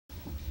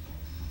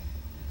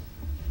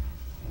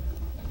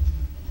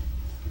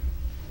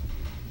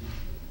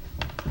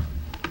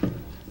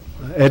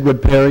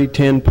Edward Perry,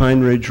 10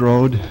 Pine Ridge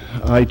Road.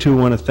 I too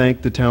want to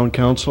thank the town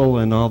council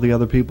and all the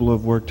other people who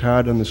have worked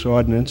hard on this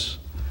ordinance.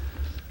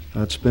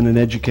 It's been an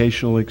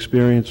educational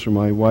experience for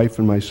my wife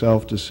and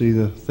myself to see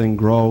the thing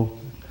grow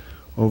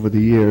over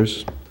the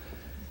years.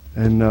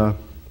 And I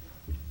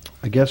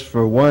guess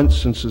for once,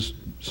 since it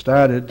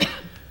started,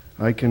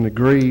 I can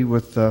agree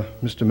with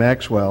Mr.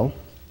 Maxwell.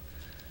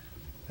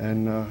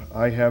 And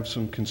I have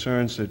some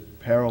concerns that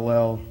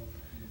parallel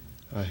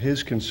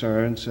his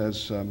concerns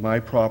as my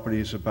property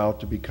is about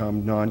to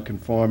become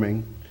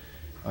non-conforming.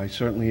 I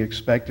certainly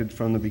expected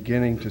from the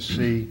beginning to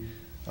see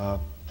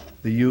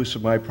the use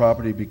of my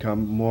property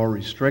become more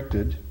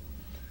restricted.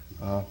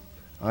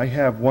 I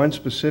have one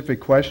specific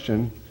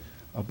question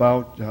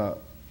about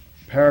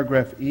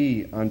paragraph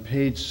E on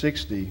page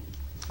 60.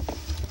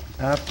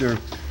 After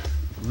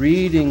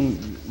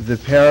reading the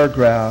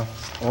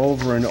paragraph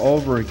over and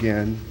over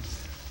again,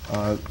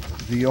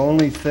 the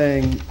only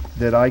thing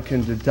that I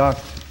can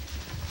deduct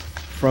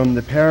from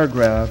the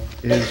paragraph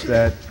is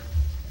that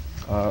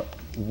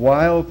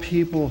while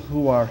people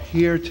who are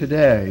here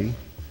today,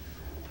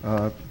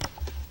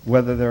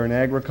 whether they're in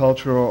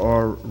agriculture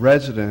or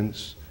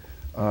residents,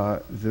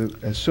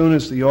 as soon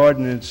as the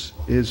ordinance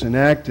is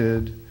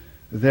enacted,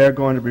 they're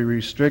going to be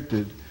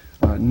restricted.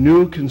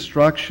 New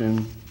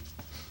construction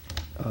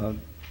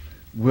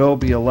will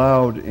be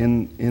allowed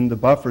in the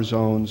buffer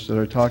zones that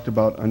are talked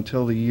about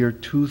until the year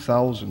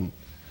 2000.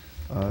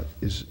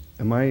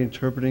 Am I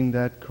interpreting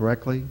that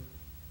correctly?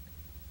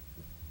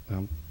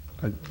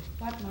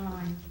 What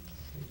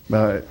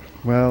line?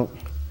 Well,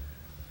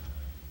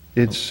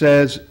 it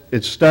says,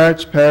 it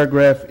starts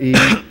paragraph E,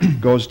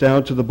 goes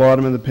down to the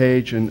bottom of the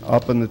page, and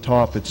up on the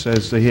top it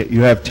says that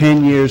you have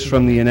 10 years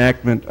from the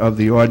enactment of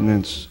the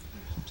ordinance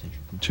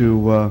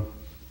to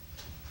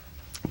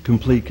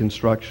complete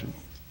construction.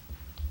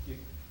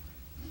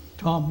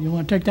 Tom, you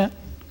want to take that?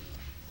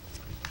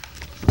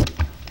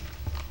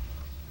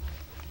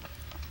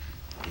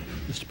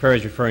 Mr. Perry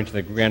is referring to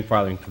the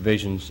grandfathering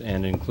provisions,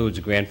 and it includes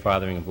the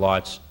grandfathering of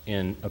lots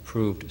in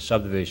approved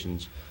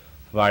subdivisions,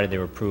 provided they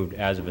were approved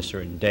as of a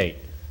certain date.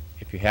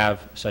 If you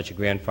have such a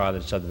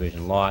grandfathered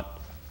subdivision lot,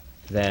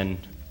 then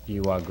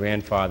you are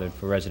grandfathered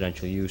for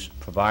residential use,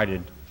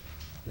 provided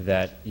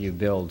that you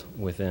build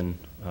within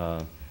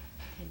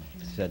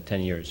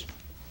 10 years.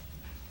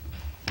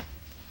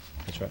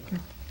 That's right.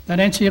 That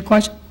answer your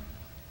question?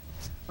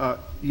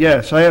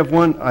 Yes, I have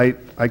one.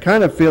 I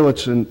kind of feel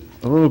it's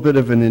a little bit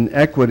of an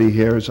inequity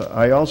here.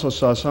 I also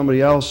saw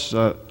somebody else,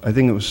 I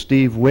think it was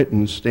Steve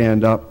Whitten,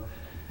 stand up.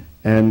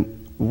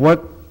 And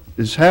what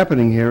is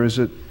happening here is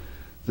that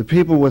the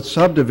people with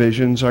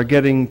subdivisions are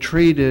getting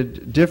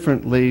treated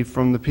differently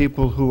from the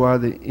people who are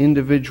the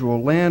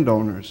individual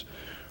landowners.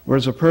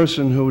 Whereas a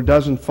person who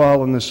doesn't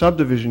fall in the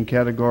subdivision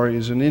category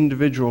is an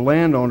individual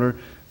landowner,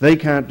 they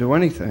can't do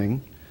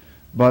anything.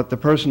 But the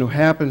person who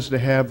happens to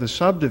have the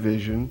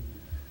subdivision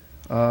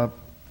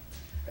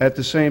at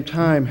the same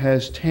time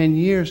has 10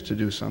 years to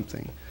do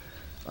something.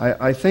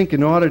 I think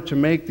in order to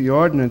make the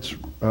ordinance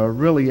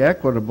really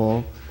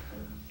equitable,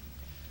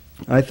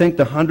 I think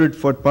the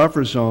 100-foot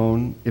buffer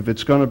zone, if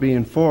it's going to be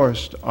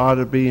enforced, ought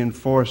to be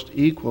enforced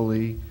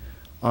equally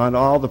on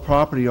all the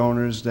property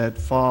owners that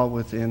fall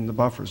within the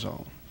buffer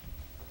zone.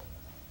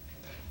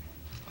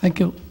 Thank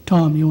you.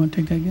 Tom, you want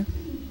to take that again?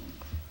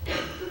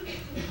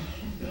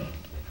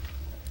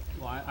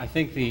 I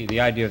think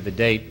the idea of the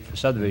date for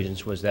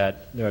subdivisions was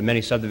that there are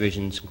many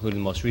subdivisions, including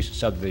the most recent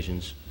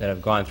subdivisions, that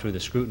have gone through the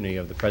scrutiny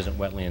of the present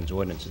wetlands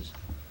ordinances.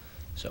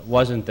 So it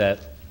wasn't that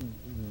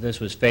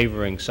this was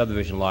favoring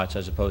subdivision lots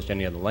as opposed to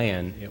any other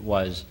land. It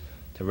was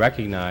to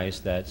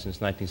recognize that since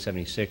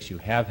 1976 you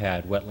have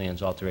had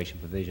wetlands alteration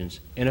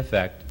provisions in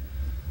effect,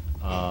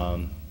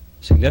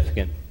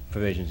 significant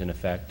provisions in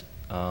effect,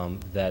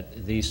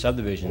 that these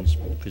subdivisions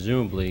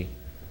presumably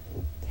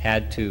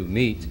had to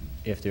meet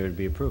if they were to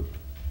be approved.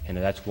 And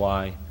that's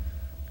why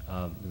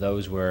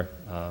those were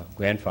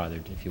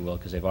grandfathered, if you will,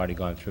 because they've already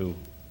gone through,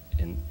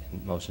 in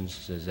most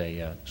instances,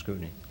 a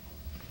scrutiny.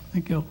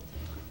 Thank you.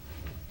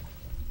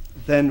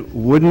 Then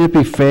wouldn't it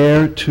be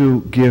fair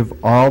to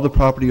give all the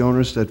property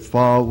owners that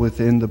fall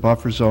within the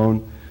buffer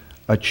zone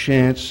a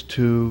chance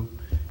to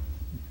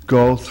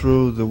go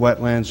through the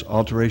wetlands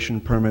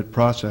alteration permit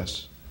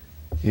process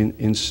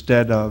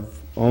instead of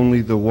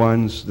only the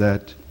ones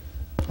that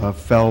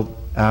fell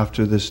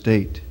after this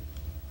date?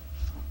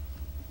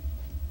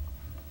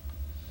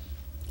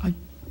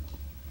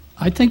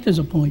 I think there's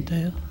a point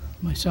there,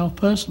 myself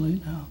personally.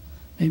 Now,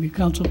 maybe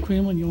Councilor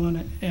Creelan, you want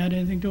to add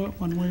anything to it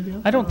one way or the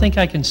other? I don't think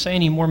I can say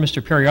any more,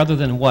 Mr. Perry, other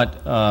than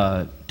what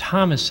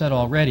Tom has said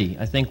already.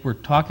 I think we're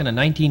talking a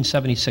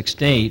 1976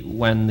 date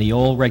when the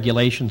old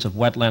regulations of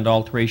wetland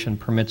alteration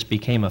permits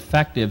became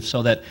effective,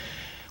 so that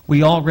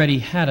we already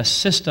had a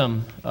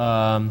system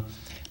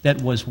that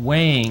was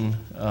weighing,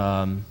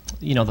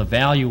 the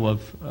value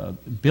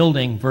of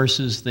building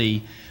versus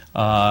the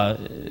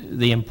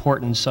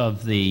importance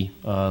of the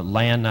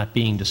land not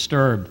being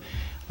disturbed.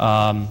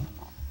 I'm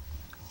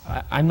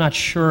not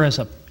sure as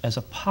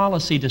a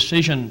policy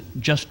decision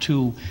just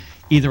to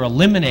either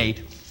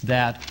eliminate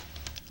that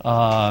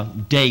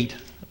date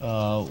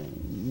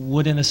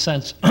would, in a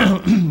sense,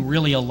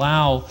 really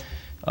allow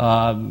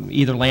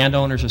either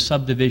landowners or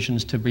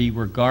subdivisions to be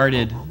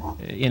regarded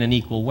in an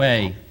equal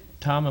way.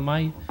 Tom, am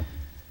I?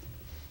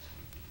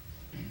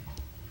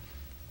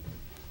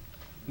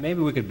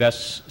 Maybe we could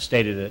best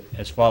state it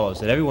as follows,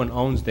 that everyone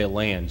owns their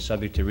land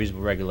subject to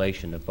reasonable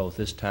regulation of both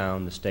this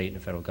town, the state, and the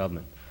federal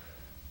government.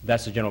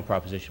 That's the general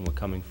proposition we're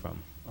coming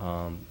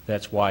from.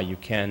 That's why you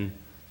can,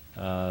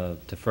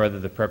 to further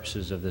the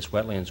purposes of this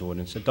wetlands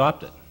ordinance,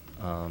 adopt it.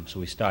 So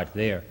we start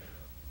there.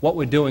 What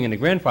we're doing in the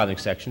grandfathering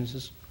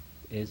sections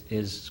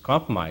is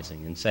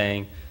compromising and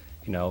saying,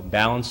 you know,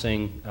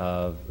 balancing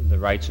the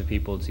rights of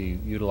people to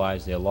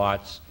utilize their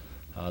lots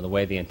the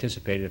way they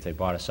anticipated if they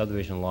bought a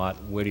subdivision lot.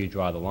 Where do you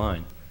draw the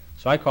line?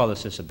 So I call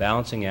this just a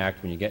balancing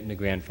act. When you get into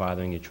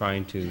grandfathering, you're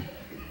trying to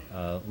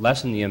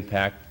lessen the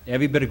impact.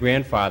 Every bit of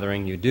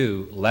grandfathering you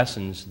do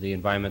lessens the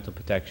environmental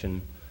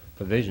protection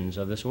provisions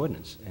of this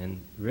ordinance. And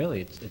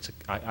really,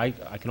 I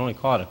can only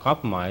call it a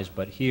compromise,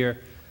 but here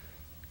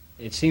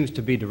it seems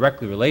to be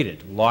directly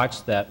related.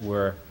 Lots that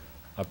were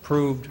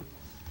approved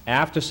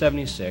after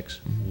 76,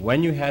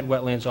 when you had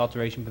wetlands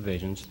alteration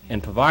provisions,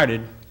 and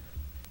provided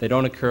they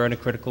don't occur in a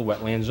critical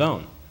wetland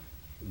zone.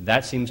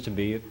 That seems to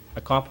be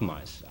a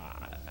compromise.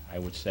 I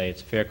would say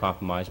it's a fair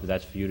compromise, but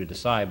that's for you to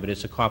decide, but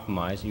it's a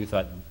compromise. You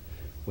thought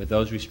with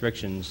those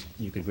restrictions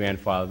you could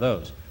grandfather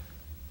those.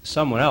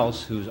 Someone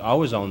else who's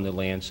always owned the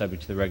land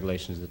subject to the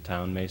regulations of the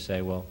town may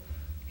say, well,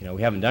 you know,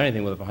 we haven't done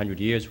anything with it for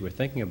 100 years, we're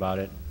thinking about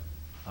it.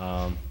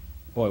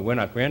 Boy, we're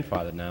not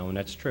grandfathered now, and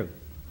that's true.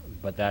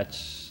 But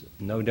that's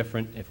no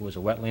different if it was a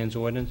wetlands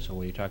ordinance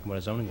or you're talking about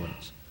a zoning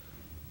ordinance.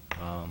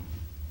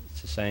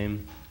 It's the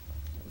same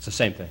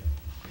thing.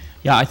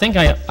 Yeah, I think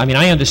I mean,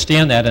 I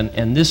understand that,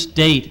 and this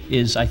date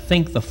is, I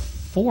think, the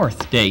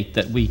fourth date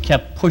that we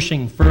kept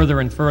pushing further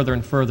and further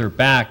and further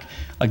back.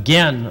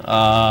 Again,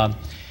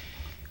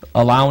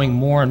 allowing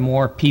more and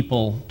more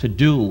people to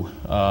do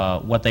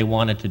what they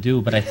wanted to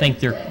do. But I think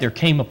there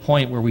came a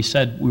point where we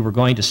said we were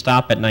going to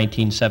stop at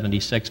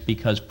 1976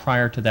 because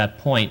prior to that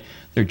point,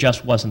 there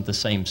just wasn't the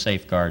same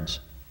safeguards.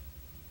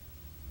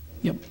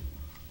 Yep.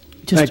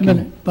 Just a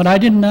minute. But I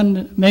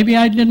didn't, maybe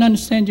I didn't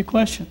understand your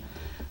question.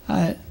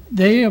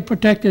 They are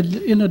protected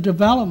in a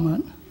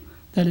development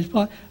that is,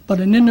 but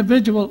an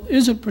individual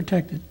isn't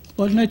protected.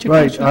 Wasn't that your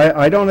question? Right.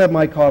 I don't have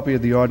my copy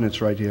of the ordinance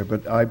right here,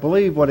 but I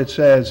believe what it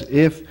says,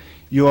 if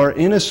you're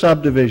in a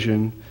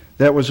subdivision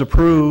that was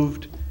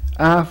approved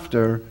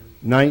after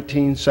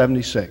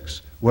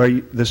 1976,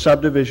 where the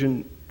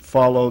subdivision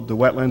followed the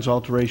wetlands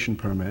alteration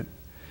permit,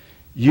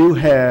 you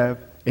have,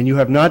 and you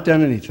have not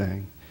done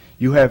anything,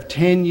 you have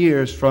 10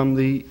 years from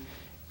the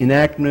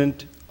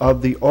enactment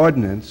of the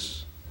ordinance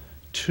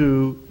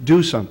to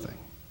do something.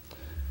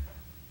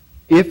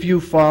 If you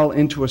fall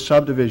into a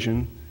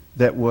subdivision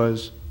that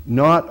was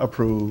not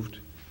approved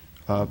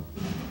after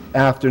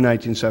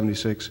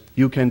 1976,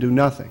 you can do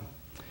nothing.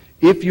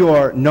 If you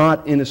are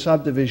not in a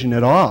subdivision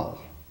at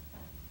all,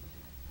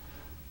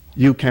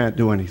 you can't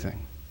do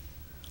anything.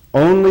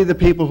 Only the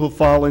people who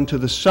fall into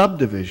the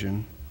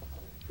subdivision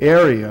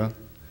area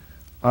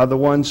are the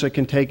ones that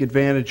can take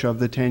advantage of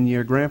the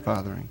 10-year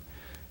grandfathering.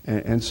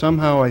 And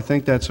somehow I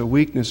think that's a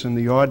weakness in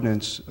the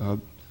ordinance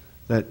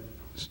that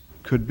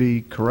could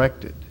be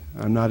corrected.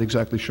 I'm not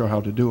exactly sure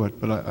how to do it,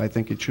 but I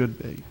think it should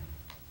be.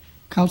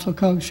 Councilor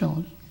Cogshaw,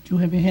 do you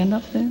have your hand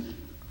up there?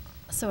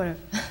 Sort of.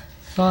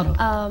 Sort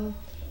of.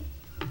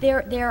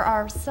 There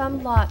are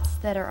some lots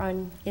that are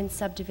in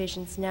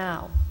subdivisions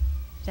now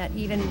that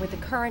even with the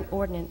current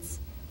ordinance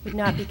would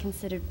not be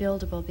considered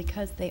buildable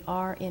because they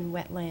are in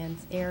wetlands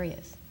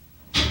areas.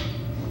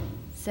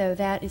 So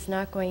that is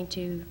not going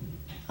to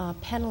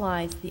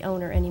penalize the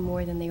owner any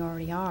more than they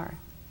already are.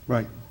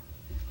 Right.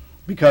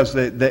 Because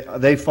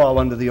they fall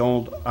under the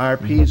old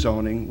RP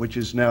zoning, which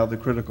is now the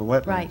critical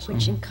wetlands. Right,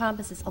 which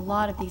encompasses a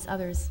lot of these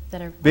others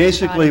that are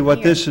basically what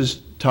here. this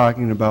is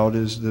talking about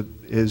is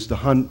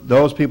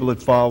those people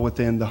that fall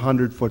within the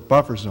 100-foot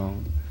buffer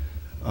zone,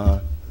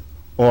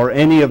 or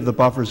any of the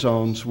buffer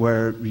zones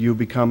where you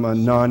become a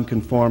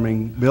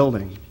non-conforming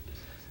building,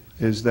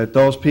 is that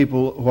those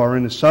people who are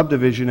in a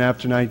subdivision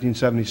after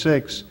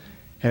 1976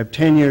 have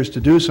 10 years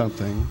to do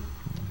something,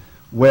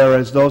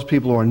 whereas those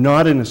people who are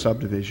not in a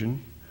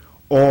subdivision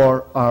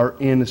or are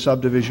in a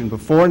subdivision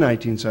before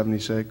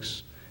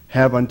 1976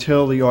 have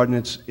until the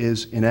ordinance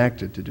is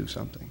enacted to do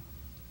something.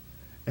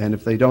 And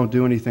if they don't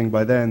do anything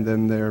by then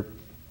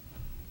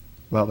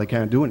they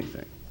can't do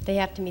anything. They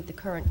have to meet the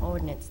current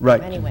ordinance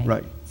Right, anyway.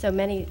 right. So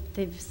many of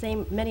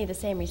the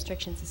same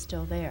restrictions are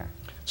still there.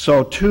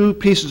 So two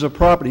pieces of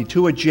property,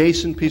 two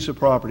adjacent pieces of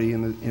property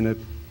in a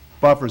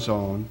buffer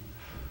zone,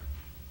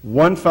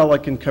 one fella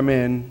can come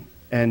in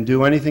and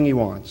do anything he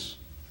wants,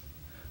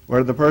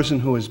 where the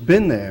person who has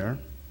been there,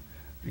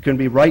 it can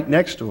be right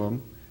next to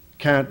him,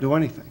 can't do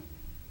anything,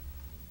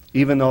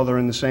 even though they're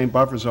in the same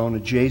buffer zone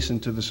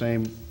adjacent to the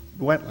same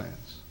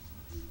wetlands.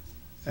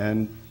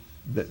 And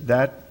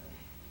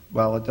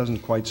well, it doesn't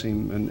quite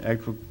seem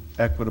an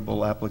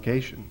equitable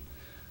application.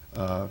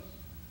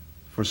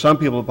 for some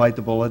people to bite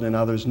the bullet and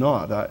others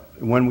not.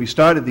 When we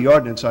started the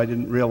ordinance, I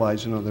didn't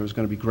realize, there was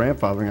going to be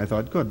grandfathering. I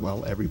thought, good,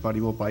 well, everybody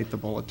will bite the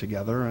bullet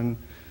together and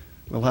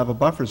we'll have a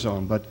buffer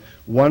zone. But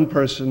one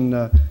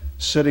person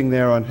sitting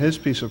there on his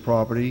piece of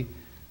property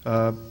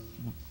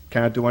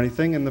can't do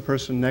anything, and the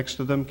person next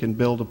to them can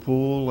build a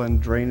pool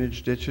and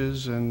drainage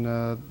ditches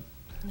and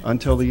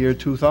until the year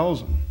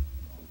 2000.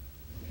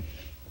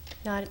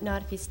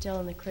 Not if he's still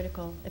in the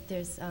critical, if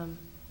there's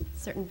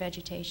certain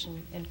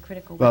vegetation and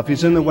critical. Well, if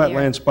he's in the wetland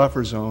area. wetlands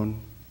buffer zone,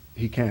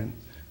 he can.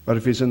 But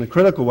if he's in the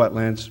critical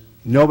wetlands,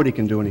 nobody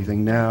can do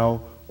anything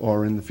now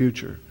or in the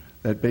future.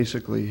 That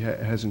basically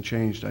hasn't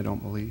changed, I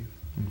don't believe.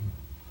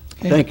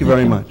 Okay, Thank you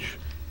very much.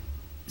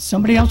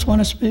 Somebody else want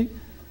to speak?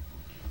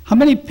 How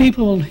many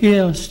people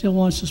here still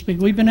wants to speak?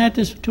 We've been at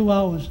this for 2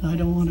 hours, and I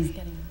don't want to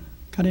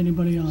cut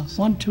anybody off.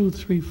 1, 2,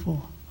 3,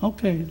 4.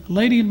 Okay, the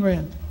lady in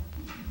red.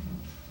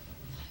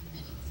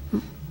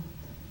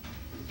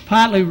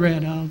 Partly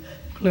red, I'll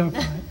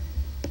clarify.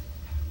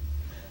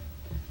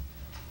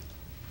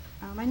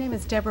 My name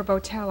is Deborah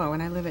Botello,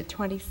 and I live at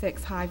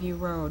 26 Highview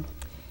Road.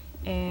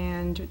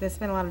 And there's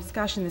been a lot of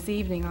discussion this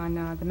evening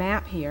on the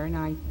map here,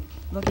 and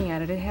looking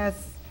at it,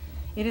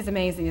 it is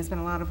amazing. There's been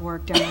a lot of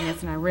work done on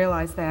this, and I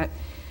realize that.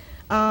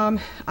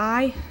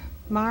 My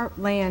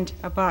land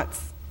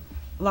abuts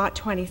Lot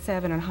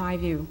 27 on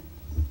Highview,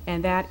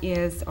 and that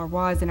is, or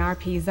was, an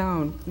RP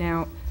zone.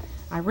 Now,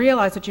 I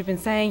realize what you've been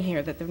saying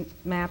here, that the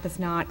map is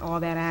not all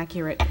that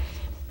accurate,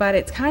 but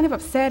it's kind of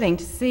upsetting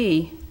to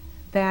see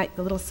that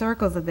the little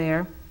circles are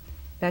there.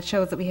 That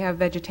shows that we have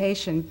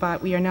vegetation,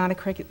 but we are not a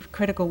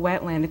critical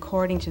wetland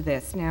according to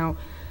this. Now,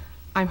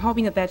 I'm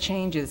hoping that that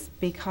changes,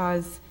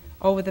 because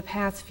over the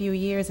past few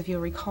years, if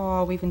you'll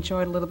recall, we've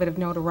enjoyed a little bit of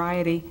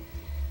notoriety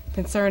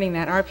concerning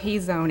that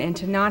RP zone, and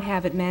to not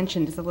have it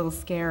mentioned is a little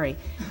scary.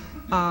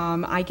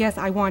 I guess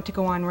I want to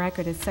go on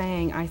record as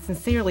saying I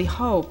sincerely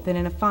hope that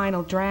in a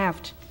final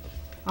draft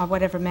of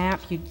whatever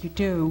map you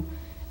do,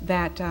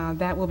 that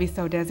that will be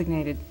so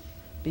designated,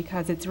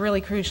 because it's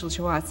really crucial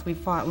to us. We've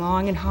fought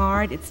long and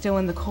hard. It's still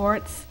in the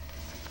courts,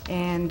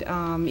 and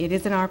it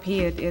is an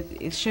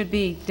RP. It should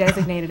be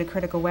designated a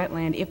critical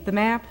wetland. If the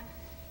map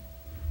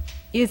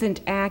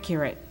isn't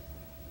accurate,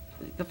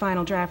 the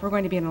final draft, we're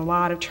going to be in a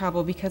lot of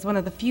trouble, because one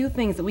of the few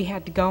things that we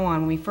had to go on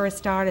when we first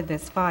started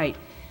this fight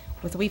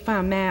was we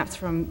found maps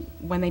from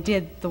when they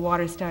did the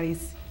water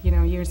studies,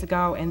 years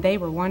ago, and they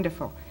were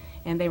wonderful,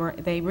 and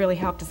they really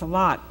helped us a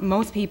lot.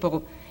 Most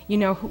people,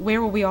 where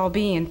will we all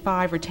be in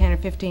 5 or 10 or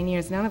 15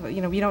 years? None of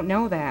it, we don't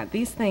know that.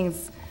 These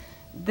things,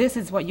 this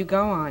is what you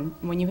go on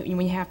when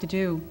you have to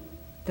do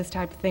this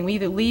type of thing. We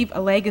either leave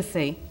a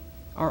legacy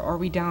or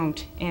we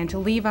don't, and to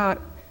leave out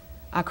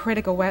a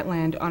critical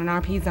wetland on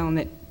an RP zone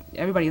that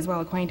everybody is well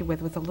acquainted with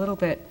was a little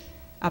bit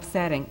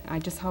upsetting. I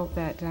just hope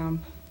that,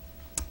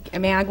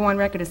 may I go on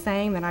record as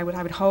saying that I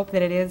would hope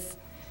that it is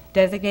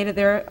designated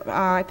there.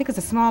 I think it's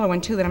a smaller one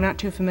too that I'm not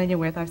too familiar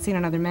with. I've seen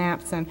on other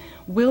maps. And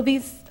will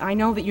these, I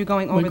know that you're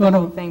going over the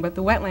whole thing, but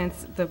the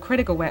wetlands, the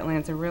critical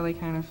wetlands are really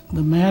kind of...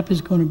 The map is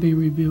going to be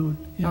reviewed,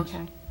 yes.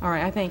 Okay. All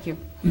right, I thank you.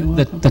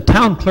 The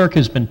town clerk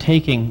has been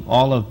taking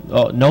all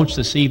of notes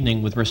this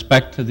evening with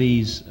respect to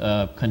these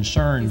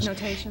concerns. These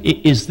notations?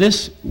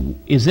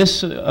 Is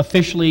this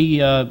officially,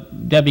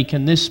 Debbie,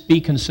 can this be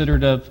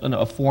considered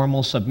a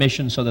formal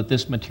submission so that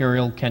this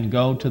material can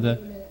go to the...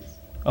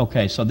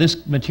 Okay, so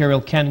this material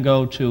can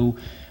go to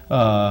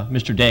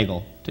Mr.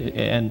 Daigle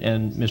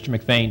and Mr.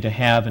 McVeigh to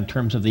have in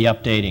terms of the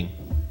updating.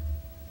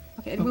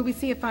 Okay, and will we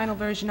see a final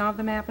version of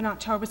the map in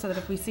October, so that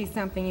if we see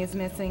something is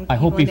missing... I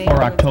hope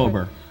before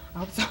October. I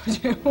hope so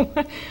too.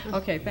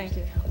 Okay, thank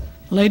you.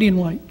 Lady in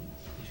white.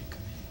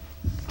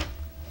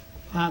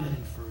 My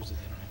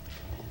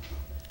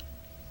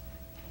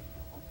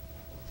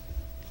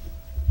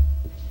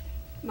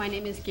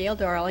name is Gail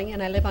Darling,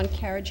 and I live on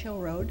Carriage Hill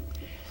Road.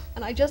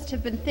 And I just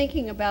have been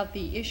thinking about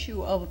the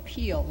issue of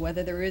appeal,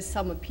 whether there is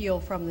some appeal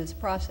from this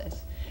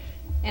process.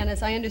 And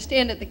as I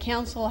understand it, the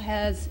council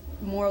has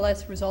more or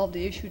less resolved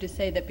the issue to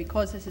say that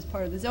because this is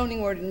part of the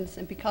zoning ordinance,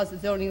 and because the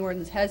zoning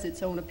ordinance has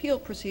its own appeal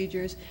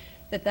procedures,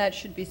 that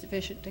should be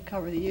sufficient to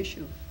cover the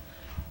issue.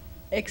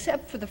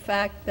 Except for the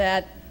fact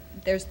that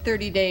there's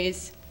 30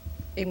 days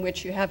in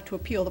which you have to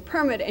appeal the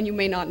permit, and you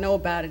may not know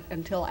about it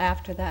until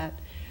after that.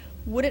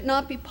 Would it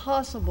not be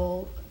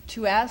possible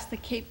to ask the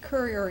Cape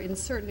Courier in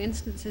certain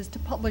instances to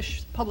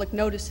publish public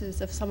notices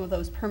of some of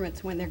those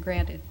permits when they're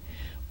granted?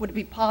 Would it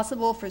be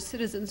possible for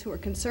citizens who are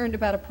concerned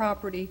about a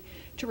property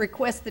to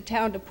request the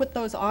town to put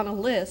those on a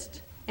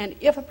list, and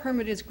if a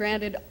permit is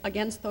granted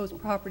against those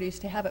properties,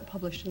 to have it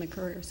published in the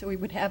Courier, so we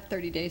would have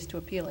 30 days to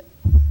appeal it?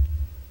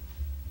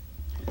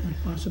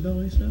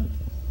 Possibilities, sir?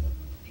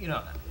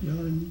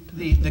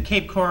 The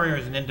Cape Courier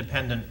is an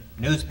independent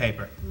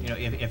newspaper.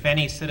 If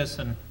any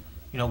citizen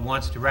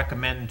wants to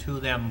recommend to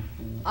them.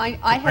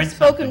 I have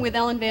spoken with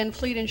Ellen Van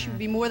Fleet, and she would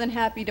be more than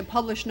happy to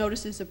publish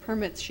notices of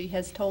permits. She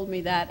has told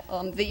me that.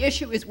 The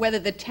issue is whether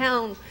the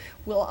town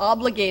will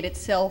obligate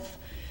itself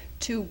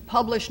to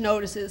publish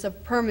notices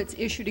of permits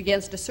issued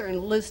against a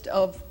certain list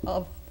of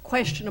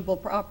questionable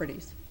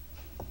properties.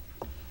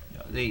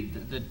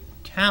 the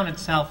town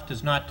itself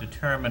does not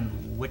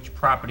determine which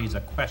properties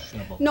are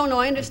questionable. No,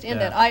 I understand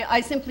that.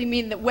 I simply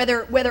mean that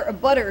whether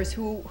abutters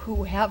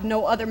who have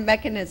no other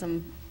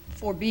mechanism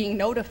for being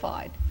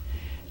notified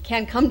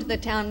can come to the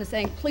town and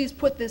saying, please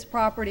put this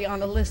property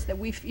on a list that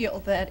we feel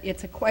that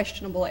it's a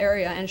questionable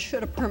area, and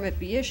should a permit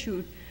be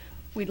issued,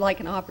 we'd like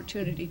an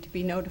opportunity to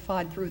be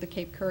notified through the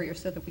Cape Courier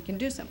so that we can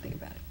do something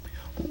about it.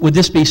 Would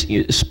this be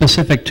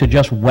specific to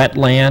just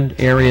wetland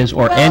areas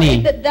or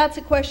any? That's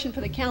a question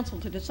for the council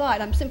to decide.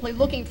 I'm simply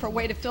looking for a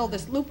way to fill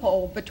this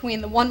loophole between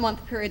the 1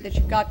 month period that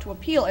you've got to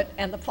appeal it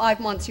and the 5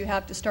 months you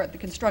have to start the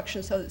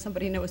construction so that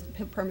somebody knows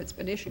the permit's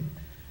been issued.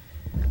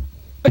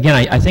 Again,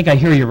 I think I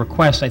hear your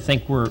request. I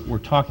think we're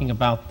talking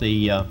about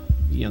the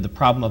the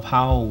problem of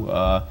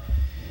how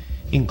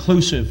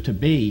inclusive to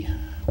be,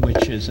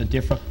 which is a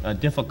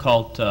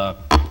difficult. I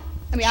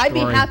mean, I'd be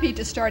happy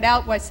to start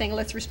out by saying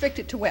let's restrict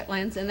it to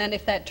wetlands, and then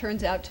if that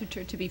turns out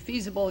to be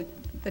feasible,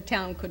 the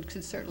town could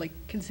certainly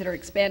consider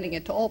expanding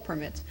it to all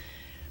permits.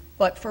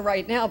 But for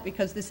right now,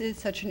 because this is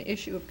such an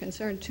issue of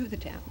concern to the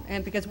town,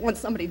 and because once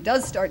somebody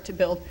does start to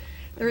build,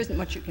 there isn't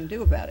much you can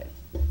do about it.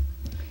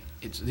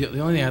 The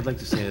only thing I'd like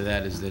to say to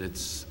that is that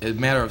it's a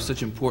matter of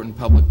such important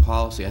public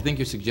policy. I think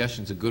your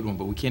suggestion's a good one,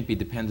 but we can't be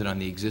dependent on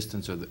the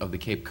existence of the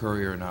Cape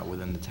Courier or not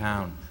within the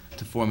town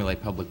to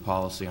formulate public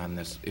policy on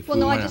this. Well,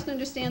 no, I just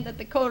understand that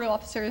the code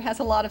officer has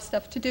a lot of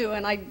stuff to do,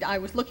 and I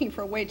was looking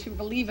for a way to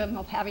relieve him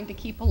of having to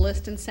keep a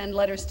list and send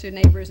letters to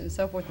neighbors and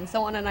so forth and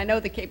so on, and I know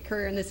the Cape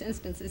Courier in this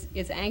instance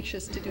is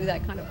anxious to do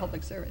that kind of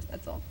public service,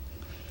 that's all.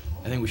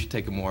 I think we should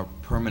take a more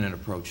permanent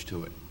approach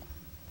to it.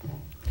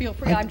 Feel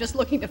free, I'm just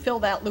looking to fill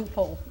that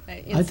loophole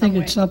in some way. I think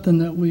it's something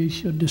that we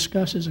should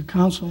discuss as a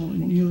council,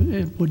 and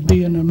it would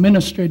be an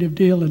administrative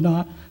deal and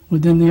not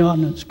within the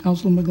ordinance.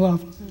 Councilor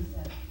McLaughlin?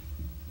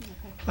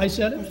 I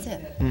said it? That's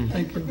it.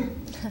 Thank you.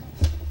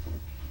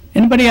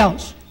 Anybody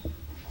else?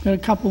 Got a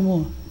couple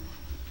more.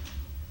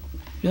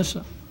 Yes,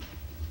 sir.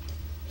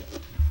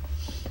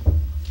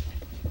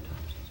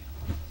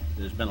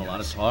 There's been a lot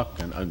of talk,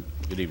 and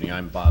good evening,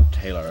 I'm Bob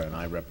Taylor, and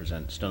I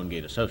represent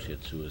Stonegate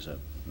Associates, who is a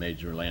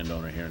major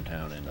landowner here in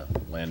town and a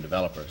land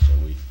developer, so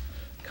we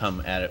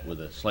come at it with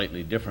a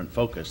slightly different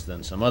focus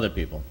than some other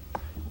people.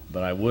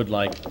 But I would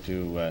like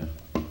to,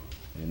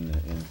 in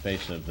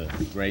face of the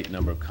great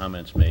number of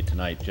comments made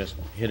tonight, just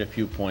hit a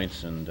few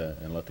points and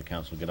let the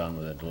council get on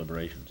with their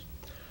deliberations.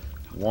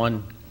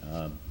 One,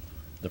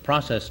 the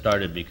process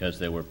started because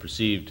there were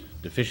perceived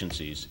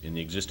deficiencies in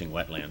the existing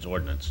wetlands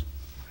ordinance.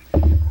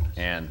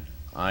 And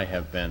I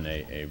have been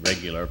a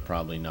regular,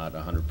 probably not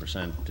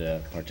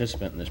 100%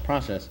 participant in this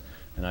process,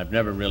 and I've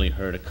never really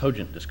heard a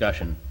cogent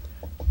discussion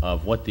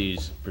of what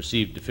these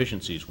perceived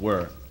deficiencies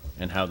were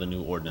and how the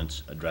new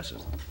ordinance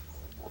addresses them.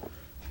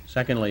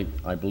 Secondly,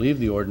 I believe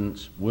the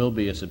ordinance will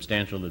be a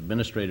substantial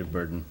administrative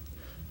burden,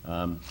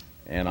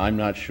 and I'm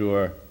not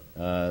sure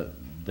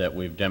that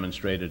we've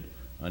demonstrated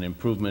an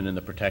improvement in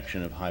the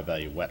protection of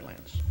high-value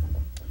wetlands.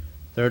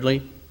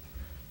 Thirdly,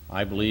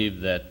 I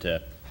believe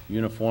that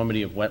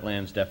uniformity of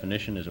wetlands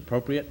definition is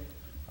appropriate.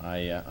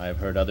 I've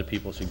heard other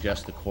people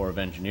suggest the Corps of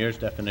Engineers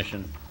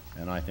definition,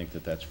 and I think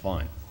that that's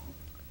fine.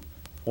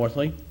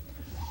 Fourthly,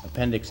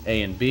 Appendix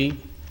A and B,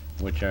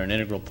 which are an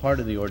integral part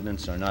of the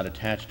ordinance, are not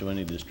attached to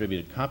any of the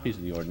distributed copies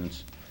of the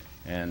ordinance,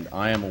 and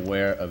I am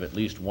aware of at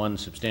least one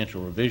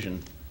substantial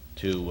revision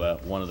to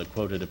one of the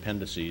quoted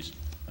appendices,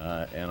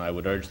 and I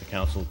would urge the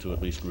council to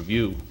at least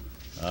review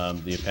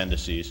the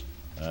appendices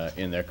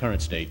in their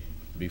current state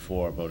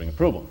before voting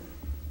approval.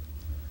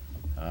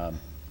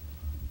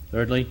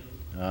 Thirdly,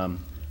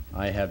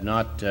 I have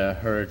not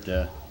heard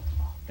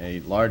a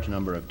large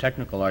number of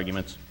technical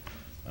arguments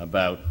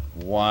about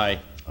why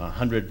a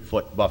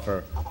 100-foot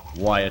buffer,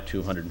 why a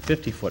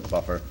 250-foot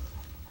buffer,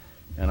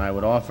 and I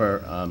would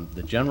offer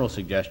the general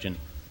suggestion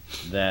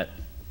that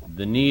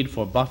the need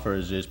for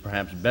buffers is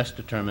perhaps best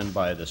determined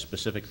by the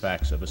specific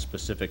facts of a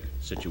specific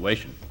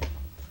situation.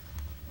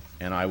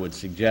 And I would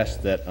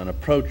suggest that an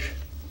approach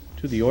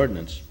to the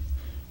ordinance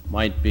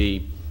might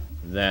be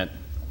that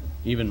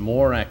even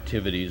more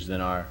activities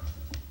than are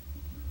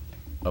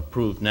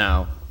approved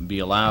now be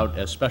allowed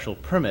as special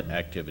permit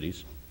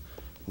activities,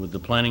 with the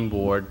planning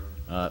board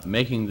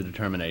making the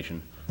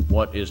determination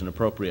what is an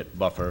appropriate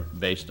buffer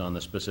based on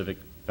the specific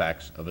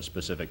facts of a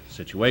specific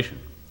situation.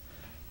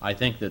 I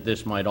think that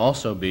this might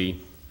also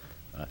be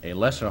a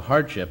lesser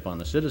hardship on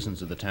the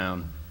citizens of the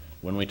town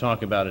when we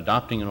talk about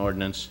adopting an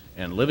ordinance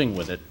and living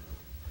with it.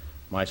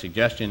 My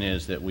suggestion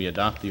is that we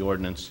adopt the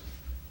ordinance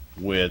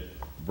with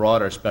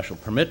broader special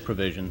permit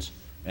provisions,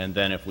 and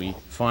then if we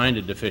find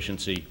a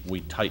deficiency,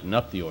 we tighten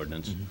up the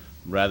ordinance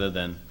rather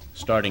than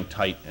starting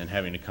tight and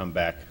having to come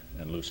back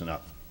and loosen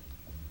up.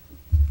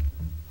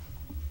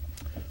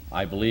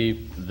 I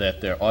believe that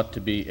there ought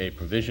to be a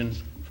provision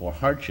for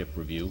hardship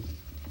review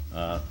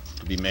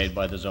to be made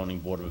by the Zoning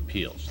Board of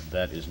Appeals.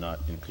 That is not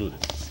included.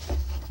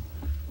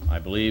 I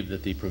believe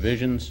that the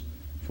provisions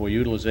for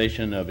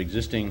utilization of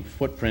existing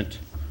footprint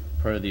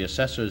per the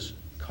assessor's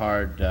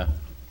card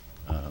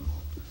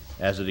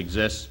as it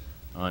exists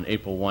on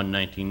April 1,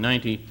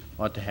 1990,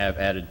 ought to have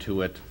added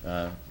to it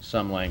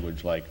some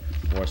language like,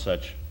 or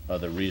such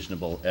other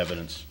reasonable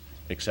evidence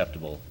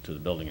acceptable to the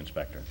building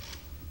inspector.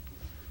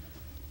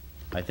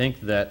 I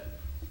think that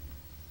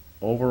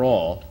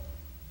overall,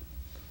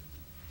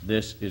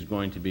 this is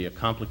going to be a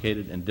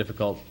complicated and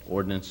difficult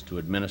ordinance to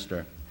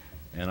administer,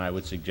 and I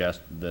would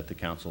suggest that the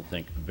council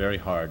think very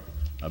hard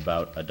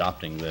about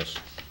adopting this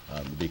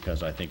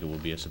because I think it will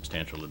be a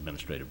substantial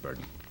administrative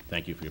burden.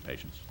 Thank you for your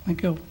patience.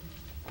 Thank you.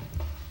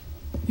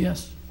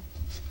 Yes.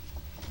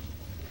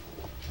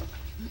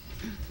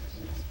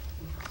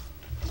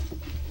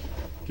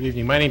 Good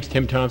evening. My name's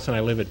Tim Thompson. I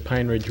live at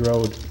Pine Ridge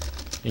Road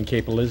in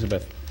Cape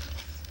Elizabeth.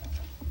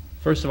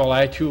 First of all,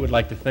 I too would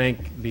like to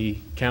thank the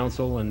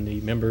council and the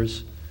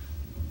members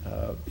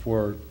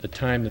for the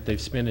time that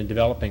they've spent in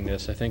developing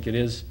this. I think it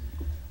is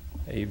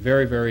a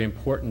very, very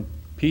important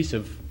piece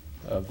of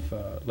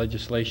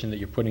legislation that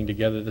you're putting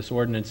together. This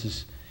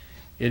ordinance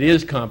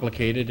is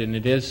complicated and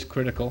it is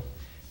critical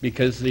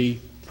because the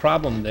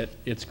problem that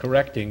it's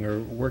correcting or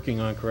working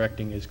on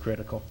correcting is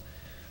critical.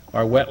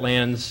 Our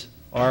wetlands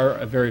are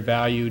a very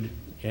valued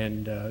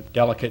and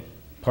delicate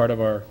part of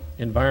our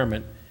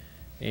environment,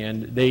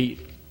 and they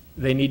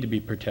need to be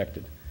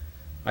protected.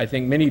 I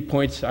think many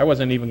points, I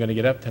wasn't even going to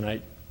get up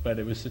tonight, but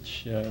it was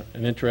such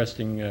an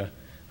interesting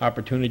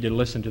opportunity to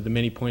listen to the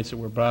many points that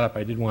were brought up.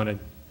 I did want to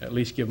at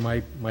least give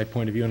my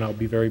point of view, and I'll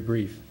be very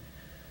brief.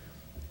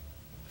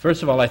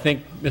 First of all, I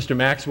think Mr.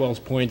 Maxwell's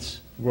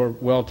points were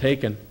well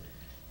taken,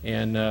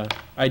 and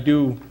I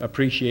do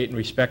appreciate and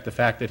respect the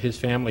fact that his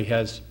family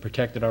has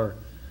protected our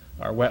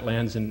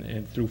wetlands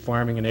and through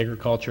farming and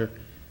agriculture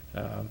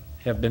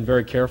have been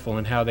very careful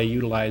in how they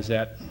utilize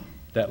that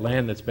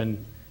land that's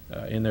been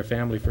in their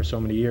family for so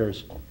many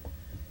years.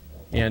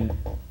 And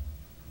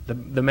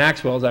the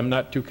Maxwells I'm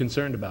not too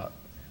concerned about.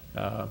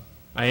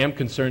 I am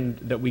concerned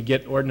that we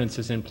get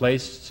ordinances in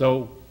place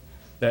so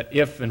that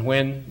if and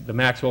when the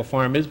Maxwell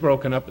farm is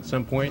broken up at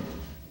some point,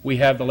 we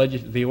have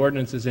the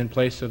ordinances in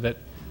place so that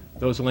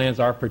those lands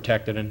are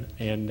protected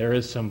and there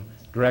is some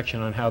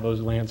direction on how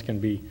those lands can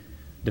be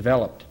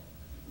developed.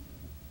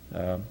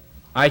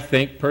 I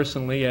think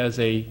personally, as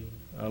a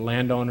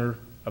landowner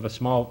of a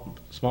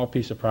small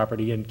piece of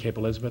property in Cape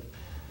Elizabeth,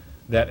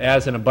 that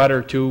as an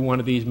abutter to one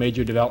of these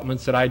major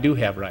developments, that I do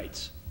have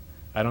rights.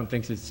 I don't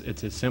think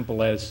it's as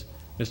simple as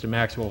Mr.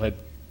 Maxwell had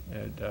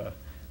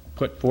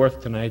put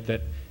forth tonight,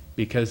 that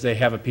because they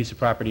have a piece of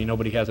property,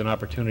 nobody has an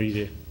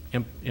opportunity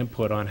to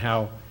input on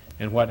how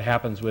and what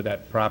happens with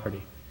that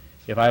property.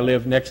 If I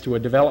live next to a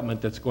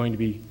development that's going to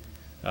be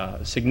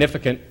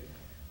significant,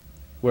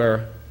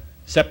 where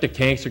septic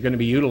tanks are going to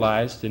be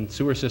utilized and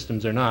sewer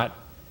systems are not,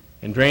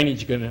 and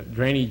drainage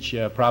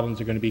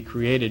problems are going to be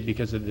created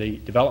because of the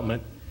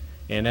development,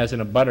 and as an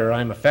abutter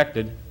I'm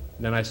affected,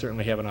 then I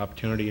certainly have an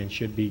opportunity and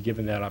should be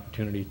given that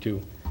opportunity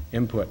to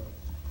input.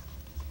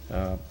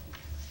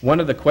 One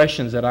of the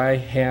questions that I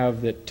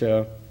have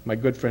that my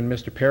good friend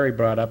Mr. Perry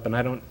brought up,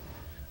 and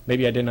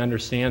maybe I didn't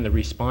understand the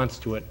response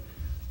to it,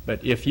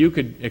 but if you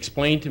could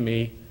explain to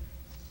me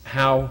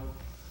how,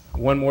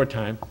 one more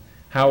time,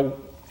 how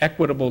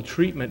equitable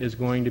treatment is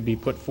going to be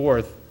put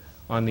forth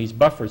on these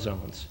buffer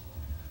zones.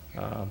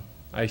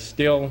 I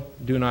still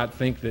do not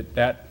think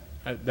that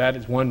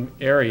is one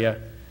area.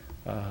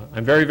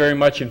 I'm very, very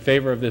much in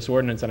favor of this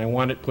ordinance and I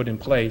want it put in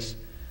place,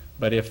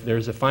 but if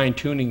there's a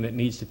fine-tuning that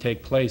needs to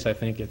take place, I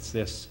think it's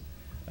this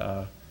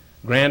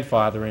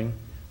grandfathering.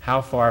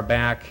 How far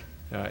back,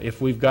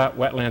 if we've got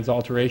wetlands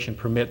alteration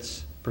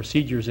permits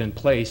procedures in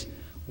place,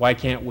 why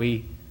can't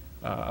we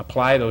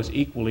apply those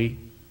equally,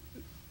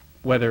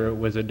 whether it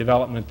was a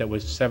development that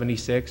was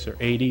 76 or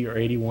 80 or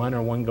 81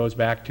 or one goes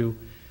back to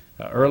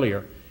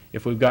earlier?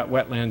 If we've got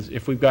wetlands,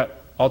 if we've got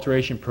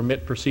alteration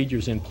permit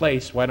procedures in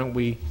place, why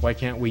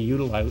can't we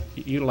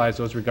utilize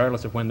those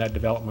regardless of when that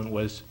development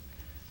was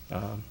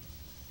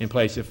in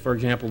place? If, for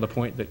example, the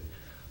point that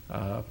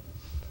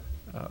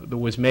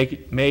was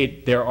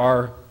made, there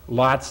are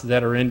lots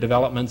that are in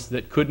developments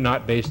that could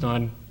not, based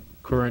on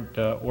current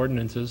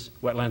ordinances,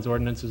 wetlands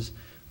ordinances,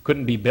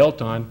 couldn't be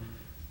built on,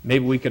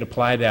 maybe we could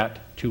apply that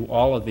to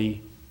all of the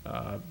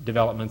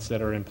developments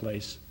that are in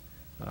place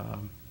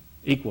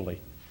equally.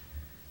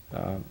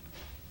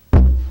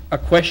 A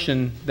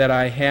question that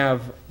I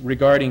have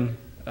regarding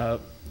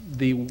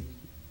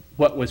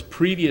what was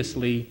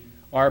previously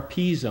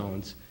RP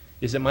zones,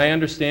 is it my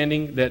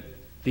understanding that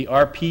the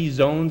RP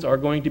zones are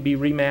going to be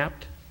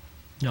remapped?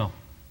 No.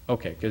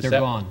 Okay, because they're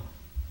gone.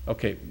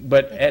 Okay,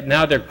 but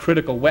now they're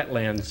critical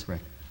wetlands. That's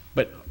correct.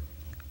 But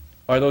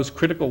are those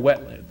critical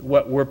wetlands,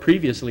 what were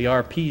previously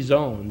RP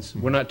zones,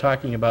 Mm-hmm. we're not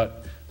talking about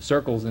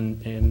circles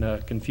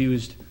and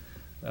confused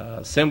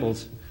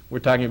symbols, we're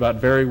talking about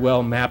very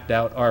well mapped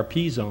out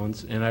RP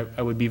zones, and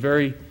I would be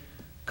very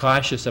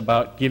cautious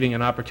about giving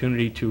an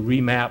opportunity to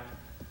remap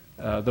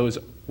those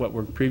what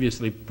were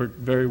previously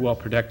very well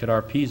protected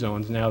RP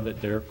zones now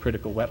that they're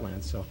critical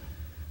wetlands. So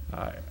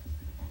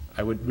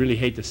I would really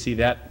hate to see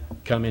that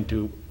come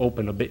into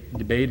open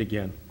debate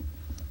again.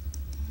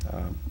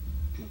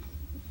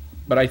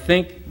 But I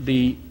think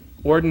the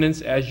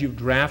ordinance as you've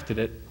drafted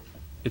it.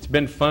 It's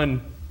been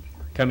fun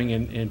coming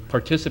in and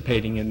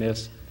participating in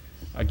this.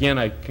 Again,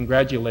 I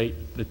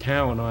congratulate the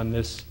town on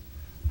this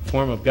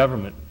form of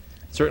government.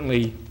 It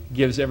certainly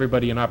gives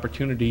everybody an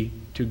opportunity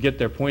to get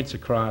their points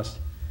across.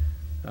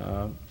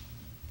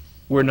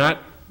 We're not,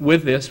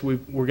 with this, we're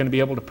going to be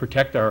able to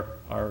protect our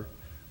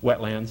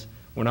wetlands.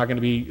 We're not going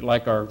to be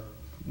like our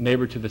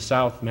neighbor to the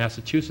south,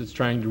 Massachusetts,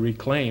 trying to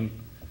reclaim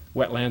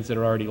wetlands that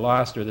are already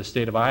lost, or the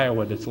state of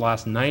Iowa that's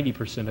lost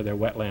 90% of their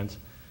wetlands.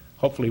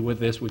 Hopefully with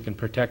this we can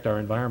protect our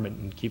environment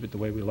and keep it the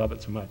way we love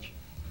it so much.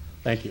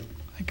 Thank you.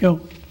 Thank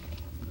you.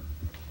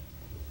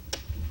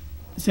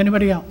 Is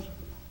anybody else?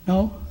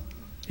 No?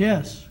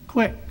 Yes,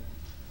 quick.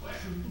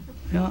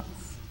 Yeah.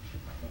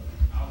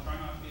 I'll try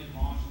not to be as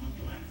long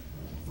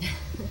as you want.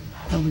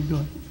 That'll be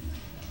good.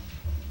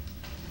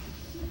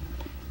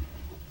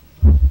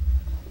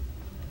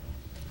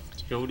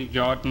 Jody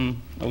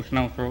Jordan, Ocean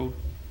House Road.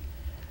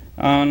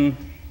 On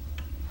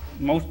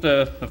most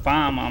of the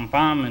farm I'm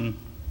farming,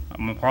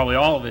 probably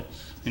all of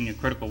it's in your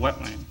critical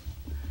wetland.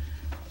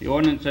 The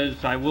ordinance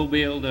says I will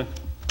be able to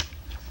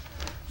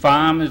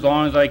farm as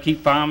long as I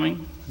keep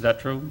farming. Is that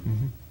true?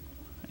 Mm-hmm.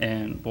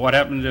 And what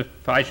happens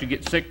if I should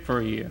get sick for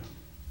a year?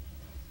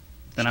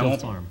 Then I Still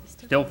won't farm.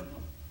 Still.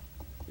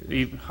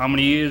 How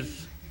many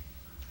years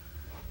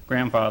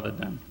grandfathered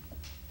then?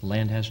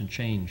 Land hasn't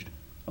changed.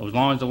 As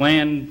long as the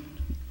land,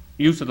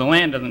 use of the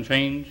land doesn't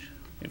change,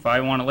 if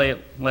I want to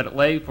let it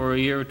lay for a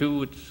year or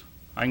two,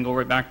 I can go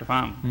right back to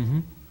farming. Mm-hmm.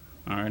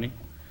 Alrighty.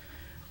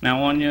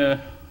 Now on you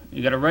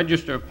got to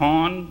register a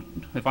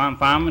pond. If I'm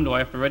farming, do I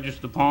have to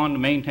register the pond to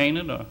maintain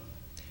it, or?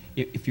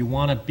 If you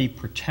want to be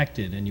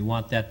protected and you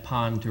want that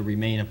pond to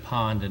remain a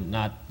pond and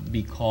not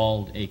be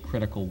called a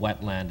critical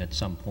wetland at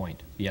some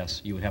point,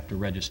 yes, you would have to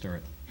register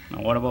it.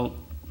 Now what about?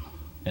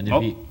 And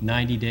there'd be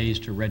 90 days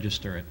to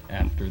register it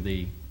after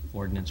the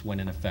ordinance went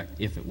in effect,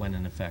 if it went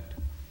in effect.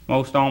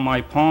 Most all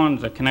my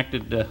ponds are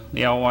connected to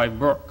the LY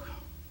Brook.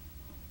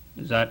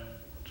 Is that,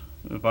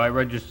 if I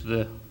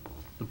register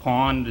the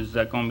pond, is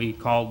that going to be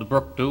called the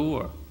brook too,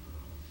 or?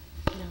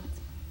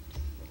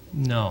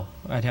 No,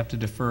 I'd have to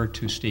defer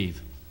to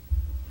Steve.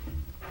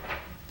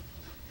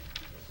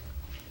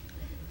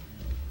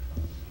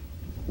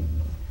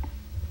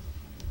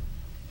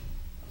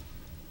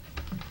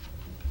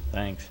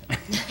 Thanks.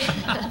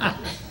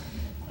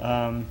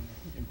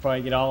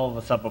 Probably get all of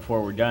us up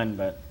before we're done,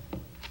 but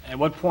at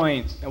what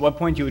point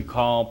you would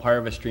call part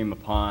of a stream a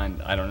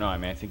pond? I don't know. I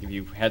mean, I think if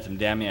you had some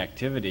damming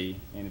activity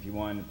and if you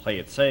wanted to play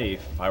it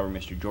safe, if I were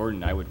Mr.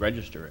 Jordan, I would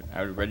register it.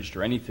 I would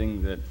register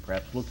anything that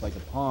perhaps looked like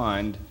a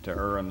pond to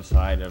err on the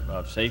side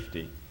of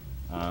safety.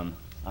 I'm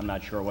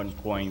not sure at what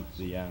point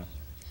the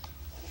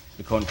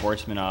code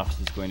enforcement office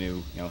is going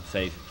to,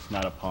 say it's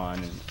not a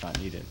pond and it's not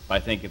needed. But I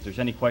think if there's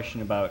any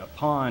question about a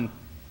pond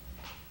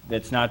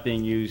that's not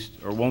being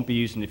used or won't be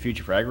used in the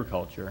future for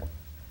agriculture,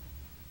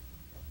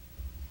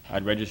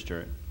 I'd register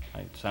it.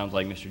 It sounds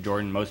like Mr.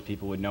 Jordan, most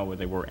people would know where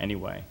they were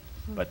anyway,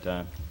 but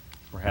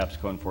perhaps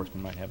code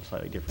enforcement might have a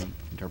slightly different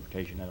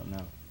interpretation. I don't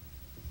know.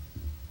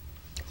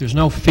 There's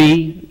no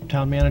fee,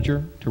 town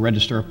manager, to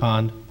register a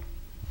pond.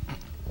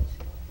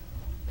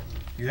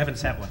 You haven't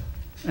set one.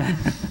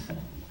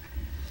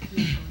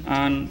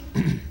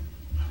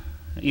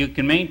 You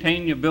can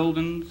maintain your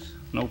buildings,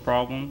 no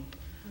problem,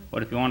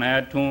 but if you want to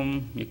add to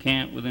them, you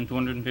can't within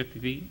 250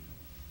 feet?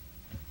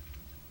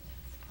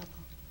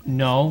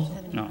 No.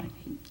 No.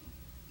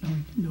 No,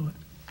 you can do it.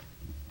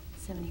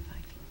 75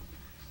 feet.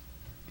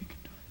 You can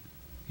do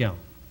Yeah. it.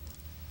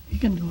 You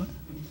can do it.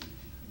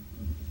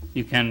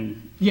 You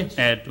can Yes.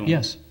 add to them?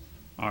 Yes.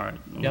 All right.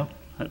 Yeah.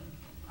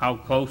 How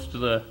close to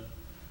the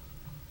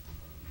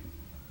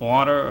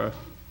water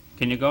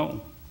can you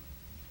go?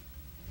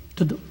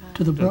 To the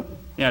brook.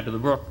 Yeah, to the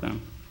brook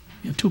then.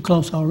 You're too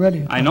close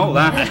already. I know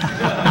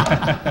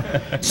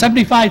that.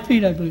 75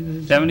 feet, I believe it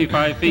is.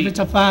 75 If feet, it's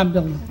a farm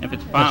building. if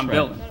it's a farm right.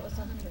 building.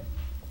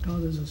 Oh,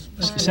 there's a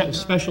special.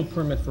 Special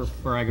permit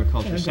for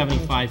agriculture,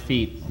 75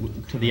 feet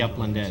to the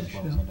upland edge.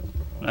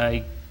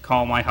 I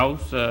call my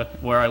house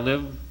where I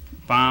live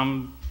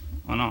farm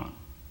or not.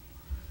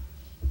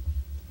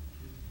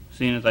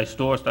 Seeing as I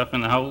store stuff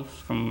in the house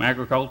from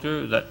agriculture,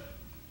 is that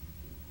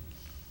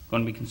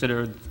going to be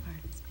considered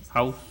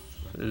house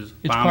is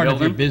It's farm part of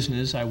your building?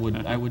 business, I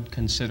would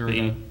consider it,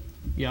 The-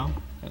 yeah,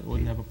 I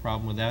wouldn't have a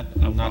problem with that.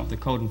 No I'm not problem. the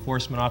code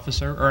enforcement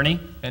officer. Ernie,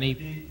 any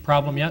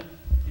problem yet?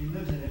 He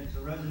lives in it, it's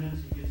a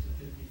residence, he gets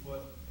the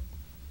 50-foot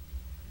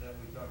that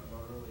we talked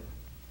about earlier,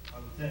 I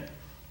would think.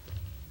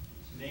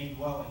 It's main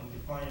dwelling, we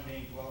define a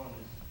main dwelling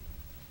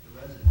as the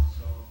residence,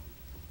 so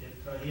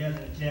if he has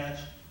an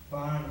attached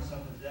barn or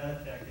something to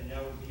that effect, then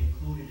that would be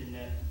included in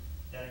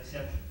that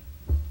exception.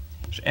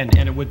 And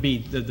it would be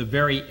the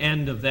very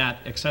end of that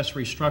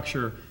accessory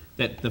structure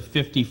that the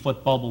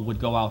 50-foot bubble would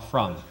go out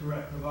from. That's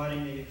correct,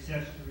 providing the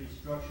accessory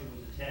structure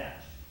was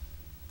attached,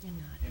 and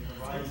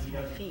providing he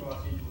doesn't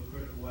cross into a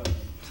critical wetland.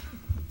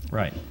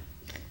 Right.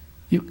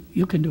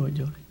 You can do it,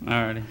 Jody. All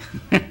righty.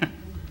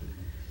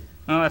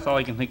 Well, that's all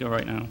I can think of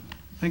right now.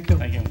 Thank you.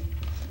 Thank you.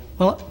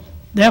 Well,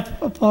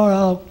 Therefore,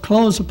 I'll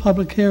close the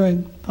public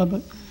hearing.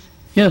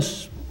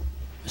 Yes,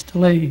 Mr.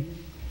 Leahy.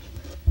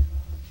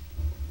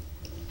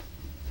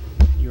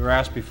 You were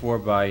asked before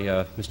by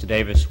Mr.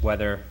 Davis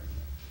whether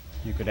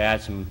you could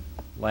add some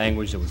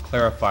language that would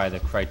clarify the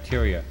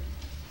criteria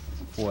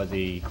for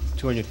the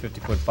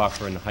 250-foot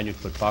buffer and the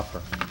 100-foot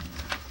buffer.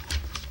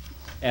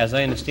 As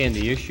I understand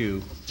the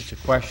issue, it's a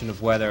question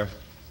of whether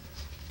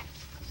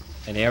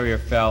an area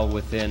fell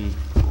within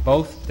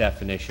both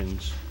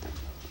definitions.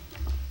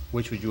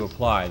 Which would you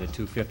apply, the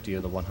 250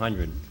 or the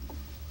 100?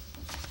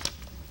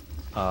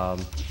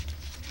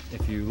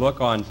 If you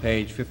look on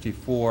page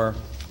 54,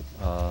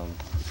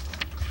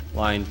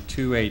 line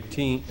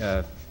 218,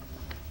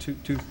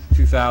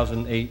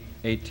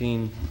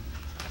 2018,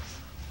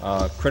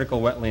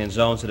 critical wetland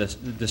zones that are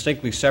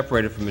distinctly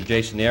separated from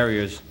adjacent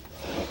areas,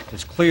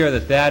 it's clear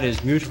that that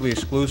is mutually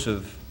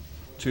exclusive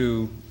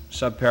to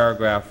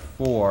subparagraph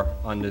 4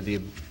 under the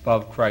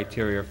above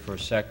criteria for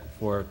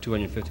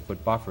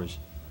 250-foot buffers.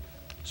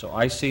 So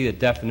I see that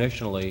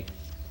definitionally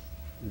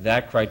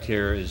that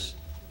criteria is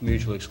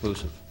mutually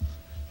exclusive.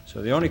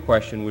 So the only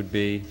question would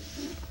be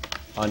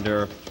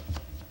under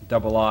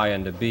II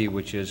under B,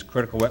 which is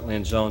critical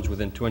wetland zones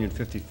within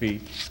 250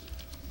 feet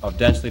of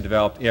densely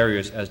developed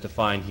areas as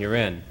defined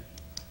herein.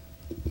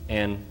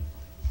 And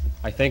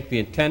I think the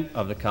intent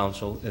of the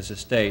council is to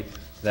state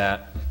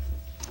that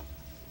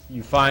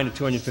you find a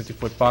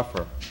 250-foot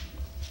buffer,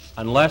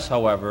 unless,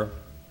 however,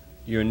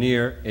 you're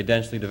near a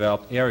densely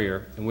developed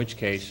area, in which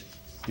case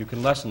you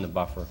can lessen the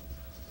buffer.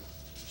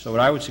 So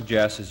what I would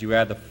suggest is you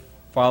add the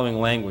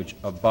following language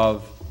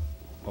above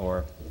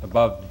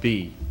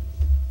B.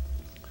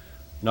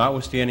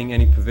 Notwithstanding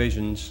any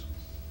provisions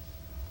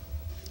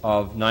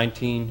of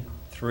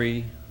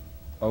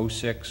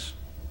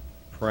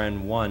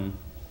 19.306(1)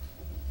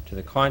 to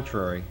the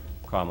contrary,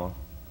 comma,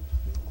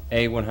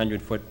 a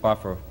 100-foot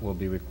buffer will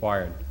be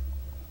required.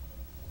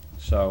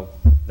 So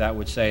that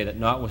would say that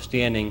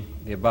notwithstanding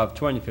the above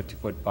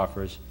 250-foot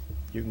buffers,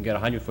 you can get a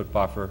 100-foot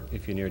buffer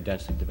if you're near a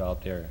densely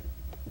developed area.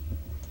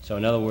 So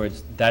in other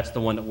words, that's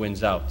the one that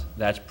wins out.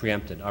 That's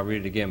preempted. I'll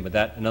read it again, but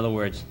that, in other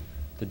words,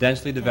 the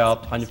densely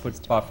developed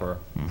 100-foot buffer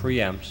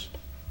preempts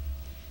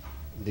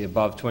the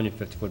above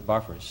 250-foot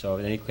buffers. So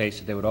in any case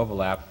that they would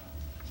overlap,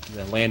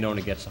 the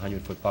landowner gets a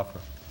 100-foot buffer.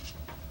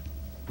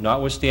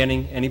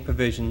 Notwithstanding any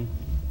provision,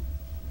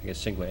 I guess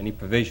singular, any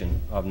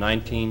provision of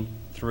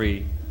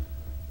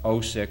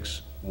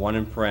 19.306(1)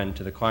 in paren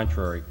to the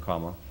contrary,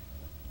 comma,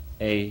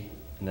 a,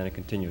 and then it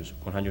continues,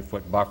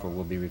 100-foot buffer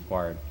will be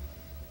required.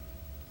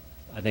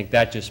 I think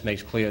that just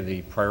makes clear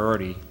the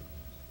priority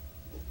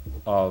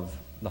of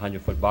the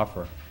 100-foot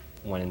buffer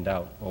when in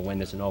doubt, or when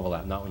there's an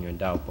overlap, not when you're in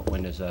doubt, but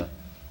when there's a,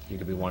 you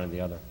could be one or the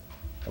other.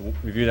 I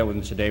reviewed that with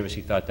Mr. Davis. He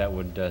thought that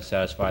would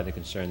satisfy the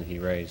concern that he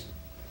raised.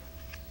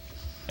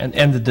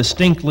 And the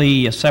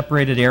distinctly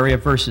separated area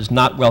versus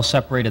not well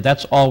separated,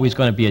 that's always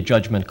going to be a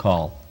judgment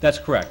call. That's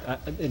correct.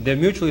 They're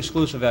mutually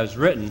exclusive as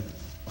written.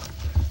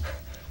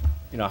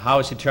 You know, how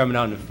it's determined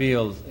out in the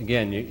field,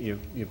 again,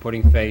 you're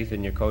putting faith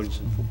in your code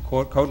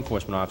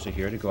enforcement officer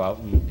here to go out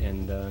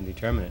and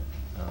determine it.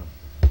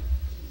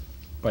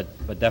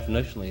 But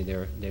definitionally,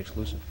 they're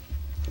exclusive.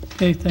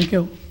 Okay, thank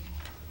you.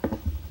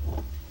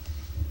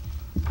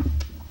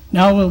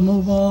 Now we'll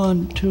move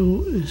on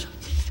to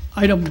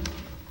item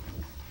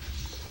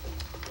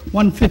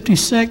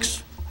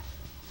 156,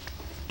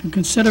 to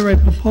consider a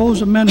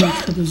proposed amendment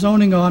to the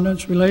zoning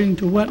ordinance relating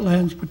to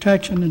wetlands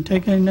protection and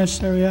take any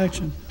necessary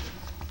action.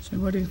 Does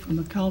anybody from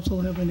the council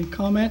have any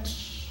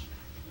comments?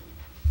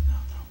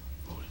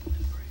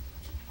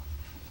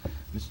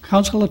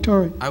 Councilor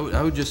Torrey. I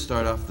would just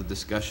start off the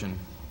discussion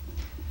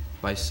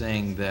by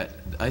saying that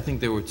I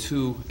think there were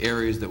two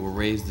areas that were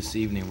raised this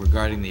evening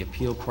regarding the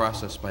appeal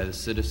process by the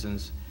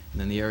citizens,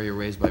 and then the area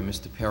raised by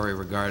Mr. Perry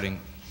regarding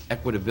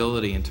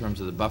equitability in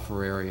terms of the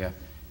buffer area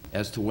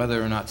as to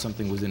whether or not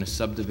something was in a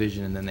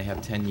subdivision and then they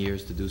have 10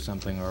 years to do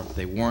something, or if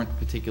they weren't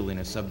particularly in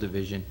a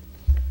subdivision,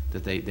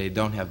 that they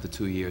don't have the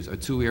 2 years, are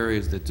two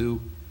areas that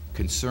do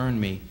concern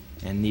me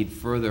and need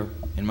further,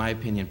 in my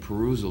opinion,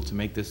 perusal to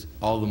make this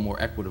all the more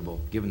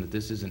equitable, given that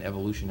this is an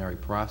evolutionary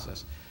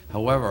process.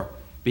 However,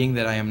 being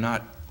that I am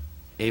not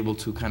able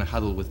to kind of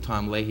huddle with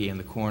Tom Leahy in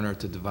the corner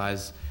to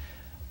devise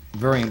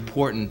very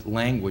important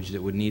language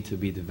that would need to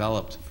be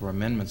developed for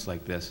amendments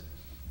like this,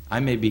 I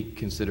may be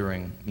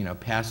considering, you know,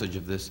 passage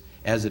of this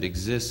as it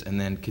exists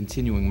and then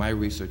continuing my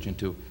research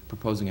into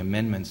proposing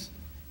amendments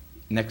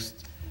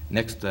next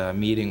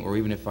meeting, or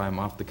even if I'm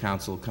off the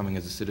council, coming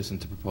as a citizen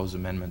to propose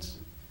amendments.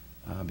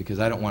 Because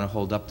I don't want to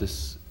hold up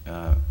this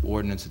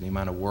ordinance and the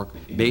amount of work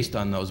based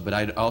on those, but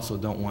I also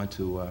don't want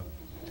to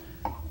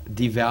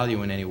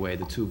devalue in any way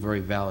the two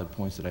very valid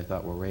points that I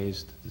thought were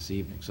raised this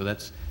evening. So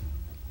that's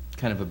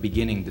kind of a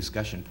beginning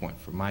discussion point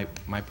from my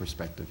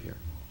perspective here.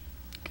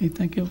 Okay,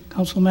 thank you.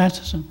 Councilor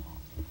Masterson.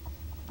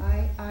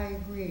 I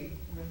agree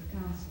with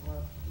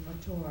Councilor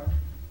Latour.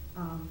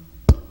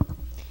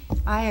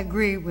 I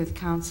agree with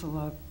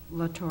Councilor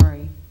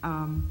Latour.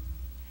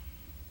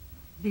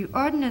 The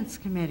Ordinance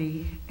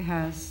Committee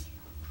has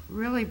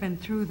really been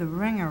through the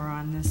ringer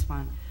on this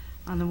one.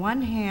 On the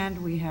one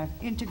hand, we have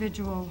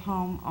individual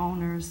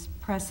homeowners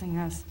pressing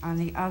us. On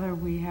the other,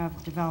 we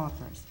have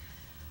developers.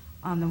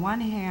 On the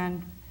one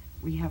hand,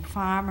 we have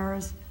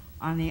farmers.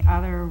 On the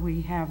other,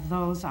 we have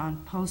those on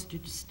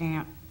postage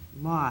stamp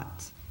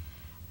lots.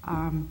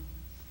 On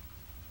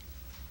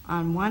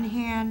one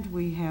hand,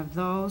 we have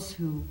those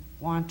who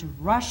want to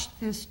rush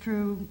this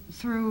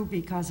through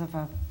because of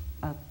a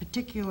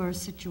particular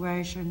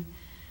situation.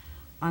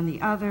 On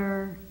the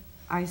other,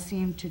 I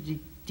seem to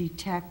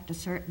detect a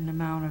certain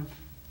amount of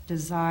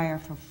desire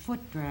for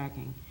foot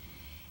dragging.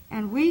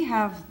 And we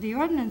have, the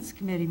ordinance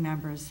committee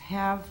members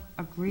have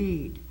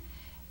agreed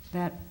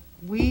that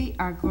we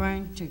are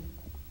going to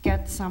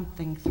get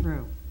something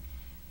through.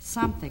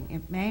 Something.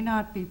 It may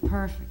not be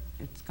perfect.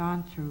 It's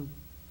gone through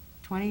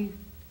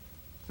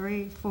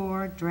 23,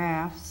 4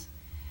 drafts.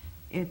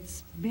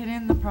 It's been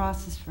in the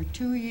process for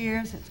 2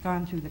 years. It's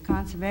gone through the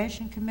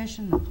Conservation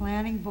Commission, the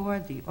Planning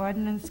Board, the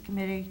Ordinance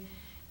Committee.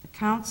 The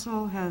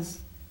Council has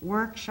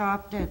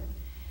workshopped it.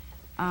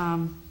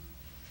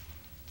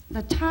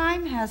 The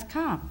time has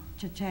come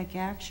to take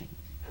action.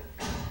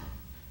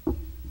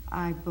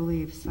 I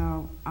believe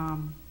so.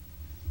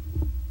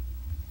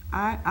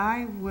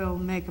 I will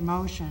make a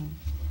motion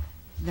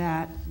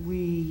that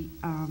we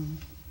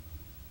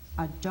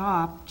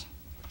adopt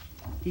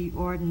the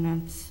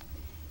ordinance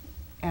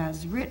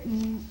as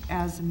written,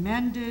 as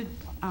amended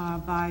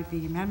by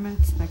the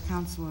amendments that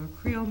Councilor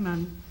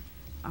Creelman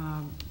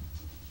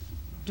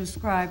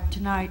described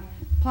tonight,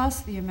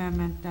 plus the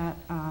amendment that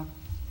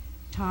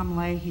Tom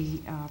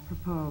Leahy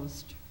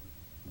proposed.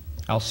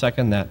 I'll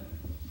second that.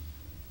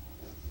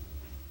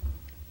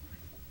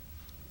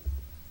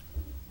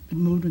 Been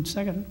moved and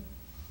seconded.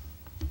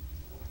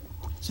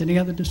 Is there any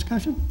other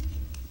discussion?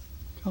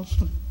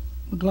 Councilor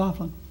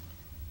McLaughlin.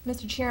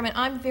 Mr. Chairman,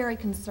 I'm very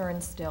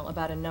concerned still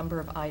about a number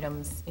of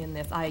items in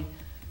this. I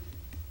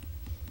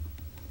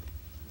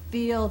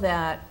feel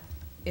that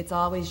it's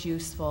always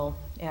useful,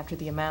 after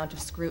the amount of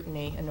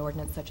scrutiny an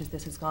ordinance such as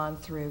this has gone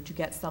through, to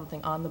get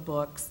something on the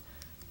books,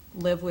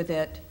 live with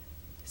it,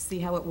 see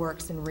how it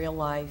works in real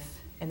life,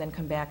 and then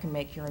come back and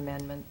make your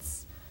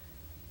amendments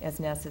as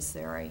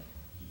necessary.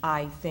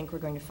 I think we're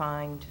going to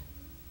find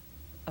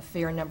a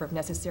fair number of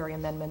necessary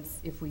amendments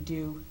if we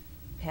do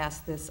pass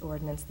this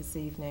ordinance this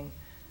evening.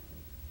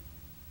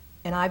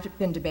 And I've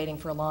been debating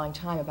for a long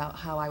time about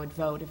how I would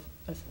vote if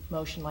a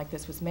motion like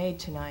this was made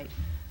tonight.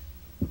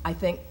 I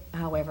think,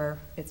 however,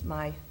 it's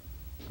my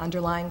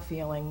underlying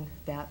feeling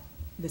that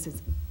this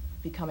is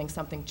becoming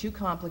something too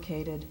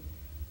complicated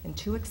and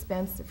too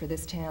expensive for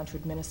this town to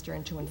administer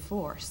and to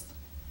enforce.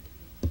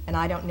 And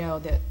I don't know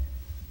that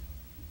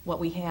what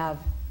we have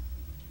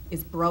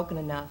is broken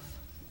enough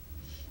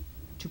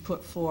to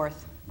put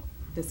forth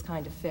this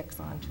kind of fix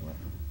onto it.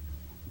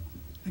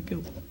 Thank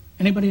you.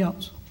 Anybody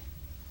else?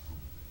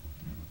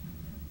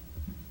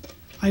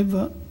 I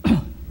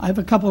have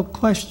a couple of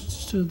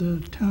questions to the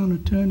town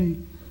attorney.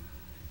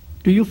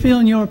 Do you feel,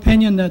 in your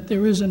opinion, that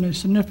there isn't a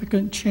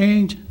significant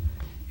change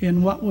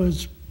in what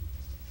was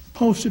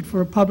posted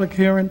for a public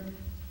hearing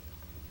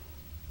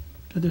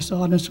to this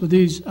ordinance with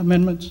these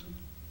amendments?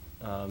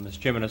 Mr.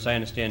 Chairman, as I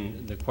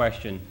understand the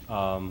question,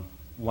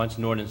 once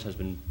an ordinance has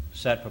been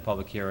set for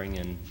public hearing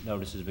and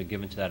notice has been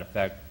given to that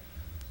effect,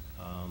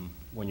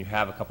 when you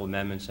have a couple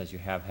amendments, as you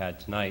have had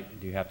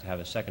tonight, do you have to have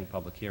a second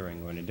public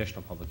hearing or an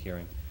additional public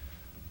hearing?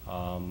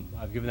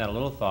 I've given that a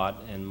little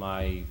thought, and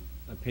my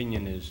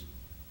opinion is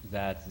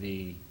that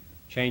the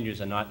changes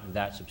are not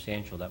that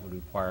substantial that would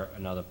require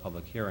another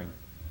public hearing.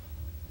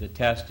 The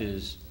test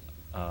is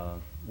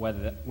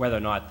whether or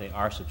not they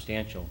are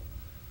substantial.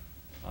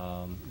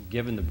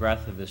 Given the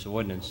breadth of this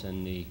ordinance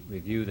and the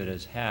review that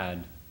it's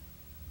had,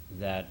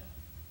 that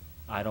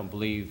I don't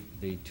believe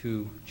the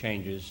two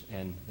changes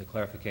and the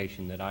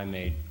clarification that I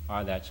made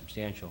are that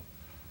substantial.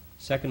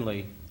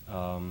 Secondly,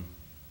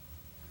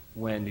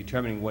 when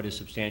determining what is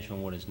substantial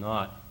and what is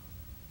not,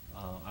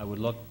 I would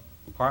look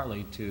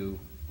partly to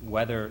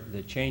whether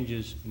the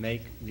changes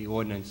make the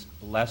ordinance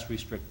less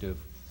restrictive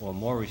or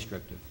more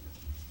restrictive.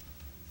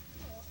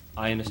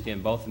 I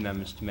understand both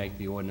amendments to make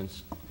the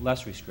ordinance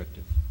less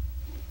restrictive.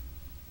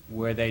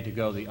 Were they to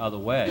go the other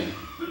way,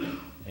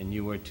 and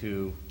you were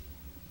to,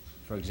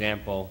 for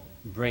example,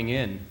 bring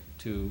in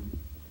to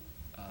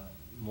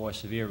more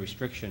severe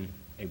restriction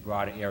a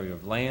broader area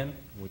of land,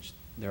 which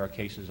there are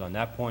cases on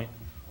that point,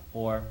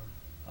 or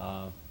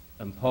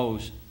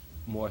impose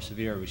more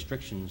severe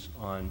restrictions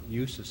on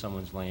use of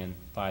someone's land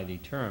by the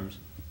terms,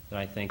 then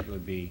I think it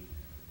would be,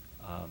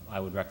 I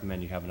would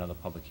recommend you have another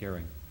public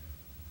hearing.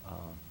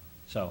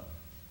 So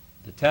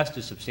the test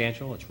is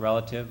substantial, it's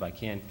relative, I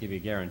can't give you a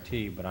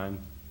guarantee, but I'm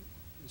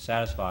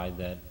satisfied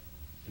that,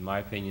 in my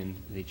opinion,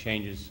 the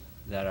changes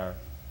that are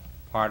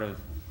part of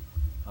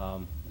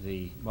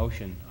the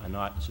motion are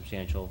not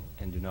substantial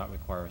and do not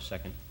require a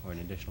second or an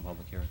additional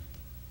public hearing.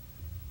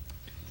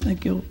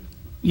 Thank you.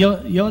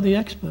 You're the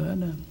expert,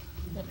 and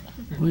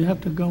we have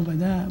to go by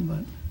that, but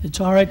it's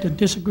all right to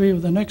disagree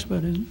with an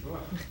expert, isn't it? Sure.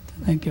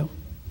 Thank you.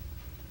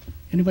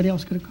 Anybody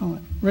else got a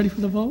comment? Ready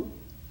for the vote?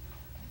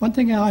 One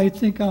thing I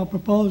think I'll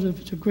propose, if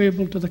it's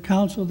agreeable to the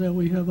council, that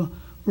we have a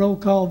roll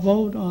call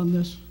vote on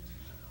this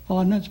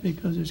ordinance,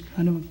 because it's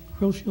kind of a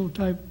crucial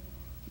type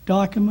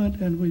document,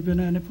 and we've been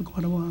at it for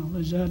quite a while.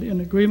 Is that in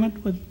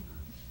agreement with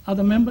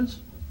other members?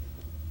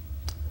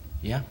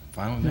 Yeah,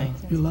 fine with me.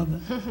 You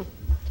love that.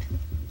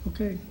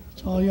 Okay,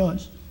 it's all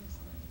yours.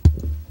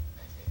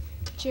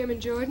 Chairman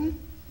Jordan?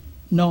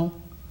 No.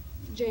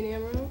 Jane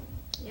Amaro?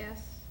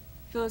 Yes.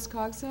 Phyllis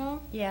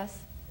Cogsall? Yes.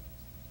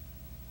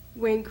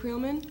 Wayne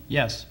Creelman?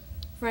 Yes.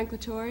 Frank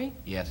Latore?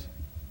 Yes.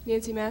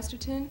 Nancy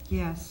Masterton?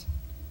 Yes.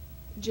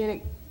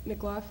 Janet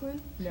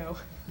McLaughlin? No.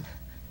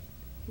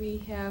 We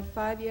have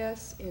 5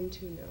 yes and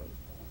 2 no.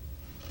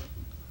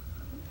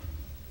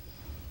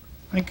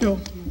 Thank you.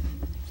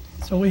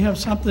 So we have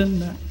something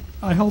that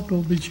I hope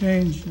will be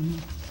changed in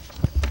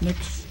the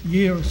next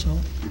year or so.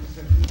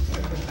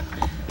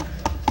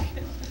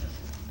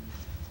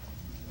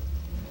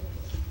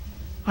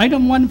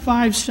 Item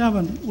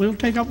 157, we'll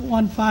take up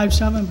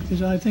 157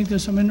 because I think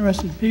there's some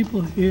interested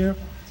people here.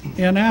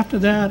 And after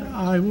that,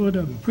 I would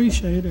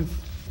appreciate if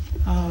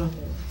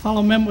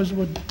fellow members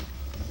would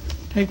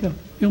take a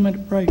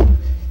few-minute break.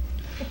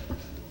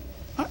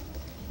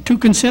 To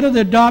consider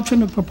the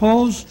adoption of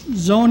proposed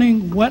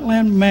zoning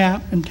wetland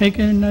map and take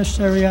any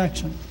necessary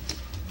action.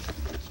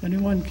 Does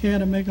anyone care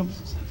to make a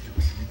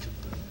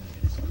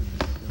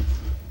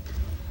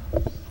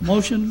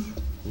motion?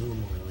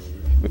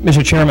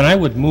 Mr. Chairman, I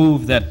would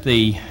move that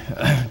the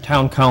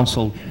Town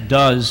Council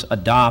does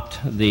adopt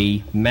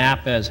the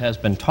map as has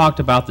been talked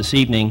about this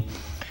evening,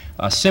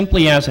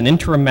 simply as an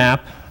interim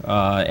map,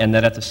 and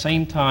that at the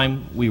same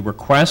time we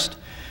request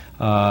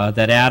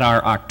that at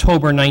our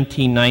October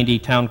 1990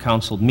 Town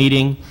Council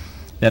meeting,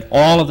 that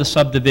all of the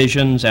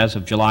subdivisions as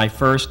of July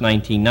 1st,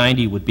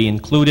 1990 would be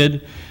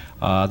included,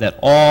 that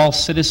all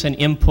citizen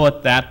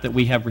input that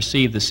we have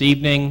received this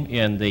evening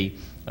in the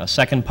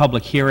second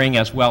public hearing,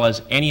 as well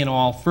as any and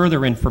all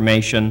further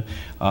information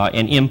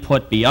and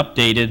input be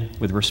updated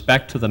with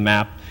respect to the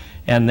map,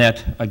 and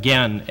that,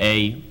 again,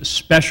 a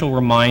special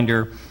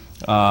reminder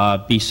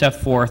be set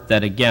forth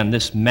that, again,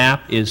 this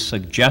map is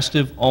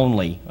suggestive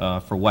only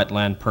for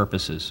wetland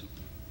purposes.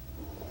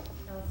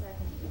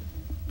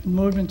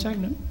 Moved and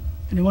seconded.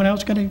 Anyone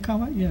else got any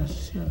comment?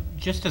 Yes.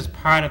 Just as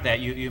part of that,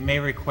 you may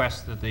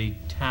request that the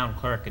town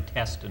clerk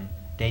attest and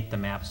date the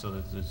map so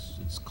that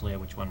it's clear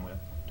which one we're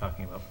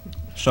talking about.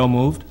 So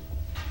moved.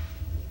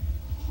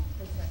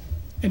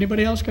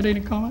 Anybody else got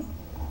any comment?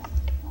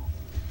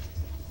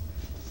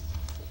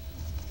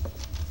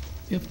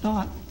 If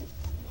not,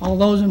 all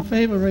those in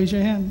favor, raise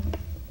your hand.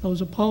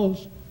 Those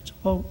opposed, it's a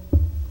vote.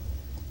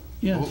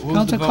 Yes.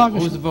 What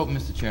was the vote,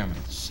 Mr. Chairman?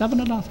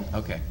 7-0.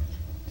 Okay.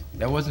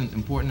 That wasn't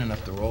important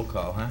enough to roll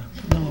call, huh?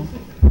 No.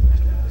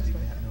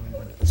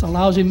 It's a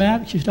lousy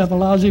map. You should have a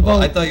lousy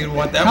vote. I thought you'd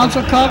want that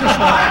Council one.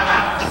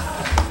 Coggeshall.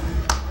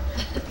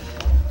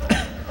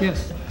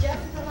 Yes.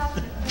 Just for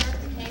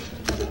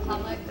clarification for the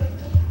public, the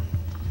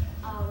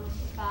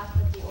fact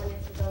that the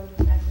ordinance is going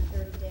to affect in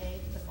 30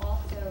 days, but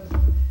also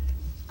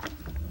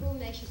whom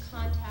they should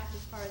contact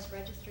as far as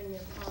registering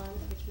their ponds,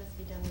 which must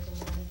be done within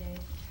 90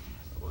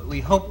 days.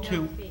 We hope No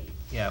to, fee.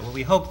 yeah, what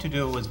we hope to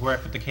do is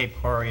work with the Cape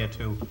Courier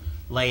to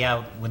lay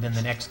out within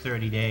the next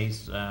 30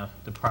 days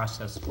the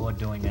process for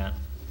doing that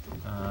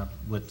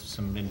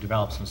and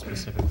develop some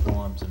specific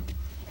forms and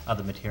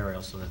other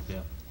materials so that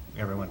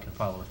everyone can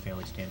follow a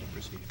fairly standard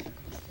procedure.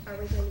 Are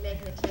we going to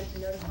make an attempt to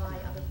notify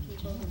other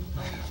people who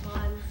own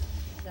ponds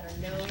that are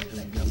known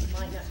but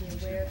might not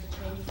be aware of the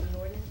changes in the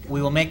ordinance?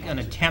 We will make an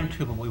attempt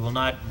to, but we will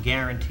not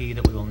guarantee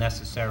that we will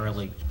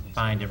necessarily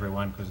find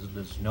everyone because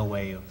there's no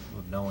way of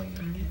knowing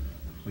that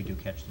we do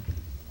catch them.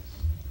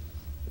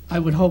 I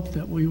would hope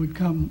that we would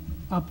come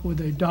up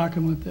with a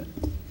document that,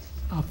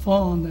 a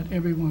form that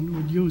everyone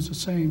would use the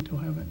same to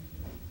have it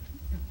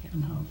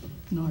in-house.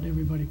 Not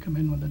everybody come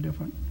in with a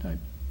different type.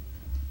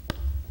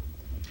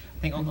 I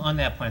think on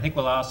that point, I think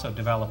we'll also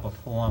develop a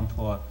form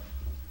for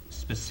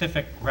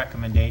specific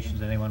recommendations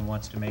that anyone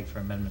wants to make for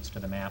amendments to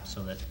the map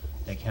so that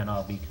they can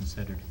all be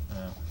considered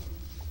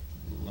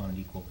on an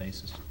equal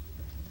basis.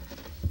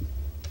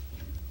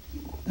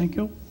 Thank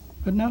you.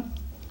 Good enough?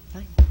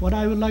 What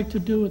I would like to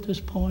do at this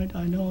point,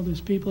 I know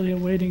there's people here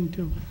waiting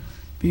to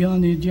be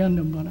on the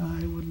agenda, but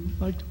I would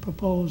like to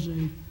propose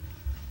a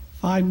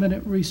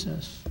 5-minute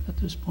recess at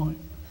this point.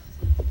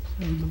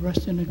 So the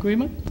rest in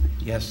agreement?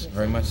 Yes,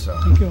 very much so.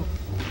 Thank you.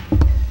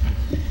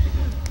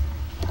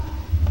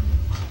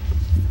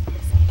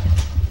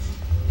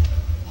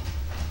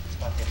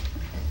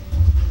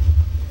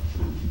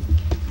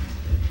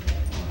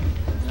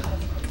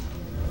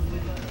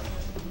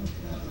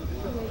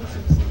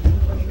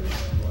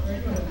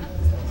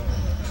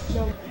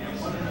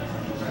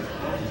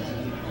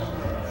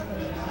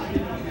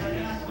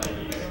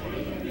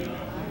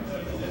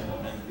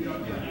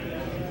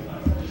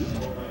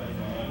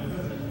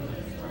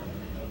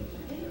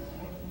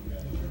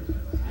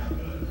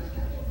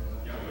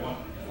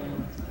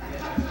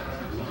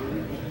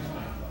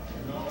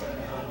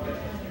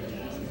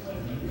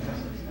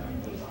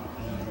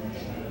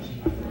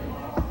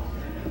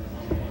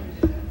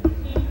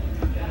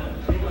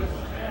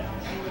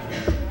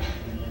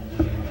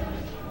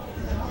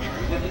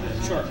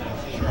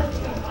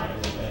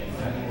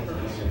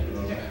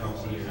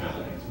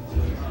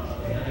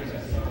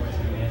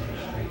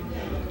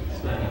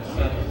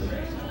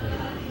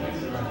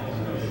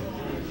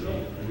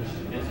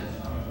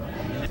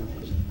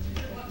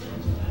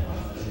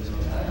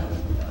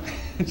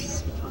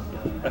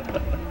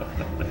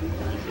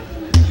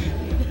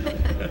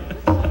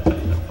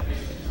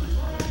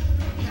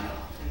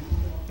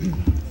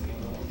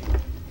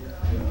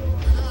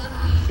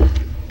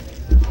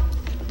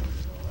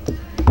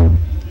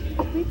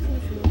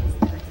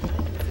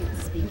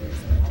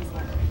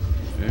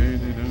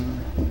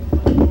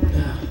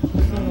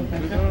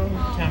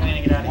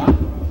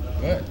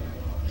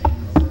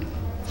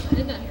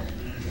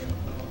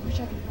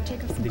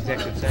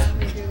 Executive session.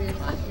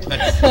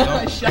 That's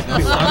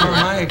on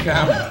my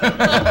account.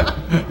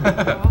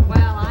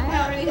 Well,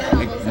 I already had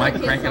all those.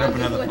 Mike, crank it up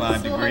another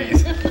 5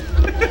 degrees.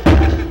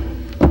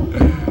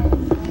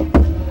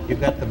 You've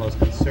got the most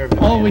conservative.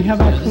 Oh, we have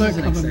our clerk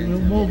coming, we'll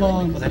move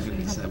on. Well, that's what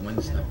he said, when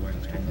stop wearing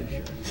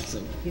this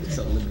shirt. It's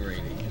so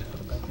liberating.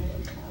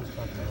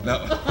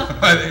 No,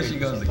 there she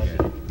goes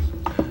again.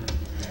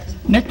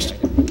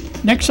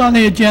 Next on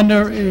the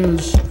agenda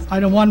is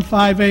item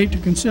 158, to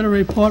consider a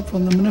report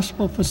from the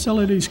Municipal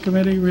Facilities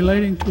Committee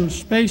relating to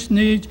space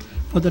needs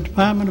for the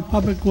Department of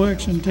Public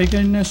Works and take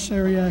any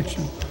necessary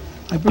action.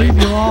 I believe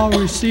you all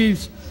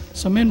received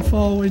some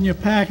info in your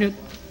packet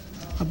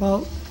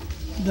about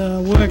the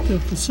work the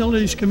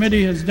Facilities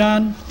Committee has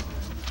done,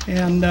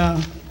 and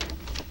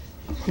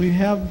we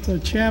have the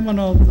chairman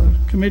of the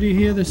committee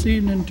here this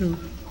evening to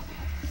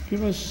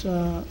give us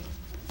a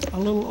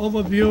little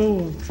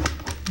overview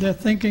of their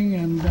thinking,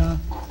 and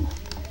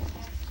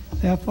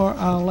therefore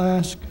I'll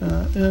ask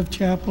Irv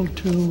Chappell,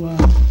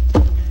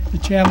 the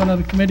chairman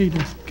of the committee,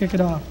 to kick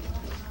it off.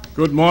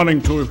 Good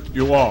morning to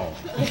you all.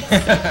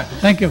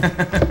 Thank you.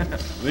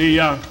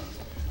 The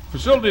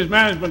Facilities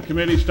Management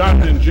Committee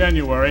started in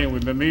January, and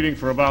we've been meeting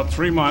for about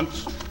 3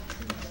 months.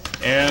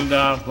 And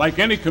like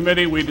any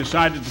committee, we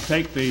decided to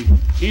take the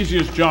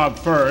easiest job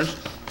first,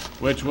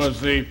 which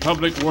was the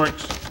Public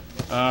Works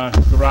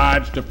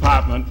garage,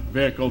 department,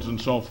 vehicles,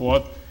 and so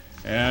forth.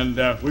 And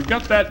we've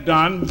got that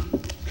done.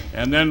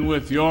 And then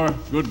with your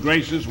good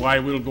graces, why,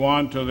 we'll go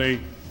on to the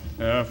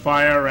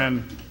fire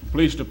and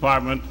police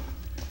department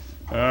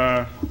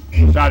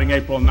starting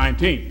April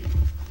 19th.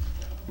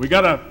 We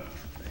got a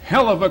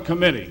hell of a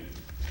committee.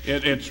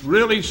 It's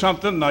really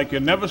something like you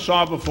never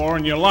saw before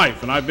in your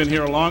life, and I've been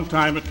here a long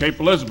time at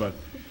Cape Elizabeth.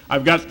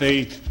 I've got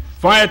the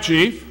fire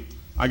chief,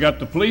 I got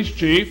the police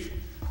chief,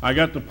 I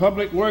got the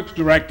public works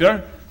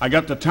director, I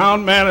got the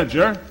town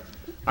manager,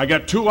 I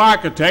got 2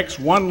 architects,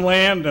 1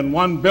 land and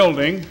 1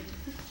 building,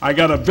 I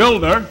got a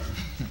builder,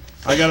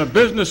 I got a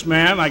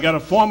businessman, I got a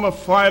former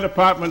fire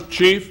department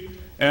chief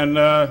and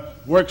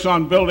works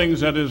on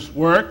buildings at his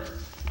work,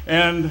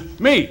 and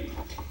me.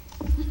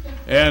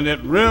 And it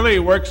really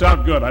works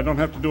out good. I don't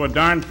have to do a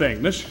darn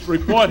thing. This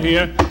report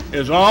here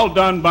is all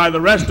done by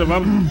the rest of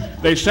them.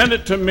 They send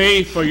it to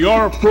me for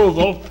your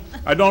approval.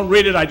 I don't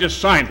read it, I just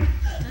sign it.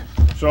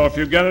 So if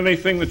you get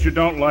anything that you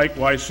don't like,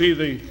 why, see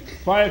the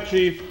fire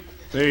chief,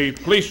 the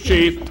police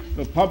chief,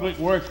 the public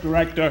works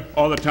director,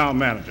 or the town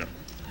manager.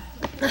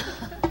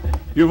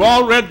 You've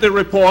all read the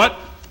report,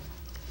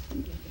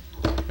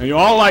 and you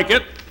all like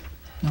it.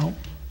 No.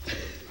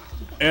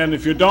 And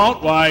if you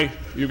don't, why,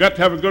 you've got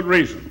to have a good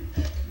reason.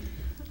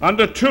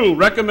 Under 2,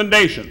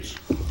 recommendations.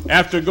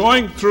 After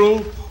going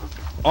through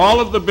all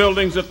of the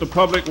buildings that the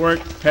Public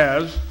Works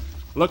has,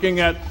 looking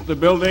at the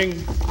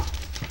building,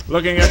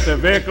 looking at their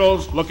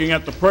vehicles, looking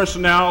at the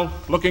personnel,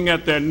 looking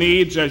at their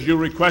needs as you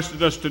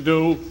requested us to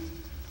do,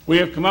 we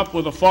have come up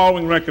with the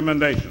following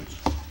recommendations.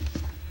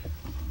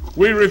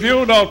 We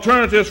reviewed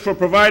alternatives for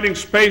providing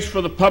space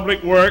for the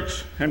Public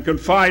Works and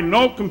could find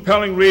no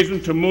compelling reason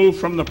to move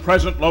from the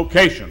present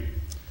location.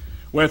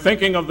 We're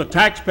thinking of the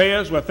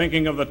taxpayers, we're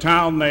thinking of the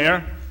town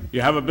there.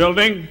 You have a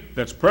building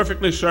that's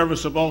perfectly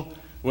serviceable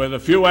with a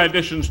few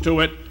additions to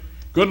it,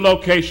 good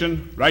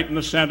location, right in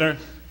the center,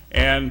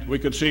 and we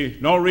could see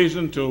no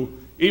reason to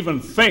even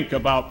think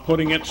about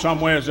putting it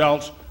somewhere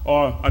else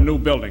or a new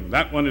building.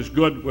 That one is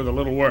good with a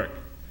little work.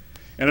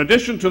 In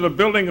addition to the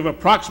building of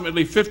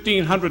approximately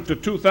 1,500 to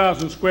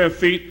 2,000 square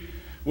feet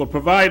will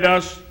provide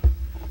us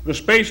the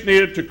space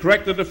needed to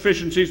correct the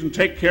deficiencies and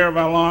take care of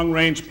our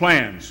long-range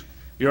plans.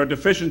 Your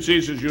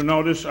deficiencies, as you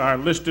notice, are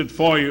listed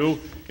for you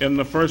in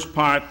the first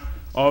part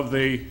of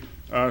the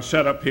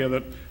setup here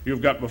that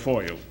you've got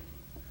before you.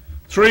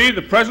 3,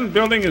 the present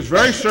building is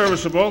very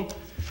serviceable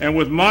and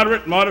with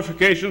moderate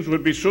modifications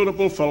would be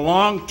suitable for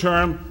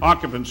long-term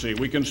occupancy.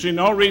 We can see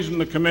no reason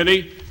the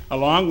committee,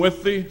 along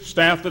with the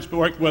staff that's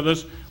worked with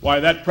us, why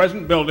that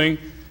present building,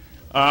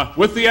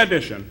 with the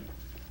addition,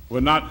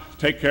 would not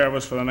take care of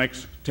us for the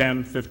next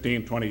 10,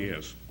 15, 20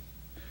 years.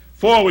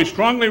 4, we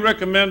strongly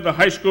recommend the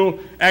high school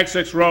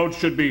access road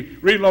should be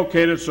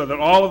relocated so that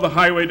all of the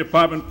highway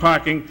department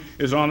parking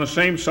is on the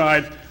same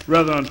side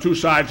rather than on 2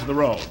 sides of the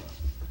road.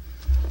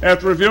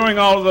 After reviewing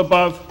all of the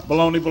above,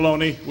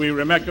 baloney, we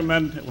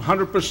recommend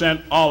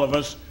 100%, all of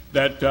us,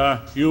 that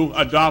you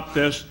adopt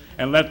this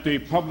and let the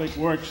Public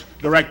Works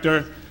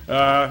Director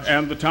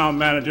and the town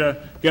manager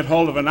get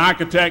hold of an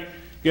architect,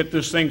 get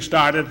this thing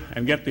started,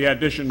 and get the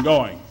addition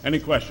going. Any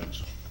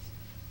questions?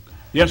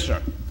 Yes,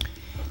 sir.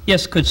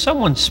 Yes, could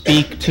someone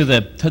speak to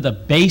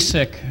the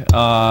basic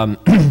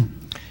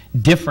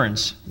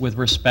difference with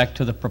respect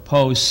to the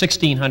proposed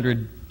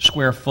 1,600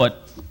 square foot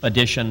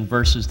addition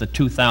versus the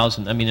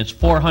 2,000? I mean, it's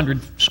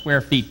 400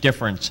 square feet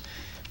difference,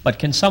 but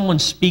can someone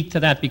speak to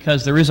that,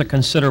 because there is a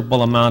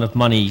considerable amount of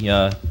money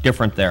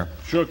different there?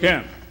 Sure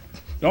can.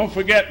 Don't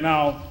forget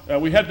now,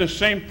 we had this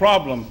same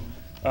problem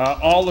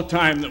all the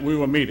time that we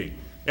were meeting.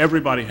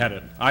 Everybody had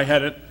it. I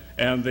had it,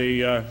 and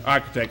the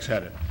architects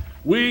had it.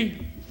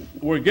 We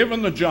were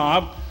given the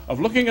job of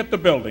looking at the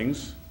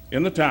buildings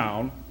in the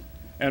town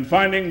and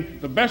finding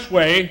the best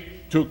way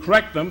to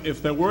correct them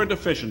if there were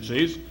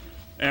deficiencies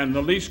and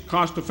the least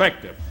cost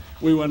effective.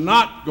 We were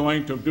not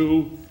going to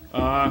do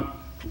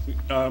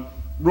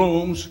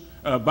rooms,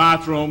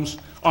 bathrooms,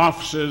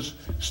 offices,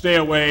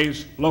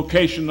 stairways,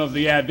 location of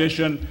the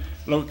addition,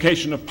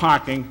 location of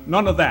parking,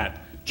 none of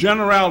that.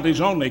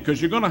 Generalities only,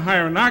 because you're going to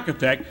hire an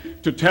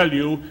architect to tell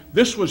you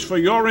this was for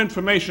your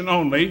information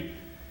only.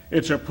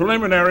 It's a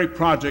preliminary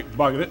project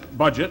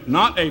budget,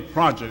 not a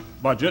project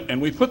budget,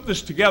 and we put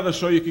this together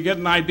so you could get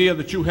an idea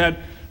that you had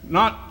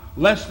not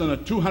less than a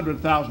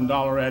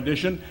 $200,000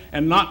 addition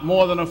and not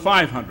more than a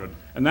 $500,000,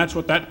 and that's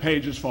what that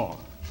page is for.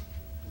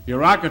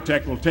 Your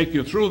architect will take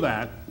you through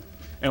that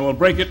and will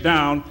break it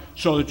down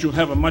so that you'll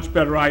have a much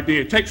better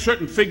idea. Take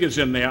certain figures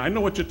in there. I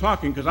know what you're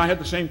talking, because I had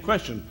the same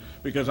question,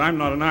 because I'm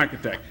not an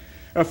architect.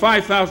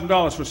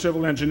 $5,000 for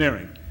civil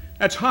engineering.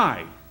 That's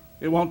high.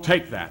 It won't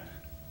take that.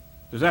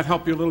 Does that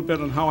help you a little bit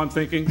on how I'm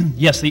thinking?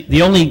 Yes,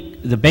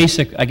 the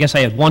basic, I guess I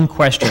had one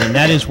question, and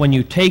that is, when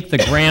you take the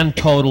grand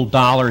total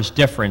dollars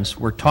difference,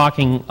 we're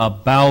talking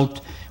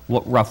about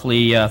what,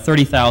 roughly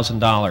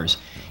 $30,000.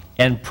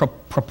 And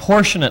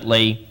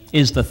proportionately,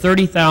 is the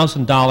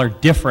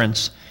 $30,000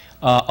 difference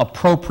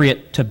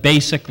appropriate to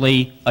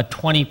basically a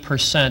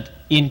 20%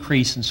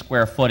 increase in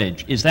square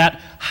footage? Is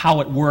that how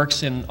it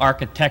works in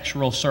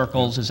architectural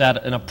circles? Is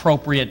that an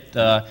appropriate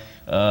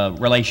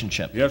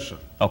relationship? Yes, sir.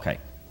 Okay.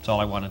 That's all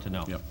I wanted to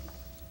know. Yep.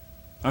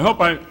 I hope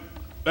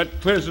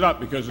that clears it up,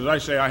 because, as I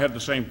say, I had the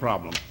same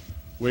problem.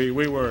 We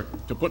were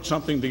to put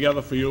something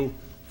together for you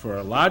for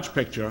a large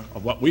picture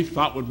of what we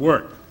thought would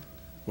work.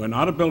 We're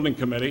not a building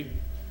committee.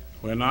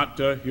 We're not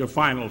your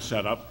final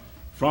setup.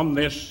 From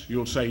this,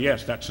 you'll say,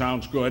 yes, that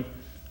sounds good.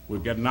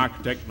 We'll get an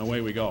architect, and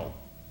away we go.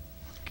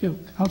 Thank you.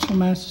 Councilor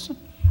Masterson?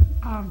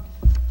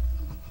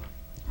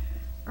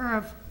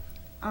 Irv,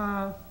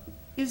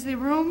 is there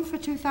room for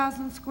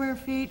 2,000 square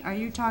feet? Are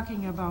you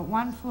talking about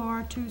one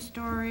floor, 2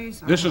 stories?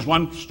 This is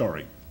 1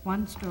 story.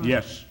 1 story?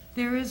 Yes.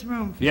 There is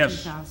room for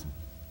Yes. 2,000?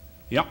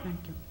 Yep. Thank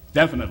you.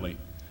 Definitely.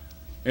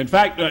 In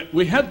fact,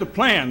 we had the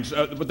plans,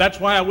 but that's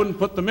why I wouldn't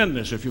put them in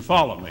this, if you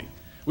follow me.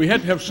 We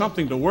had to have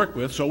something to work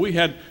with, so we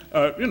had,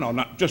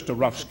 not just a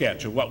rough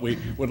sketch of what we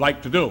would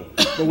like to do.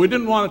 But we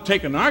didn't want to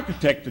take an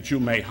architect that you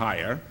may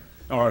hire,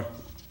 or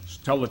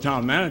tell the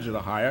town manager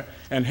to hire,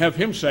 and have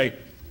him say,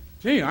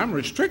 gee, I'm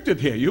restricted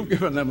here. You've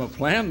given them a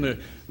plan.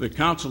 The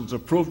council's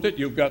approved it.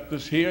 You've got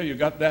this here. You've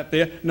got that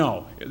there.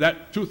 No,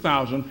 that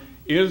 2,000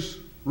 is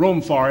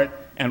room for it,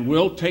 and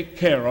will take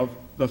care of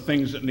the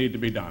things that need to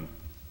be done.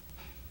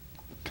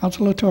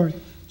 Councilor Torrey?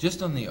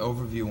 Just on the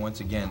overview,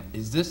 once again,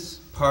 is this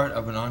part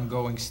of an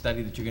ongoing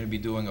study that you're going to be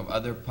doing of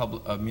other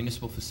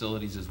municipal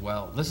facilities as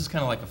well? This is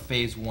kind of like a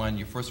phase 1,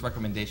 your first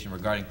recommendation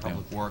regarding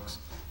public works,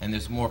 and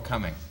there's more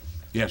coming.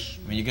 Yes.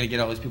 I mean, you're going to get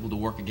all these people to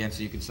work again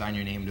so you can sign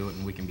your name to it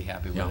and we can be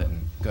happy with Yeah. it.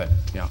 And good.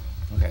 Yeah.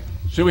 Okay.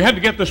 So we had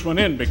to get this one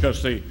in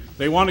because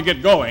they want to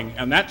get going,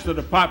 and that's the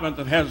department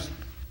that has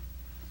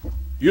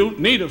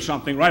need of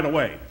something right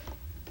away.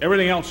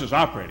 Everything else is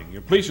operating.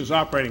 Your police is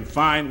operating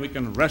fine. We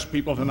can arrest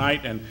people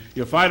tonight, and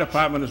your fire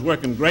department is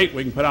working great.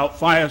 We can put out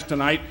fires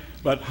tonight,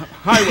 but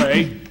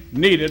highway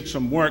needed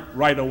some work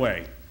right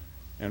away.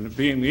 And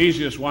being the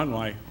easiest one,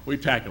 why, we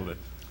tackled it.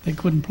 They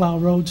couldn't plow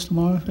roads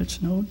tomorrow if it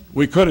snowed?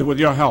 We could have with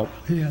your help.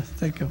 Yes,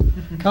 thank you.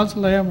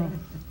 Councilor Emerald?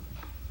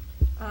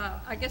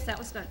 I guess that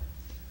was not,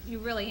 you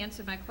really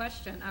answered my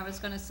question. I was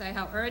going to say,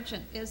 how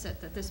urgent is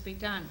it that this be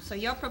done? So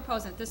you're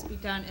proposing that this be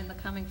done in the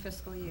coming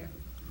fiscal year?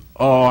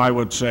 Oh, I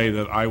would say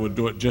that I would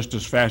do it just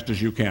as fast as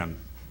you can.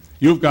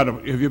 You've got to,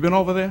 have you been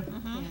over there?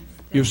 Mm-hmm. Yes.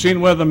 You've seen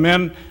where the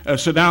men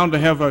sit down to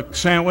have a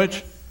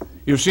sandwich? Yes.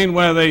 You've seen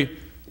where they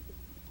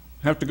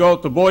have to go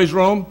at the boys'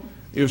 room?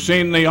 You've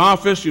seen the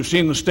office, you've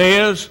seen the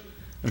stairs.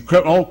 An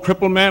old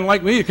crippled man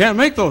like me, you can't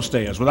make those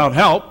stairs without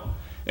help.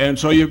 And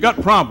so you've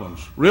got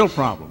problems, real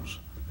problems.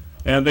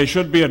 And they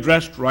should be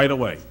addressed right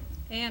away.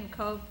 And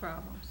code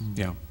problems.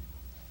 Yeah.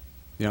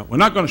 Yeah, we're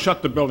not going to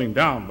shut the building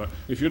down, but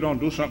if you don't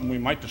do something, we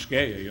might just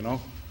scare you, you know?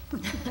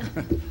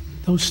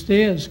 Those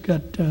stairs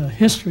got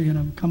history in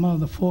them, come out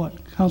of the fort.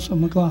 Councilor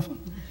McLaughlin?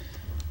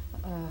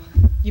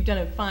 You've done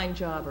a fine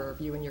job,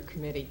 Irv, you and your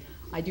committee.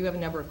 I do have a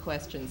number of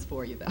questions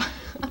for you,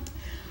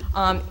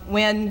 though.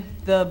 When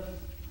the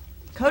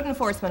code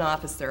enforcement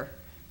officer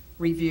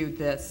reviewed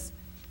this,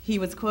 He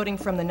was quoting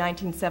from the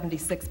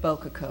 1976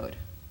 Boca Code.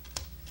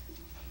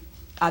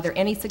 Are there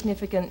any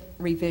significant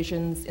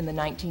revisions in the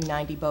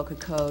 1990 Boca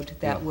Code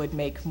that would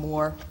make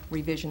more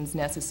revisions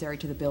necessary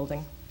to the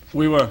building?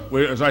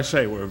 As I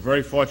say, we're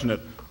very fortunate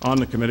on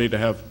the committee to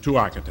have two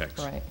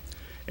architects. Right.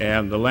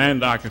 And the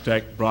land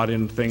architect brought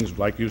in things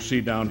like you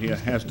see down here,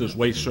 hazardous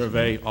waste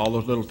survey, all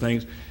those little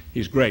things.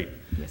 He's great.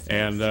 Yes,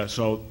 and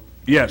so,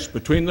 yes,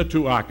 between the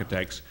two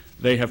architects,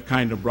 they have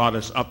kind of brought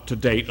us up to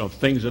date of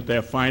things that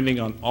they're finding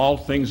on all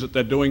things that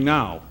they're doing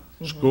now.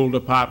 School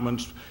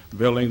departments,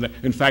 building.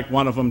 In fact,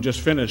 one of them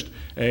just finished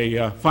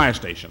a fire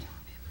station.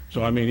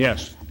 So, I mean,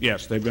 yes,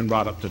 they've been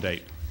brought up to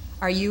date.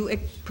 Are you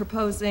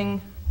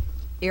proposing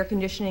air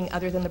conditioning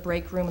other than the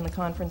break room and the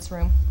conference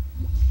room?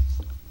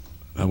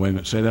 Wait a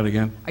minute, say that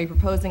again? Are you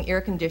proposing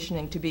air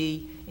conditioning to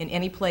be in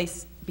any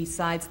place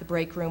besides the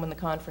break room and the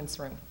conference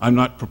room? I'm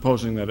not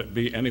proposing that it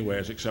be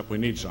anywhere except we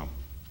need some.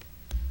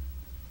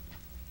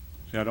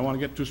 See, I don't want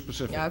to get too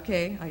specific.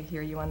 Okay, I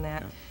hear you on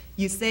that. Yeah.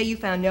 You say you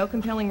found no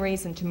compelling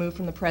reason to move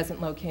from the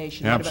present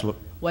location.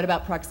 Absolutely. What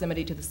about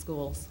proximity to the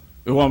schools?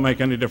 It won't make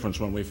any difference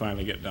when we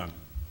finally get done.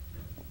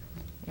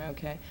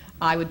 Okay.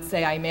 I would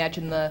say I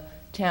imagine the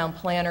town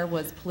planner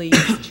was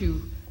pleased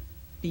to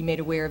be made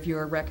aware of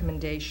your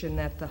recommendation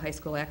that the high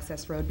school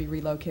access road be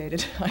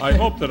relocated. I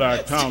hope that our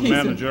town He's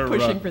manager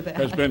pushing for that.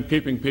 has been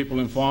keeping people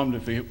informed.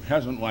 If he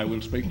hasn't, why,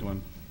 we'll speak to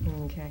him.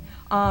 Okay.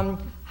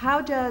 How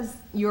does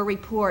your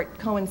report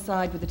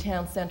coincide with the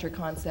town center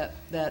concept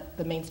that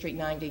the Main Street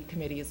 90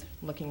 committee is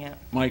looking at?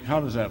 Mike,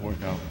 how does that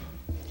work out?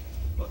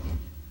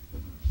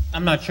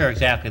 I'm not sure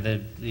exactly.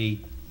 The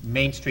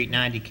Main Street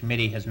 90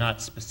 committee has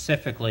not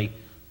specifically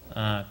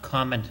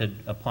commented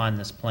upon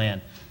this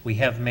plan. We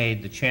have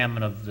made the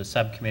chairman of the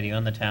subcommittee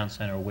on the town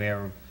center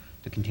aware of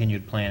the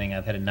continued planning.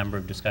 I've had a number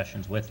of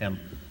discussions with him.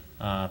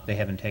 They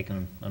haven't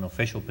taken an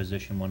official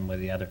position one way or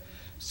the other.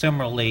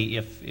 Similarly,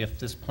 if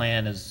this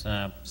plan is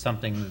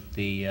something that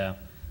the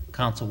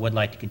council would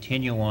like to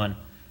continue on,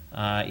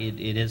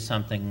 it is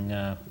something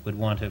we'd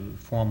want to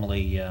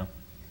formally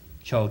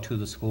show to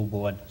the school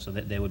board so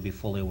that they would be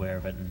fully aware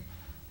of it and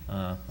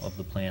of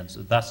the plans.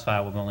 Thus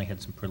far, we've only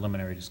had some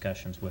preliminary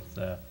discussions with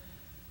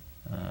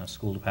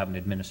school department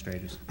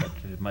administrators,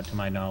 but to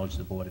my knowledge,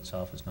 the board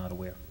itself is not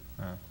aware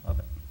of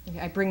it. Okay,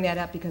 I bring that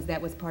up because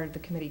that was part of the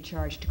committee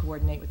charge to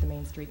coordinate with the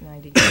Main Street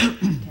 90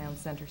 Town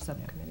Center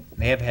Subcommittee.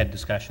 They have had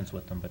discussions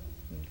with them, but...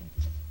 Okay.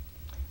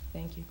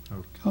 Thank you.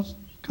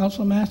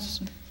 Councilor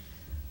Masterson.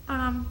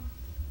 I'm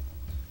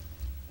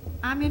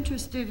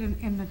interested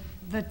in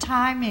the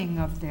timing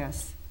of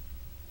this.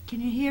 Can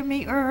you hear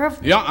me,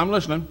 Irv? Yeah, I'm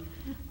listening.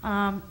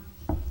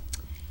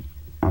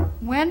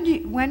 When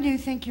do you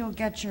think you'll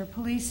get your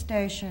police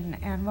station,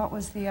 and what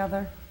was the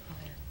other?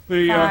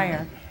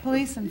 Fire.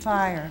 Police and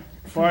fire.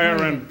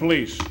 Fire and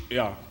police,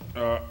 yeah.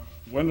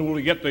 When will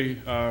we get the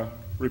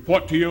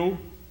report to you?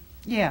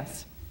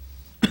 Yes.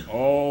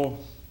 Oh,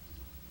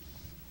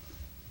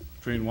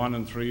 between 1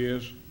 and 3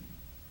 years.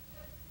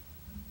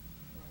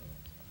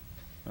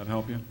 That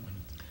help you?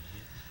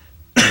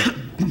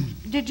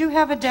 Did you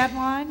have a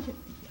deadline?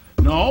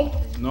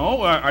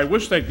 No, I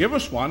wish they'd give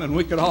us one and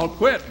we could all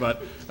quit,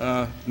 but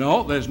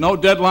no, there's no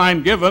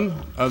deadline given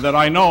that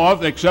I know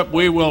of, except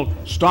we will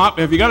stop.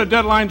 Have you got a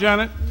deadline,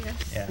 Janet? Yes.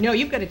 Yeah. No,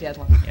 you've got a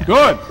deadline. Yeah.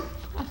 Good.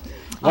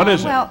 What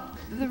is it? Well,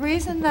 the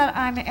reason that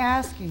I'm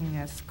asking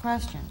this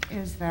question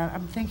is that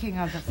I'm thinking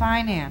of the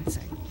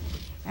financing,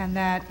 and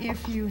that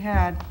if you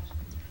had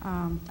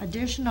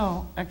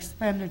additional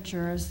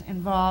expenditures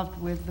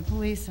involved with the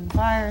police and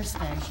fire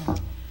station,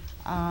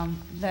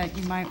 that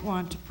you might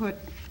want to put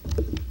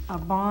a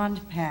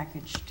bond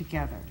package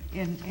together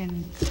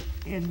in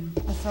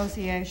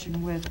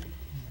association with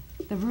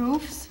the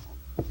roofs.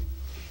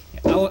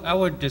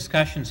 Our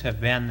discussions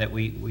have been that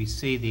we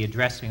see the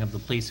addressing of the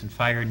police and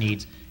fire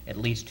needs at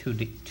least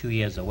two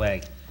years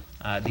away.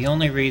 The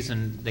only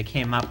reason they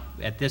came up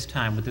at this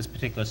time with this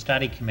particular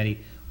study committee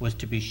was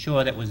to be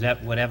sure that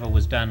whatever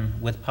was done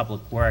with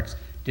Public Works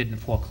didn't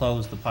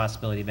foreclose the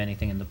possibility of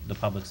anything in the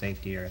public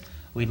safety area.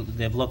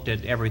 They've looked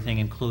at everything,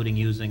 including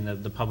using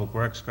the Public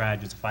Works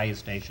garage as a fire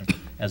station,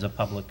 as a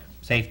public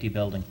safety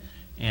building.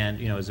 And,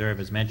 you know, as Irv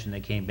has mentioned,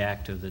 they came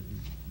back to the,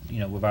 you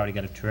know, we've already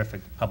got a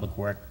terrific public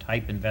work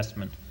type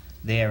investment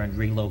there, and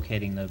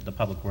relocating the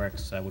Public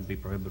Works would be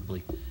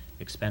prohibitively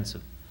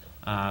expensive.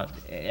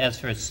 As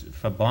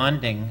for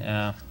bonding,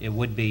 it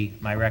would be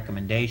my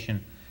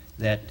recommendation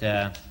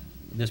that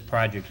this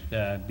project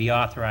be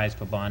authorized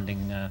for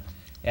bonding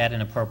at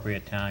an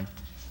appropriate time,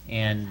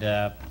 and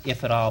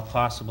if at all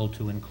possible,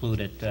 to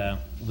include it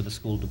with a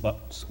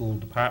school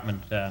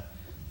department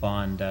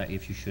bond,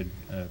 if you should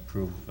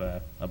approve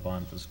a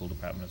bond for the school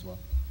department as well.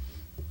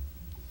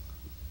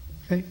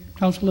 Okay,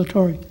 Councilor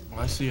Torrey.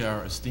 Well, I see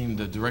our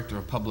esteemed Director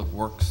of Public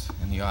Works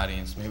in the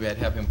audience. Maybe I'd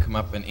have him come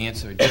up and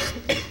answer. Just,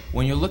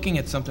 when you're looking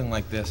at something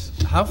like this,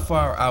 how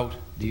far out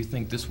do you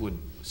think this would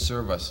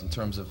serve us in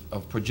terms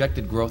of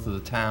projected growth of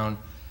the town,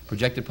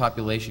 projected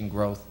population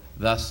growth,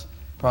 thus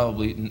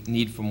probably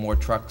need for more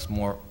trucks,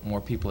 more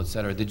people, et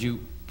cetera? Did you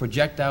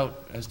project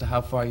out as to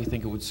how far you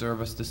think it would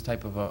service this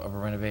type of a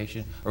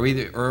renovation? Or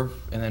either Irv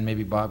and then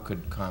maybe Bob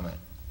could comment.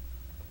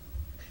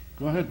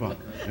 Go ahead, Bob.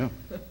 Yeah.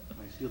 Can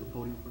I steal the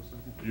podium for a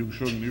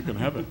second? You can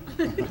have it.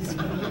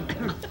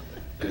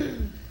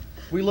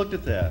 We looked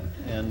at that,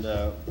 and,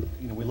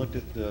 we looked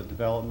at the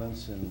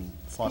developments and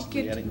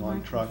possibly into adding the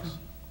on trucks. microphone.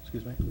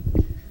 Excuse me?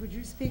 Would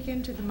you speak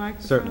into the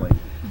microphone? Certainly.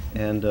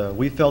 And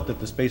we felt that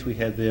the space we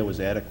had there was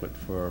adequate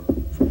for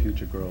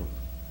future growth.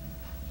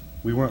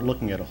 We weren't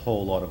looking at a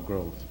whole lot of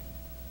growth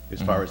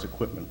as far as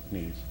equipment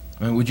needs.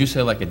 I mean, would you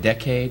say like a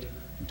decade?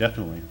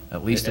 Definitely.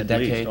 At least a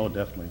decade? Oh,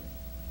 definitely.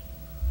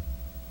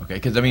 Okay,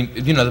 because I mean,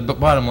 the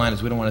bottom line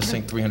is we don't want to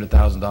sink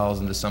 $300,000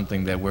 into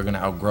something that we're going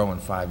to outgrow in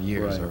 5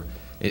 years, Right. or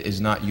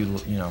is not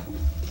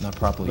not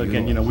properly But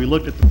again, utilized. we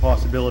looked at the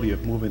possibility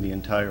of moving the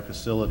entire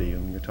facility,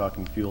 and you're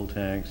talking fuel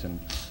tanks, and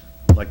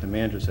like the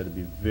manager said, it'd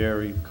be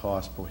very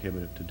cost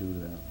prohibitive to do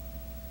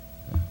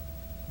that.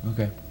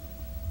 Okay.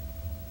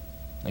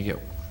 Thank you.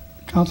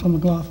 Councilor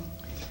McLaughlin.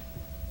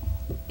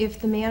 If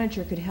the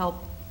manager could help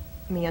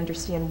me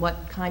understand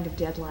what kind of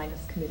deadline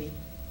this committee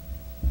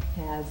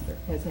has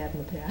had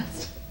in the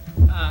past.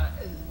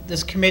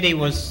 This committee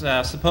was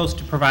supposed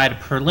to provide a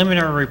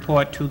preliminary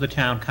report to the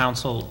town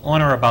council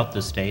on or about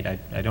this date. I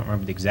don't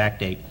remember the exact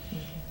date.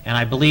 And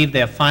I believe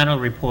their final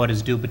report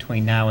is due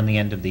between now and the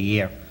end of the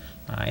year.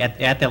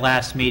 At their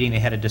last meeting, they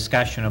had a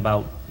discussion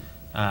about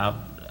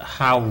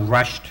how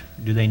rushed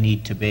do they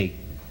need to be.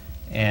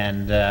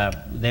 And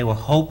they were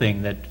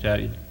hoping that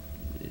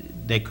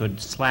they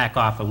could slack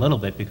off a little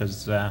bit,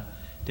 because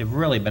they've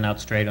really been out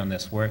straight on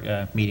this,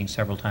 meeting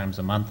several times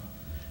a month,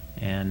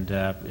 and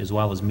as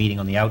well as meeting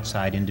on the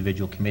outside,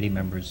 individual committee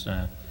members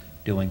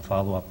doing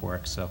follow-up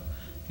work. So,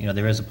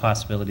 there is a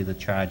possibility the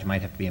charge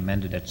might have to be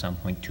amended at some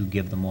point to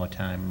give them more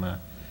time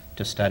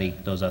to study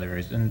those other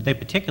areas. And they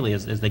particularly,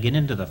 as they get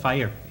into the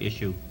fire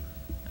issue,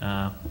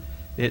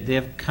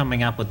 they're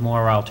coming up with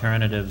more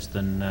alternatives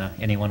than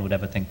anyone would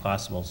ever think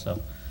possible.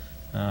 So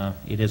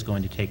it is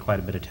going to take quite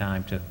a bit of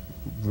time to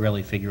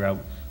really figure out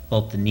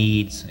both the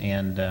needs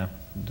and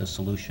the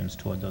solutions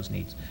toward those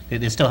needs.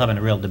 They're still having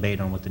a real debate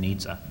on what the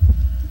needs are.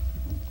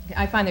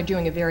 I find they're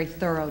doing a very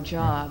thorough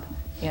job,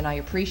 and I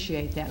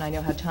appreciate that, and I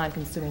know how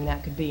time-consuming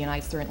that could be, and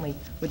I certainly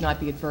would not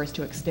be adverse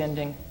to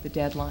extending the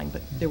deadline,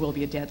 but there will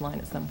be a deadline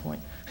at some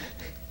point.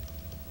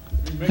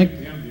 If you make it to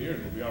the end of the year,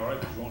 it'll be all right,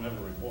 because you won't have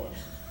a report.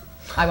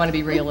 I want to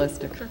be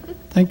realistic.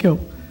 Thank you.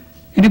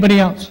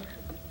 Anybody else?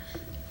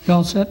 You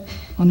all set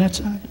on that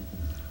side?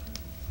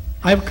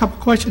 I have a couple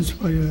questions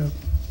for you.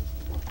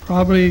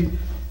 Probably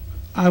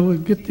I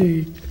would get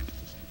the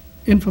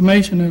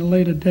information at a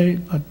later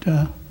date, but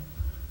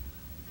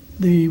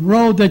the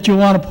road that you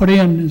want to put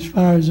in as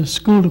far as the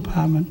school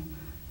department,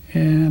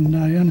 and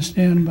I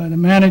understand by the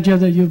manager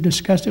that you've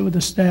discussed it with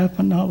the staff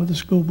but not with the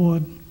school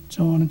board,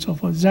 so on and so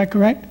forth. Is that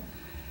correct?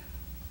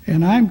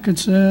 And I'm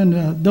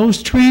concerned,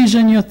 those trees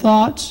in your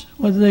thoughts,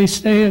 whether they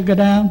stay or go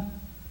down,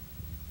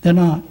 they're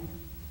not.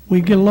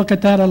 We get a look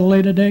at that at a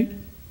later date?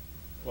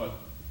 What?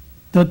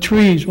 The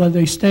trees, whether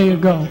they stay or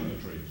go. We're not touching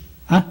the trees.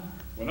 Huh?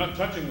 We're not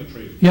touching the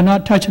trees. You're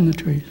not touching the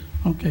trees.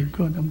 Okay,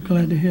 good. I'm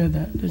glad to hear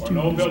that. Or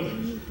no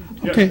buildings.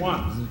 Okay. Yes,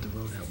 one.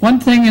 One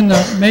thing in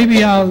the,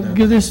 maybe I'll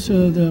give this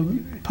to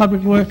the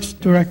Public Works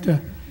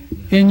Director.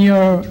 In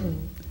your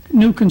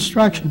new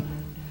construction,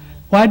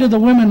 why do the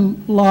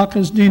women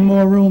lockers need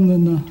more room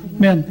than the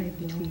men?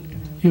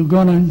 You're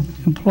going to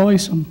employ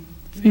some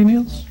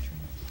females?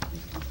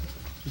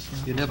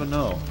 You never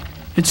know.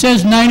 It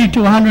says 90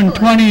 to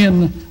 120,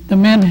 and the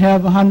men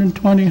have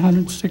 120,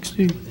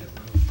 160.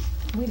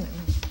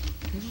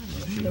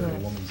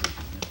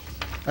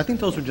 I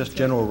think those are just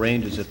general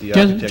ranges that the Just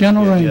architect...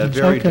 general yeah, ranges,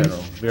 very okay.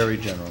 general, very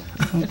general.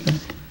 Okay.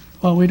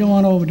 Well, we don't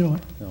want to overdo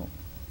it. No.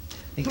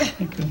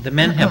 The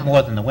men have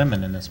more than the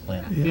women in this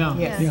plan. Yeah.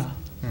 Yes. Yeah.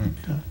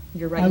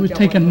 You're right. I you was don't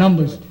taking want to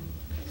numbers. overdo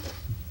it.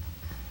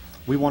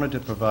 We wanted to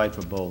provide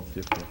for both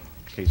if the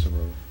case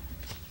arose.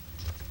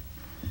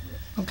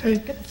 Okay.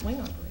 Get the swing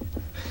on.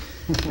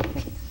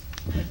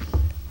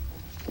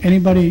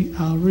 Anybody,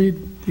 I'll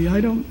read the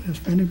item,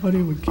 if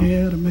anybody would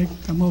care to make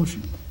a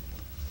motion.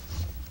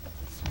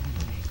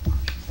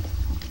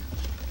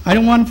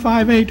 Item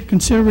 158, to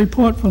consider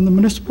report from the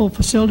Municipal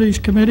Facilities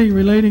Committee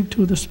relating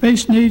to the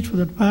space needs for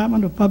the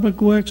Department of Public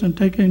Works and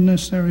taking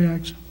necessary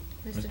action.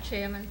 Mr.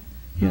 Chairman,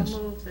 Yes.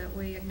 I'll move that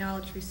we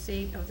acknowledge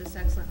receipt of this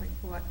excellent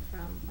report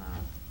from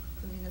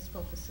the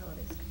Municipal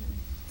Facilities Committee.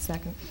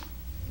 Second.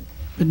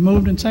 Been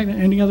moved and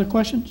seconded. Any other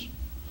questions?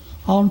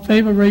 All in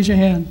favor, raise your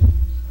hand.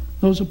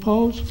 Those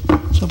opposed?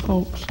 So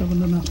opposed,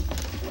 7-0.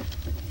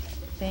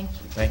 Thank you.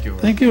 Thank you.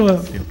 Thank you.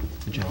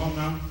 Go home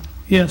now.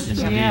 Yes.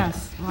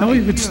 Yes. No,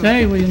 you could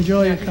stay. We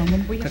enjoy you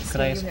coming.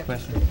 Could I ask a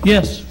question?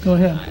 Yes, go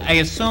ahead. I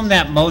assume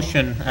that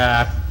motion,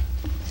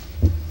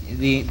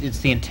 it's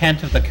the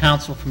intent of the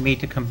council for me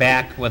to come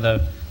back with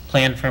a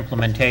plan for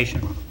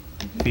implementation,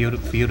 for you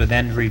to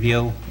then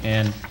review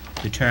and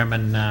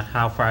determine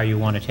how far you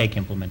want to take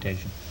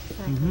implementation.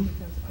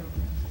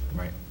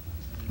 Right.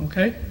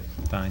 Okay.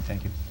 Fine,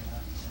 thank you.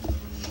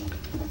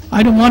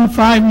 Item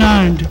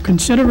 159, to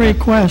consider a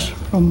request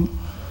from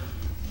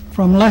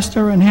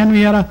Lester and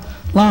Henrietta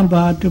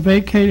Lombard to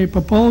vacate a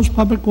proposed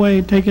public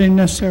way, taking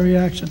necessary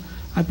action.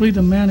 I believe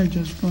the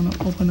manager's going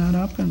to open that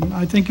up, and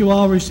I think you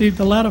all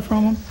received a letter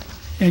from him,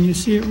 and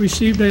you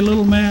received a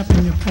little map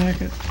in your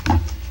packet.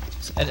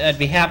 I'd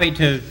be happy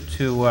to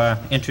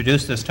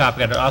introduce this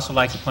topic. I'd also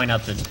like to point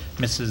out that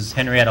Mrs.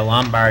 Henrietta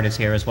Lombard is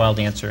here as well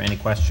to answer any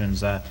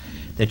questions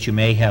that you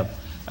may have.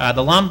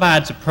 The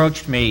Lombards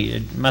approached me,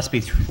 it must be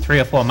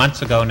 3 or 4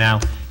 months ago now,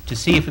 to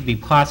see if it would be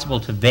possible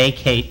to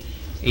vacate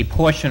a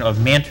portion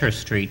of Mantor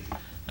Street.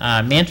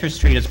 Mantor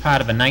Street is part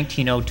of a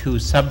 1902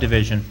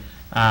 subdivision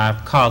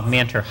called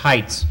Mantor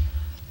Heights.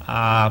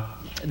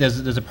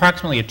 There's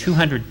approximately a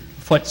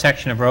 200-foot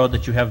section of road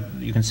that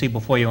you can see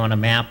before you on a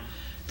map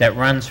that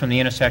runs from the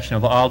intersection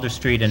of Alder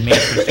Street and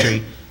Mantor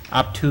Street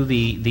up to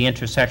the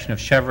intersection of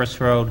Cheverus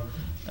Road,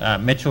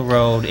 Mitchell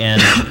Road,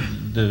 and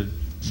the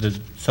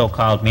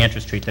so-called Mantor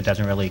Street that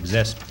doesn't really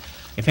exist.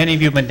 If any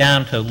of you have been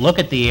down to look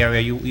at the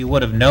area, you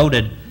would have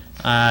noted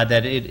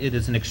that it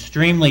is an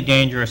extremely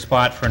dangerous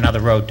spot for another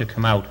road to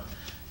come out.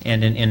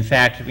 And in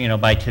fact, you know,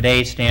 by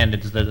today's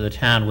standards, the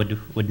town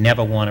would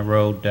never want a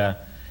road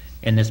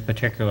in this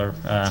particular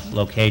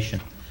location.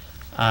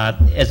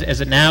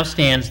 As it now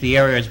stands, the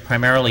area is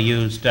primarily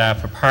used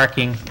for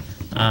parking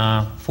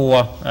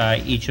for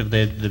each of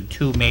the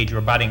 2 major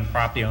abutting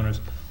property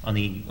owners on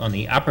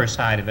the upper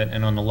side of it,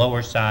 and on the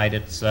lower side,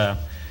 it's a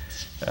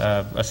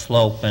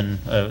slope and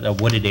a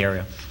wooded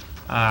area.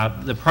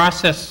 The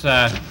process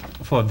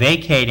for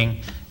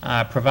vacating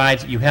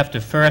provides that you have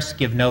to first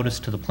give notice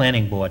to the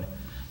planning board.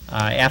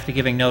 After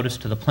giving notice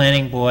to the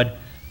planning board,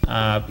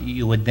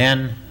 you would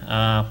then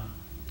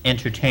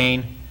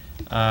entertain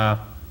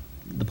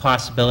the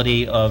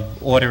possibility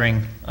of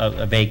ordering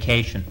a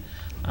vacation.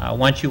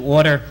 Once you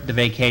order the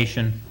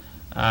vacation,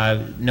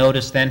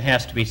 notice then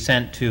has to be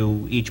sent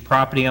to each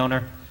property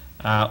owner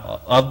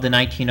of the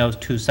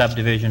 1902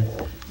 subdivision,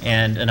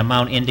 and an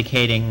amount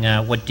indicating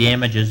what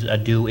damages are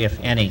due, if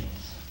any.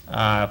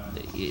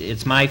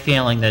 It's my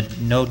feeling that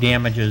no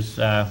damages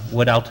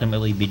would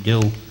ultimately be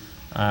due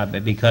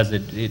because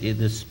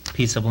this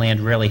piece of land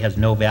really has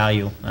no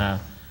value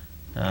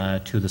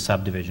to the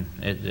subdivision,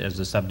 as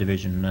the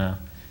subdivision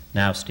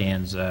now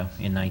stands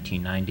in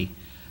 1990.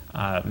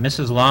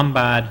 Mrs.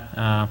 Lombard,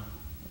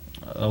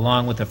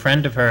 along with a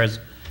friend of hers,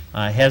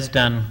 has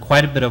done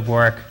quite a bit of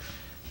work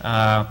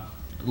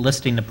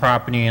listing the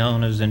property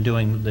owners and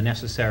doing the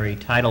necessary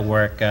title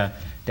work that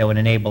would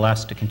enable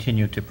us to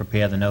continue to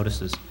prepare the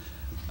notices.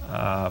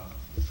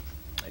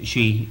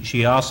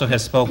 She also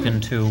has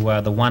spoken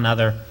to the one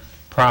other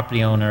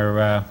property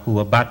owner who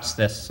abuts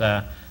this,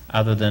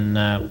 other than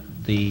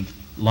the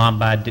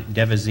Lombard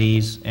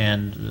Devises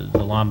and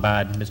the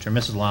Lombard, Mr. and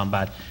Mrs.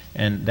 Lombard,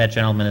 and that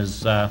gentleman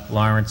is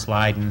Lawrence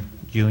Lydon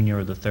Jr.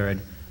 or the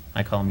third.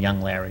 I call him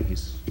Young Larry.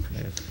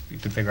 If you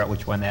can figure out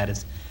which one that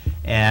is.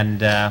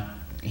 And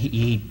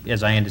he,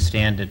 as I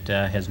understand it,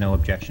 has no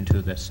objection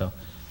to this. So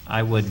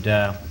I would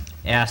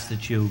ask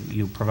that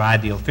you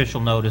provide the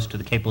official notice to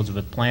the Cape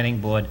Elizabeth Planning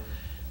Board,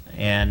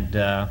 and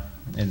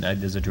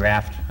there's a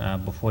draft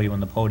before you on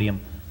the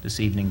podium this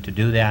evening to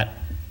do that,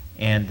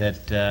 and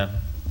that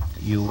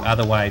you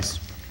otherwise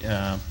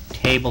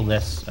table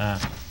this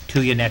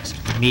to your next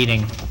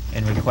meeting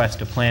and request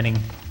a planning.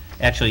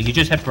 Actually, you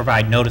just have to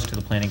provide notice to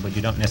the planning board.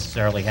 You don't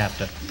necessarily have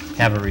to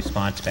have a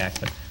response back,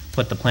 but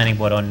put the planning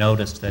board on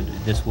notice that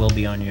this will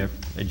be on your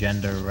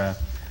agenda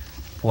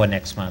for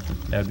next month.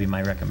 That would be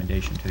my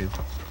recommendation to you.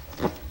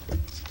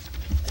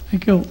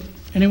 Thank you.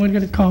 Anyone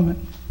got a comment?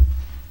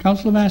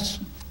 Councilor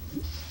Masterson.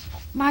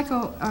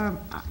 Michael,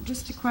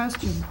 just a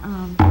question.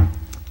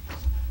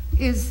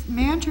 Is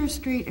Mantor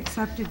Street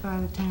accepted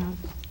by the town?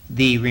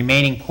 The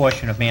remaining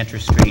portion of Mantor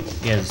Street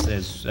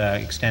is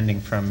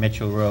extending from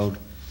Mitchell Road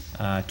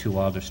to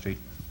Alder Street.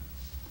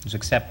 It was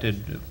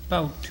accepted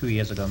about 2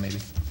 years ago, maybe.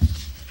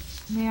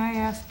 May I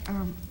ask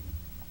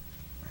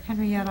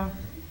Henrietta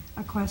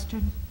a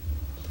question?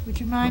 Would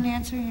you mind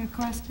answering your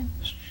question?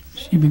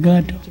 She'd be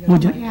glad to.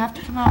 Would you? You have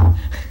to come up.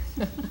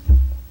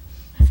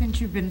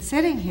 Since you've been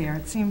sitting here,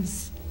 it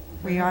seems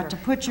we ought to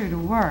put you to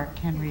work,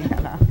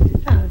 Henrietta.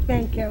 Oh,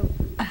 thank you.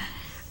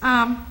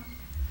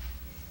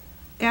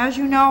 As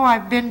you know,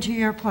 I've been to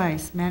your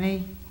place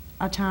many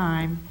a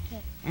time,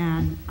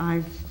 and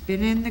I've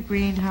been in the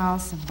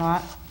greenhouse and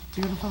bought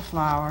beautiful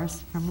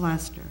flowers from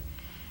Lester.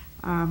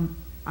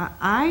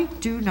 I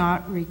do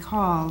not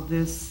recall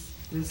this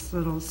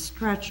little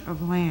stretch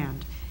of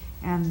land,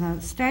 and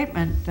the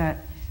statement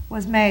that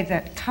was made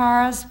that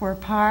cars were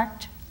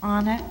parked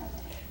on it.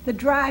 The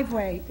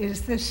driveway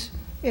is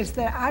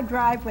our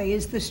driveway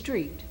is the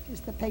street, is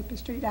the paper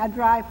street, our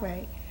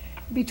driveway.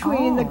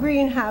 Between the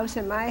greenhouse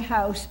and my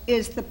house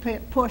is the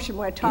portion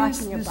we're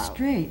talking about. Is the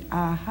street,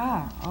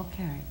 aha,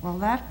 okay. Well,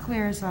 that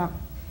clears up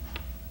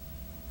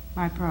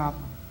my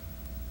problem.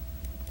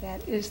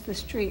 That is the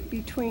street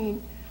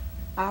between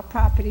our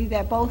property.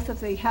 They're both of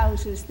the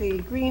houses. The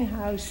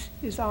greenhouse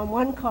is on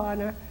one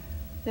corner.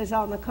 There's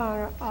on the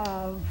corner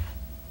of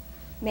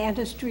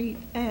Mantor Street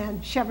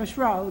and Sheriff's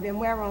Road, and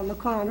we're on the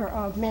corner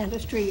of Mantor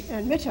Street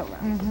and Mitchell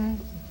Road.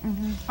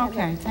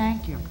 Okay,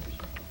 thank you.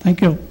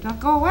 Thank you. Don't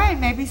go away,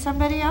 maybe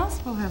somebody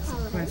else will have some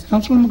questions.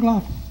 Councilman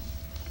McLaughlin.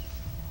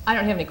 I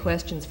don't have any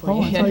questions for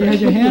Oh, you. I thought you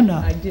had your hand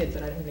up. I did,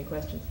 but I don't have any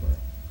questions for it.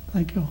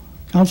 Thank you.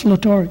 Councilor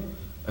Torrey.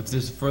 If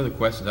there's further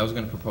questions, I was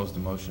going to propose the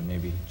motion.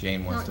 Maybe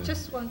Jane wants No, to.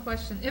 just one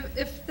question.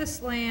 If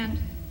this land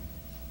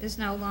is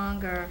no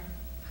longer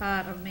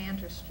part of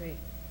Mantor Street,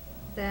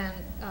 then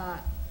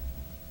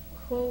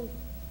who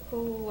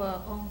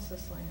owns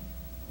this land?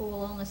 Who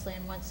will own this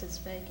land once it's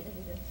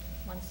vacated,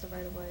 once the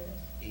right-of-way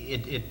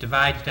is? It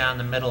divides down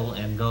the middle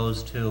and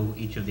goes to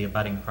each of the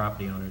abutting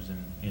property owners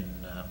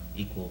in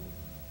equal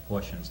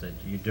portions. That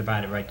you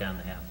divide it right down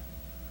the half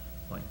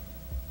point.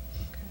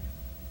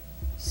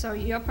 So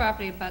your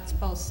property abuts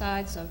both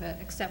sides of it,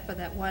 except for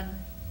that one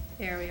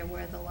area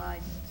where the line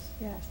is?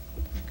 Yes.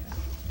 Okay.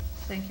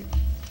 Thank you.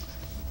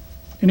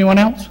 Anyone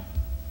else?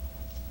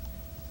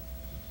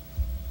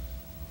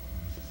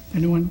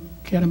 Anyone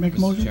care to make a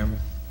motion? Mr. Chairman,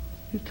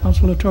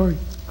 Councilor Torrey.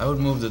 I would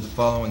move that the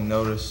following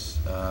notice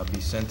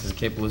be sent to the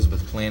Cape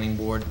Elizabeth Planning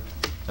Board.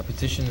 A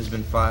petition has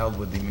been filed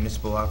with the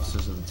municipal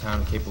officers of the town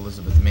of Cape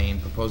Elizabeth,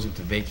 Maine, proposing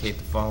to vacate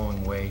the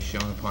following way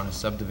shown upon a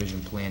subdivision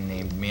plan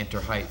named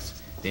Mantor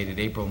Heights, dated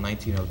April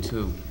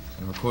 1902,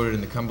 and recorded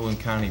in the Cumberland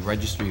County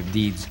Registry of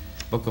Deeds,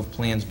 Book of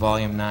Plans,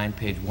 Volume 9,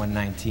 page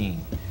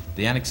 119.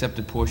 The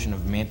unaccepted portion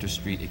of Mantor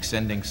Street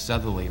extending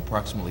southerly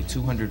approximately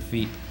 200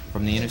 feet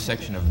from the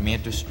intersection of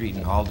Mantor Street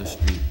and Alder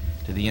Street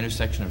to the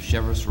intersection of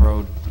Sheriff's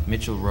Road,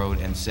 Mitchell Road,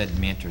 and said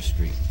Mantor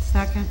Street.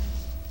 Second.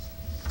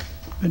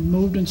 Been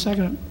moved and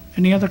seconded.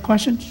 Any other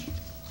questions?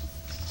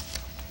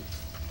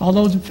 All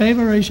those in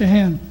favor, raise your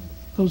hand.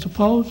 Those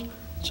opposed,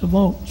 it's a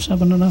vote,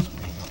 7-0.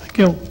 Thank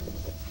you.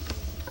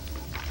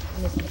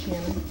 Mr.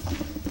 Chairman?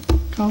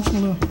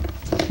 Councilor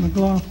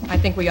McLaughlin. I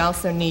think we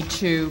also need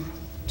to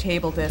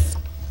table this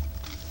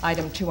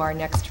item to our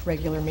next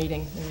regular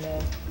meeting in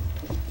May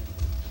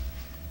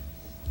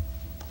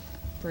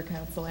for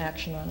council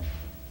action on it.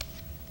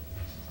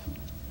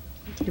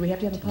 Do we have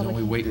to have a public? Don't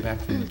we wait back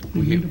from,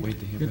 wait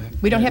to hear back?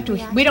 We don't have to,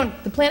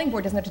 the planning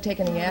board doesn't have to take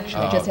any action,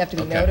 we just have to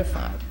be okay.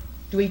 notified.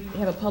 Do we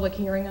have a public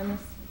hearing on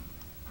this?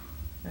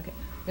 Okay.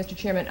 Mr.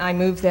 Chairman, I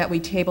move that we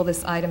table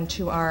this item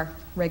to our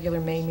regular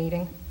May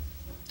meeting.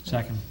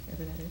 Second.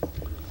 Whatever that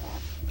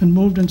is. Been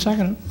moved and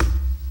seconded.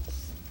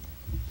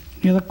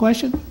 Any other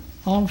question?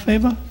 All in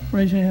favor,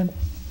 raise your hand.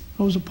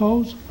 Those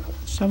opposed,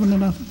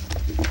 7-0.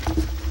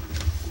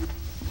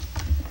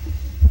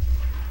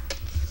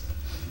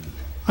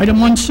 Item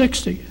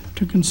 160,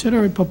 to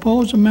consider a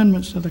proposed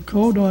amendments to the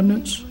Code of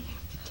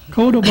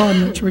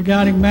Ordinance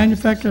regarding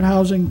manufactured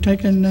housing,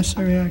 taking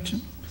necessary action.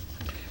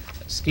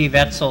 Steve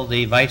Etzel,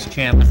 the Vice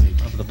Chairman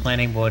of the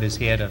Planning Board, is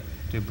here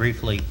to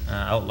briefly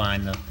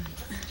outline the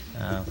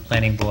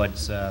Planning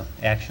Board's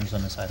actions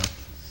on this item.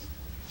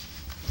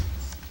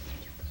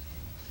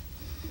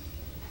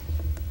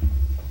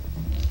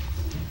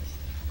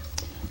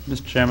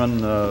 Mr. Chairman,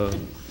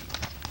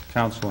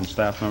 council and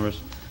staff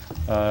members,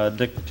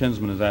 Dick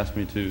Tinsman has asked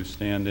me to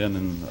stand in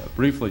and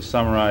briefly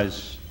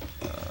summarize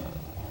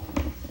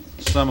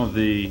some of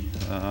the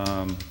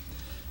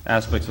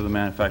aspects of the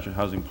manufactured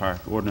housing park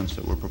ordinance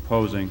that we're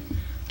proposing.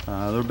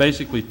 There are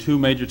basically two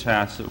major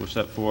tasks that were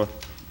set forth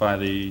by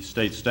the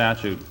state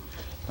statute.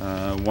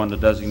 One, to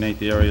designate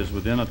the areas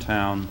within a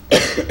town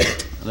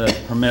that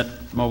permit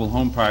mobile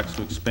home parks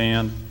to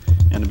expand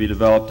and to be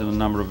developed in a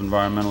number of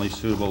environmentally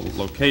suitable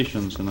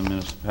locations in the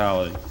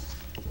municipality.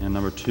 And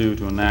number two,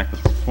 to enact the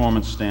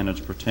performance standards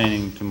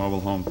pertaining to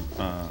mobile home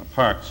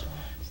parks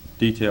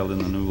detailed in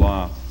the new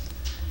law.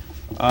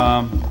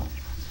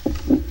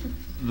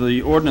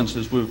 The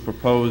ordinances we've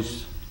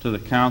proposed to the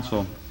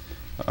council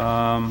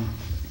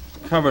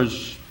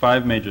covers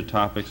 5 major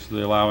topics: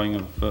 the allowing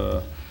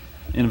of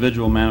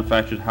individual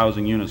manufactured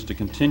housing units to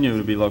continue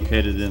to be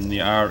located in the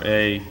RA,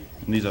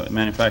 and these are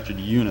manufactured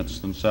units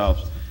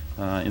themselves,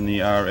 in the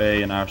RA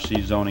and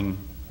RC zoning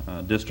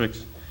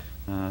districts.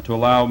 To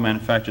allow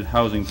manufactured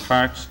housing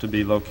parks to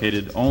be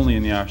located only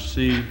in the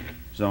RC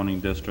zoning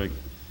district,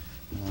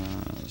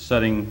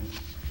 setting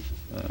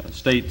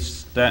state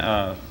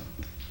statute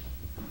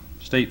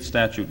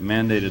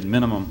mandated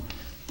minimum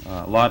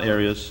lot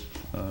areas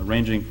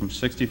ranging from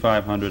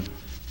 6,500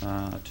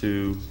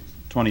 to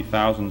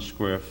 20,000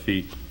 square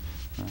feet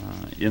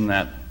in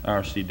that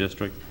RC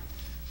district,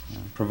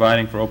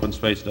 providing for open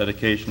space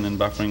dedication and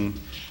buffering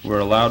where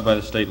allowed by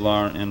the state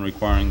law, and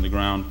requiring the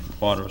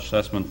groundwater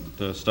assessment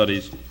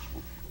studies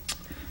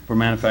for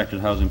manufactured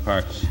housing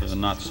parks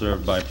not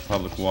served by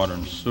public water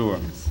and sewer.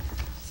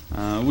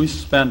 We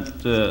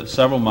spent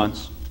several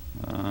months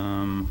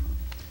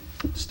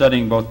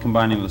studying both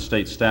combining the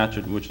state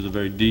statute, which is a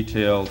very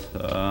detailed,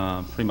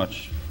 pretty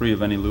much free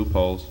of any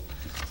loopholes,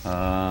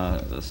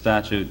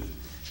 statute,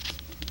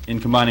 in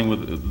combining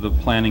with the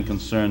planning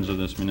concerns of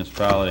this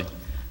municipality.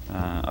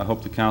 I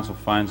hope the council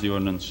finds the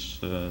ordinance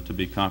to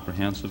be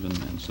comprehensive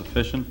and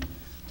sufficient.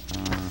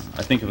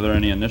 I think if there are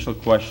any initial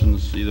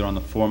questions, either on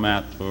the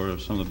format or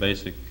some of the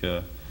basic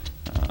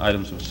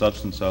items of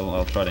substance,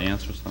 I'll try to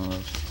answer some of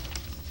those.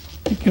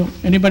 Thank you.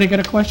 Anybody got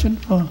a question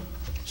for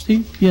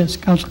Steve? Yes,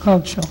 Council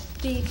Cogshaw.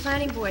 The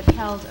planning board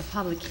held a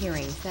public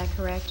hearing, is that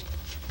correct?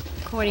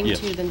 According Yes.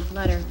 to the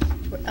letter.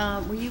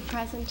 Were you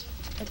present?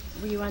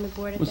 Were you on the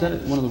board at Was that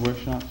at one of the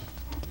workshops?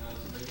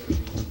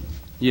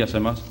 Yes, I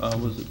must.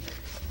 Was it?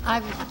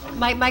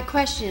 My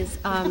question is,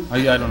 I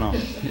don't know.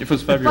 If it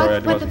was February, I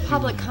what the wasn't.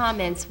 public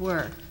comments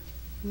were.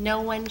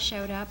 No one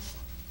showed up?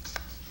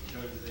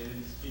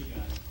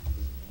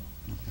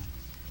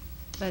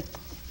 But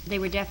they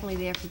were definitely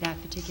there for that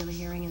particular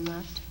hearing and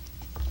left?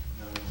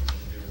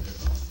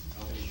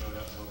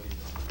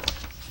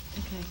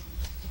 Okay,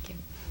 thank you.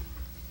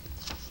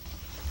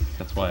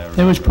 That's why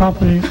I It was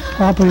properly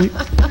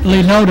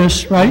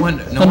noticed, right?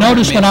 The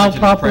notice went out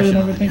properly and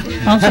everything.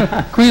 Councilor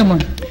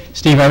Creelman.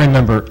 Steve, I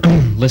remember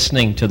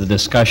listening to the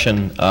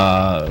discussion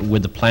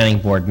with the planning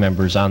board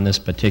members on this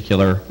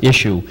particular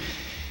issue,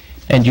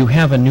 and you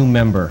have a new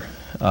member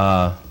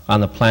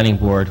on the planning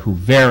board who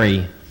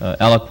very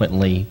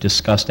eloquently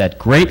discussed at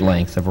great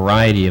length a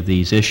variety of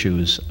these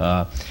issues.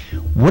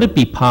 Would it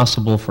be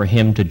possible for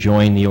him to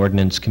join the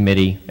ordinance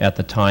committee at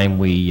the time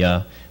we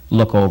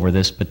look over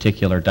this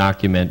particular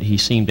document? He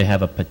seemed to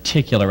have a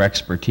particular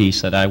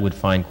expertise that I would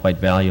find quite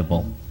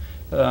valuable.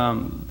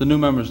 The new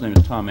member's name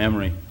is Tom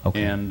Emery,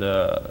 okay. And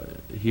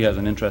he has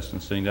an interest in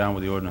sitting down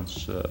with the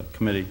ordinance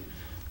committee,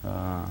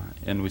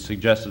 and we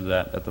suggested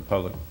that at the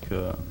public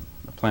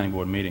planning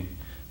board meeting.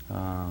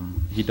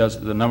 He does.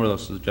 The number of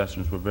those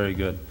suggestions were very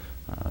good.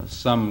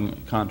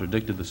 Some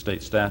contradicted the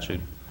state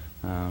statute,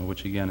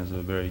 which again is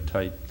a very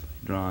tight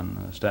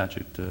drawn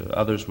statute.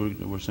 Others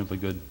were simply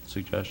good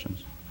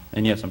suggestions.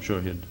 And yes, I'm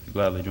sure he'd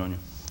gladly join you.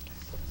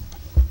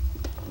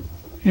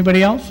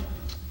 Anybody else?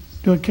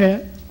 Do it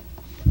care?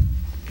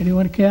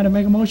 Anyone care to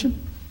make a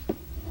motion?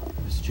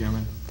 Mr.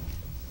 Chairman,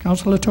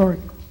 Councilor Torrey.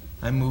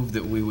 I move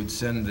that we would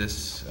send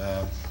this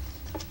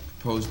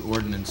proposed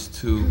ordinance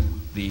to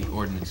the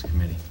ordinance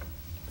committee.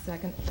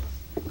 Second.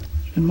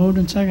 It's been moved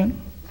and second.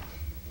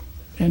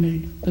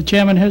 And the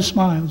chairman has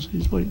smiles.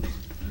 He's waiting.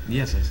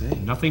 Yes, I say.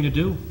 Nothing to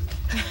do.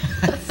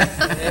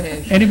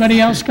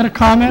 Anybody else got a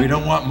comment? We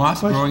don't want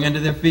moss growing under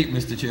their feet,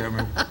 Mr.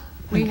 Chairman.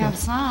 We have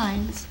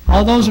signs.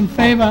 All those in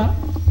favor,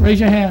 raise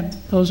your hand.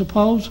 Those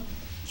opposed?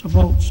 So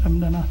vote,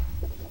 7-0.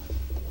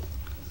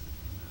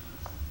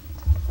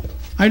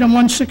 Item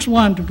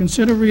 161, to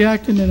consider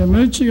reacting an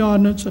emergency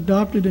ordinance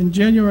adopted in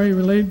January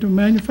related to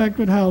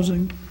manufactured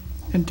housing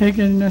and take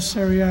any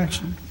necessary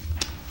action.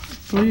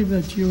 I believe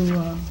that you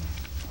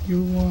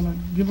want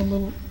to give a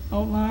little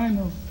outline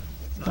of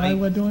why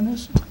we're doing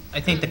this? I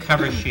think the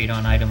cover sheet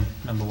on item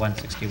number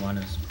 161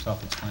 is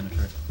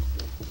self-explanatory.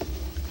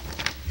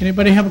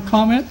 Anybody have a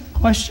comment,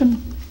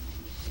 question?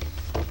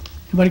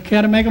 Anybody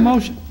care to make a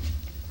motion?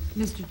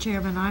 Mr.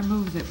 Chairman, I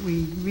move that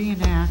we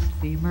reenact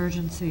the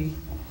emergency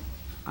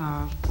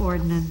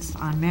ordinance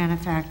on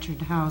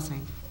manufactured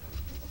housing.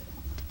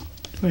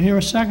 Do I hear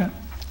a second?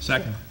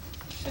 Second.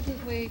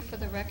 Shouldn't we, for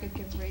the record,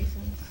 give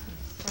reasons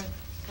for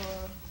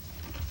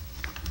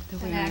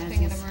The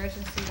enacting an whereases.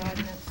 emergency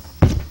ordinance?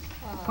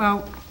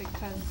 Well,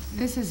 Because,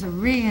 this is a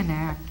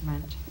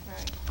reenactment.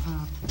 right.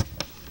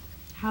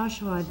 How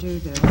shall I do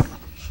this?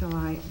 Shall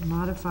I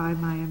modify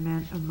my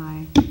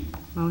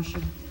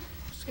motion?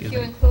 If you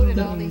included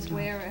all these Okay.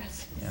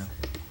 whereas, Yeah.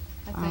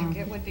 I think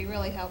it would be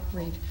really helpful.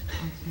 Okay.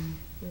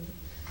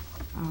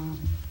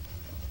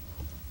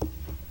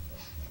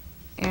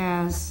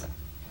 As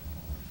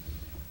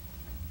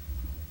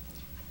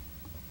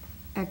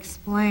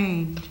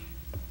explained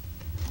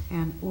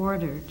and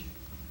ordered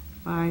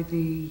by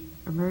the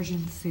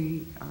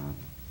emergency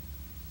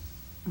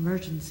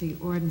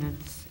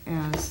ordinance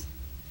as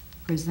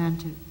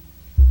presented,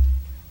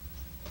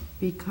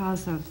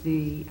 because of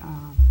the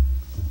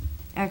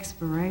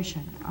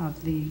expiration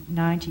of the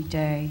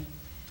 90-day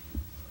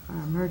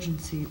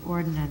emergency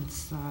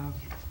ordinance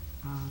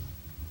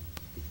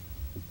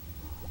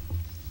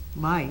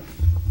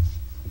life,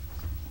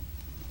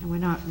 and we're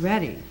not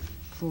ready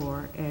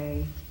for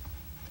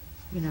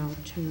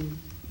to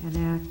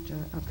enact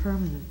a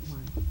permanent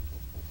one.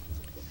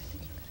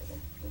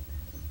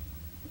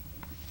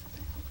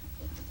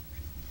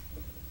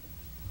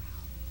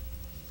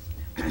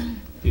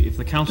 If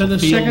the council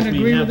Does the feels second we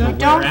agree have with the that?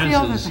 Don't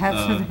feel that whereases,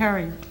 that's a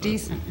very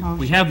decent motion.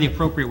 we have the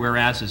appropriate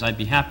whereases, I'd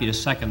be happy to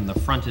second the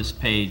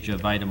frontispage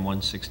of item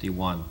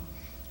 161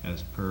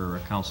 as per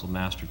Council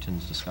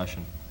Masterton's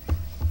discussion.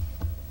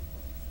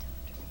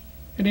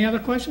 Any other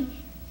questions?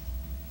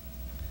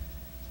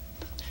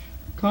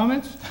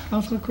 Comments?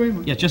 Councilor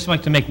Kramer? Yeah, just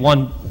like to make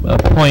one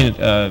point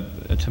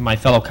to my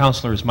fellow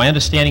councilors. My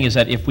understanding is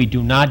that if we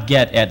do not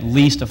get at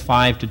least a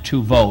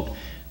 5-2 vote,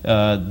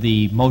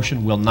 the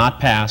motion will not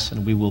pass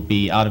and we will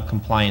be out of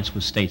compliance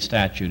with state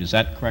statute. Is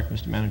that correct,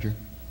 Mr. Manager?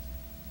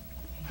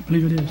 I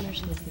believe it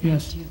is.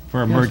 Yes.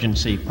 For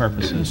emergency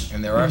purposes.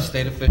 And there are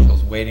state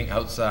officials waiting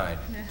outside,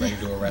 ready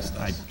to arrest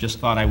I us. just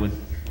thought I would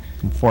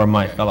inform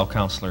my fellow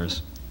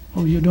councilors.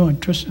 Oh, you're doing,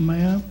 twisting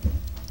my arm?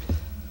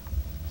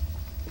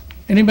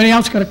 Anybody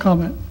else got a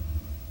comment?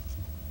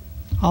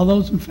 All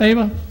those in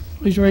favor,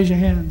 please raise your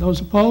hand. Those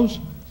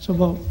opposed, it's a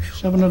vote,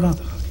 7-0.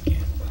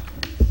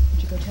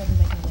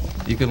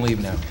 You can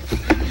leave now.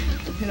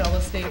 And all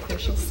the state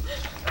officials.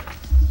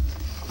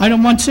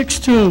 Item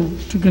 162,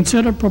 to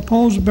consider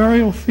proposed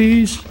burial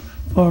fees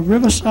for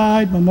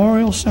Riverside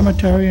Memorial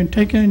Cemetery and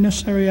take any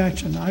necessary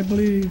action. I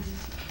believe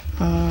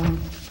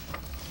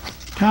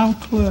Town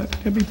Clerk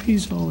Debbie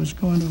Pizzo is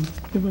going to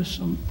give us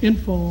some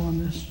info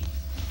on this.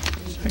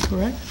 Is that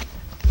correct?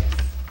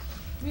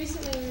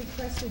 Recently, we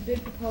requested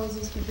bid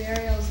proposals for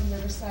burials in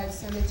Riverside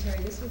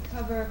Cemetery. This would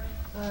cover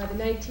the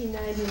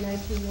 1990 and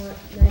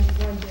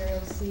 1991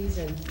 burial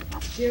season.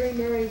 Jerry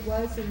Murray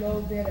was the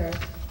low bidder.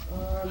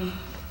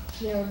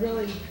 There are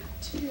really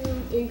two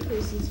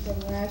increases from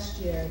last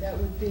year. That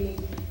would be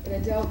an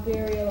adult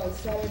burial on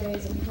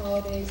Saturdays and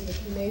holidays and a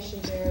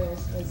cremation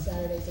burials on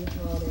Saturdays and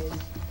holidays.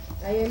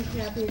 I am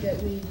happy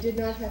that we did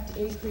not have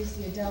to increase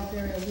the adult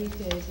burial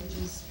weekdays, which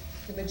is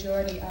the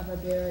majority of our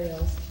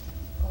burials.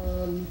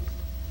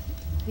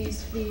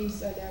 These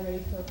fees are now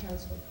ready for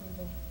council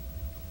approval.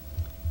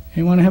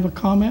 Anyone have a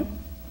comment?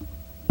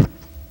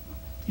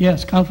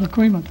 Yes, Councilor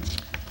Creeman.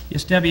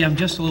 Yes, Debbie, I'm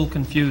just a little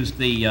confused.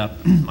 The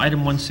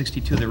item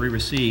 162 that we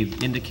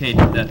received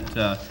indicated that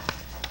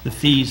the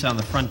fees on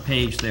the front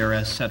page there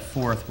as set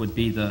forth would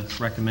be the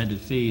recommended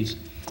fees.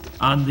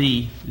 On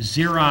the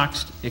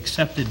Xeroxed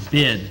accepted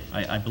bid,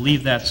 I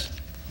believe that's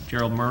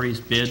Gerald Murray's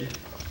bid.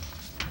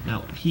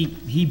 Now,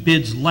 he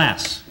bids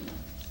less.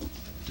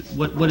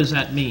 What does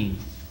that mean?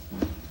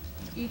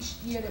 Each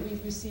year that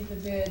we've received the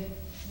bid,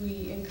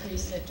 we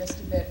increase it just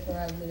a bit for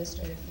our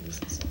administrative fees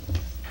and so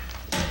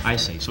forth. I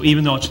see. So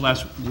even though it's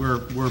less, we're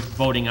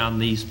voting on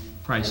these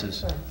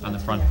prices, on the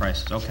front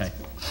prices. Okay.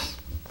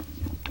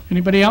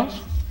 Anybody else?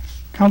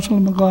 Councilor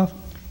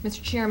McLaughlin.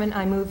 Mr. Chairman,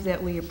 I move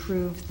that we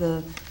approve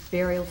the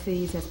burial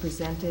fees as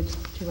presented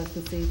to us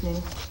this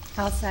evening.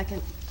 I'll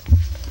second.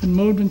 Been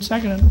moved and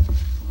seconded.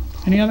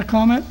 Any other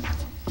comment?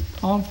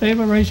 All in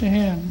favor, raise your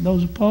hand.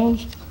 Those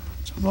opposed,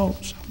 it's a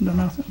vote,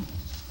 7-0.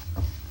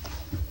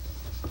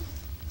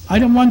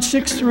 Item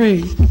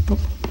 163,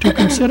 to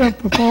consider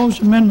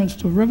proposed amendments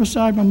to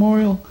Riverside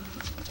Memorial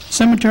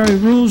Cemetery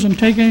rules and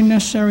take any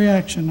necessary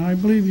action. I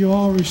believe you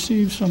all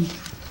received some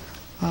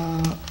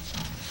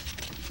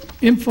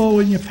info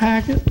in your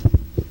packet,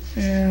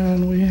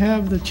 and we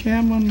have the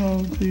chairman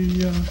of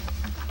the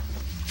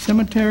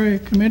cemetery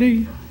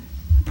committee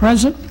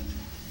present,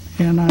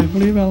 and I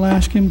believe I'll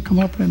ask him to come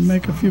up and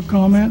make a few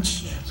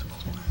comments,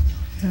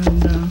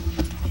 and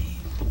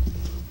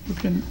we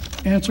can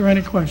answer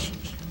any questions.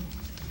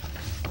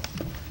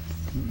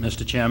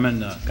 Mr.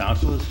 Chairman,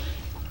 councilors,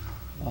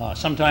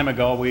 some time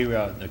ago,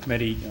 the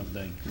committee of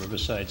the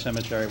Riverside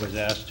Cemetery was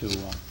asked to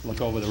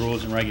look over the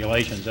rules and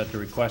regulations at the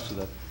request of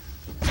the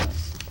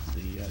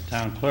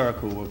town clerk,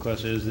 who of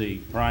course is the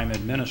prime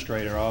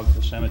administrator of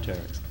the cemetery,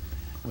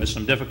 with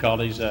some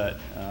difficulties that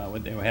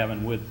they were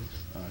having with,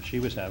 she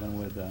was having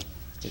with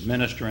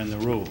administering the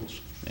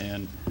rules.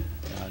 And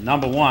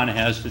number one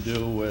has to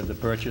do with the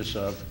purchase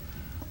of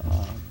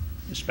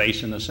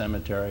space in the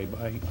cemetery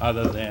by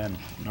other than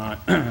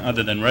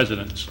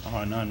residents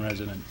or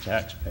non-resident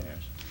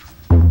taxpayers.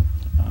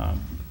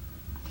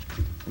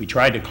 We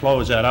tried to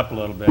close that up a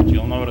little bit.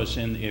 You'll notice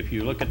if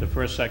you look at the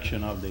first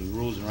section of the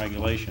rules and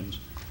regulations,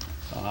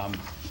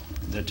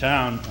 the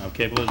town of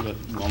Cape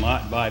Elizabeth will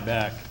not buy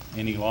back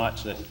any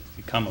lots that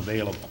become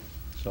available,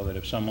 so that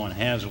if someone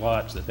has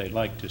lots that they'd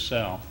like to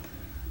sell,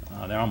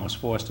 they're almost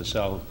forced to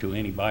sell to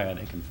any buyer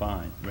they can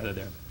find, whether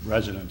they're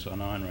residents or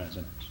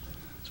non-residents.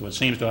 So it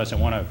seems to us that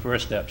one of the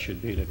first steps should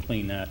be to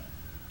clean that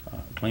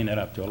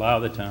up, to allow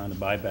the town to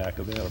buy back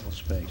available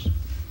space.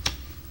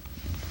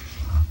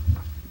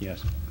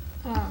 Yes.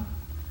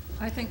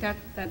 I think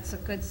that's a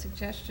good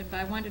suggestion, but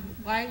I wondered,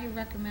 why are you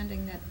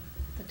recommending that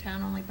the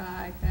town only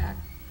buy back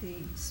the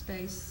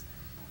space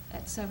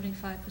at 75%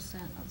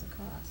 of the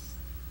cost?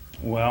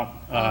 Well,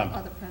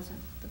 or the present,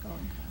 the going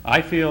cost?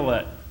 I feel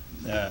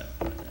that,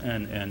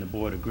 and the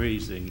board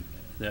agrees,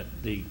 that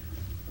the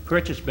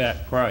purchase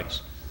back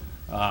price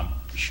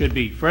should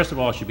be, first of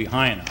all, should be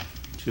high enough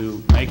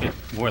to make it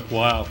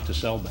worthwhile to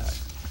sell back,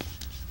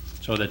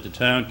 so that the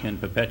town can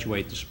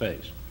perpetuate the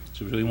space.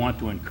 So we want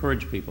to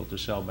encourage people to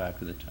sell back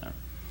to the town.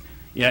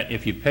 Yet,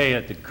 if you pay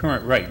at the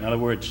current rate, in other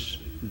words,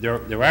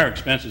 there are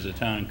expenses the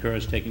town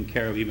incurs taking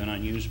care of even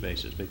unused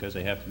spaces, because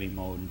they have to be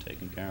mowed and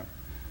taken care of.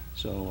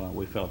 So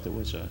we felt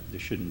there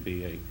shouldn't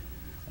be a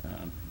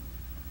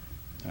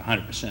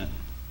 100%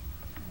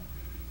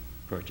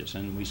 purchase,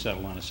 and we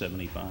settled on a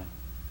 75.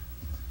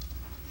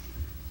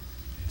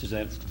 Does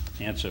that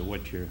answer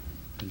what your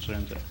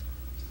concerns are?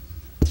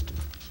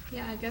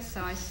 Yeah, I guess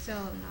so. I still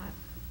am not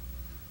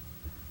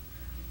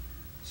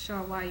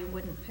sure why you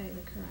wouldn't pay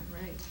the current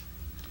rate.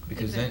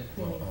 Because then,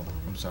 well,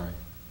 I'm sorry.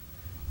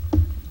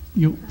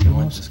 You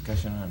want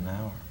discussion on it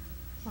now? Or?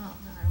 Well,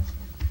 no, I don't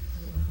care.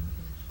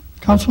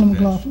 Councilor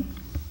McLaughlin?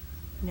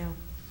 No.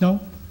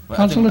 No? Well,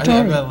 Councilor I'd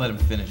Torrey? rather let him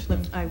finish.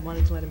 I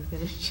wanted to let him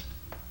finish.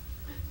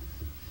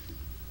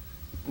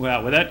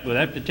 Well, with that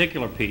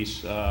particular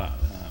piece, that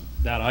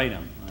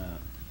item,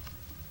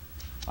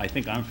 I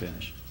think I'm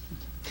finished.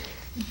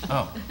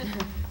 Oh.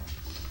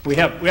 We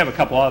have a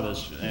couple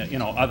others, you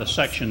know, other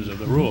sections of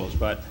the rules,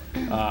 but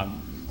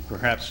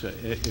perhaps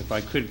if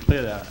I could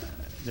clear that.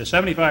 The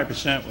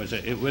 75%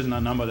 it wasn't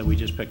a number that we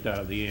just picked out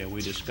of the air.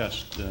 We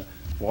discussed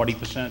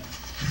 40%,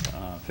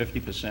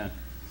 50%.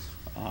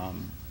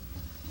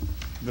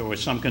 There were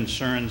some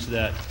concerns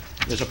that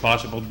there's a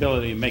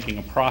possibility of making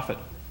a profit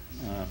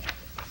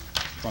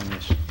from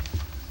this.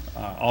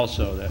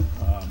 Also, that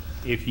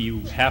if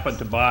you happen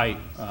to buy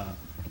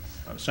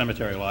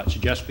cemetery lots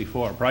just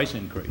before a price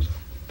increase,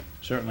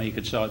 certainly you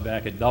could sell it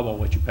back at double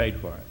what you paid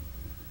for it.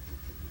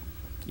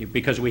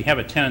 Because we have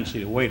a tendency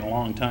to wait a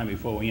long time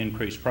before we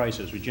increase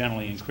prices. We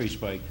generally increase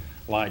by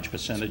large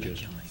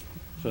percentages.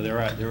 So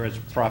there is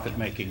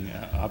profit-making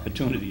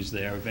opportunities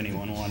there if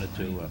anyone wanted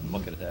to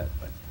look at that.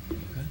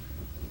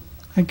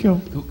 Thank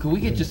you. Could we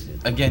get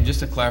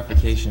just a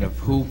clarification of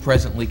who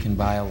presently can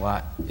buy a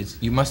lot?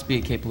 You must be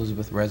a Cape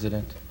Elizabeth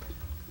resident?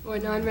 Or a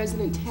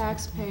non-resident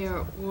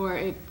taxpayer, or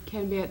it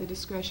can be at the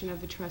discretion of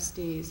the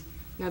trustees.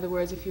 In other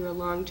words, if you're a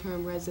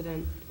long-term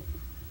resident,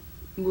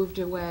 moved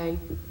away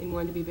and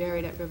wanted to be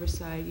buried at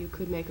Riverside, you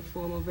could make a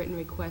formal written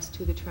request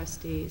to the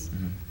trustees.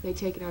 They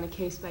take it on a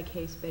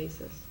case-by-case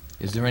basis.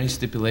 Is there any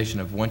stipulation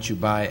of once you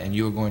buy and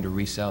you are going to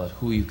resell it,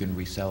 who you can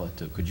resell it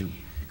to? Could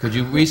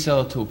you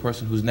resell it to a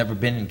person who's never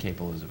been in Cape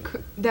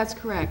Elizabeth? That's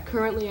correct.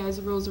 Currently, as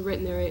the rules are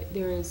written,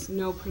 there is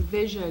no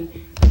provision,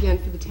 again,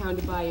 for the town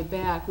to buy it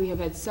back. We have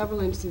had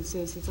several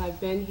instances since I've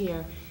been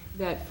here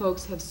that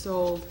folks have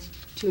sold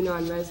to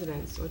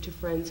non-residents or to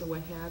friends or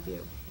what have you.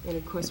 And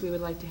of course, we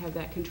would like to have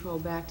that control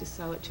back to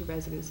sell it to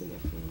residents and their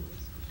families.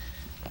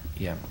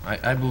 Yeah,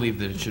 I believe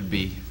that it should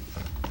be,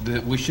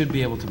 that we should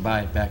be able to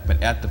buy it back,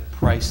 but at the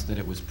price that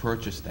it was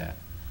purchased at,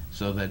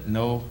 so that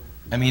no,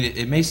 I mean,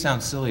 it may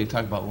sound silly to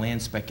talk about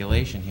land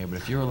speculation here, but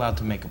if you're allowed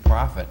to make a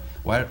profit,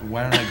 why don't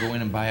I go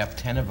in and buy up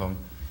 10 of them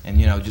and,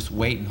 you know, just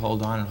wait and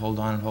hold on and hold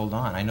on and hold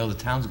on? I know the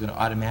town's going to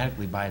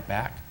automatically buy it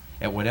back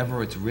at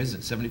whatever it's risen,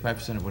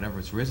 75% of whatever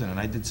it's risen, and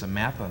I did some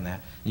math on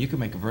that, and you can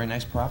make a very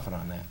nice profit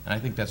on that, and I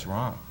think that's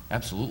wrong,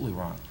 absolutely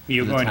wrong.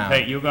 You're going to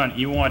pay. You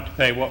want to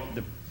pay what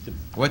the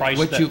price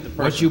that the person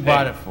what you paid.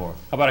 bought it for.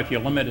 How about if you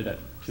limited it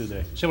to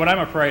the? See, what I'm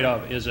afraid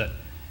of is that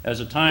as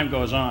the time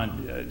goes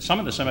on, some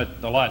of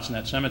the lots in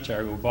that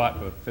cemetery were bought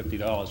for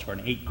 $50 for an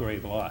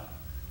 8-grave lot,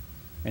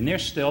 and they're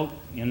still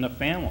in the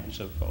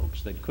families of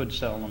folks that could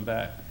sell them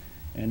back.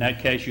 And in that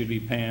case, you'd be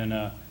paying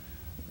 $10,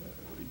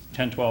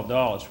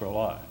 $12 for a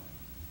lot.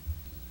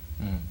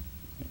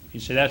 You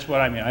see, that's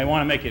what I mean. I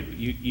want to make it,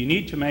 you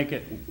need to make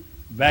it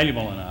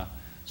valuable enough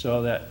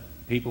so that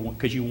people,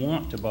 because you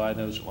want to buy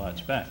those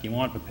lots back. You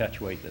want to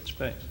perpetuate that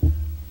space.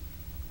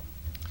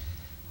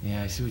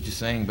 Yeah, I see what you're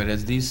saying, but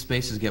as these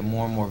spaces get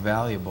more and more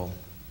valuable,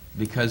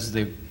 because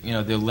they're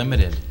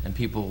limited, and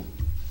people,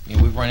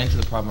 we've run into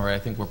the problem where I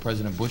think where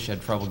President Bush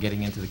had trouble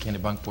getting into the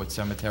Kennebunkport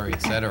Cemetery,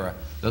 et cetera,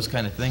 those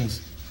kind of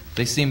things.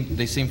 They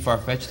seem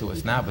far-fetched to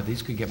us now, but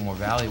these could get more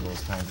valuable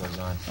as time goes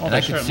on. Oh, and they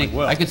certainly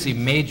will. I could see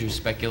major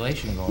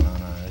speculation going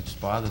on it. It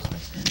just bothers me.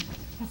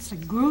 That's a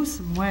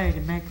gruesome way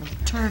to make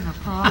a turn of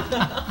profit.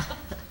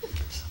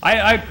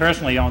 I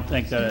personally don't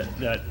think that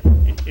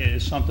it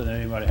is something that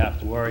anybody have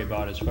to worry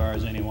about as far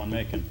as anyone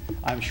making.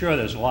 I'm sure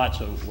there's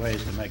lots of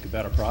ways to make a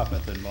better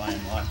profit than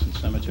buying lots in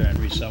cemetery and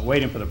resell,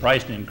 waiting for the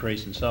price to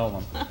increase and sell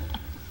them.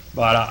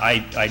 But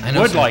I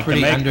would like to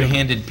make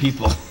underhanded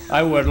people.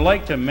 I would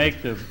like to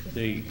make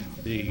the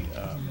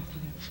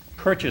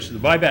purchase, the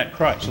buyback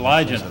price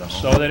large enough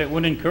so that it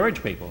would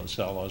encourage people to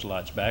sell those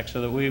lots back, so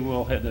that we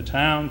will the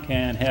town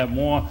can have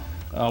more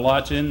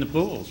lots in the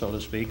pool, so to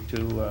speak,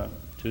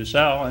 to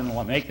sell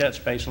and make that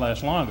space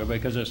last longer,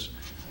 because it's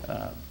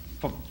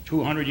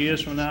 200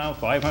 years from now,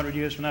 500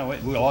 years from now,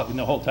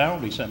 the whole town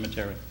will be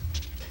cemetery.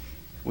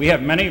 We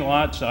have many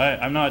lots.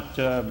 I'm not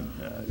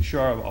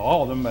sure of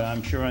all of them, but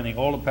I'm sure in the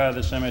older part of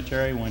the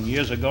cemetery,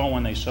 years ago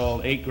when they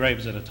sold 8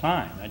 graves at a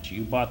time,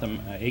 you bought them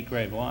an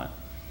 8-grave lot,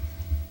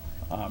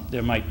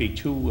 there might be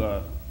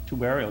two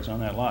burials on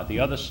that lot. The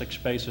other 6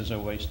 spaces are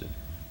wasted.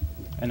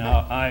 And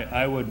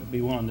I would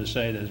be willing to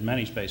say there's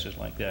many spaces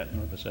like that in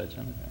Riverside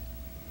Cemetery.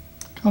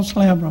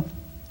 Councilor Abram.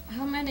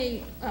 How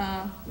many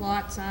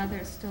lots are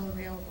there still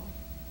available?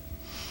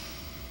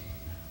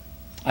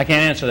 I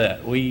can't answer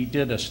that. We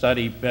did a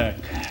study back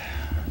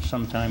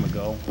some time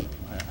ago.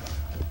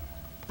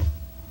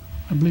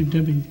 I believe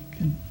Debbie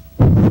can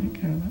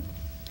take care of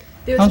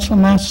that. Councilor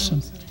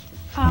Masterson.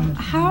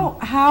 How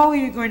are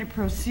you going to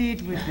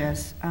proceed with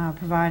this,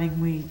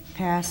 providing we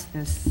pass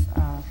this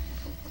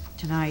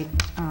tonight?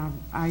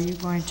 Are you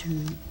going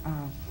to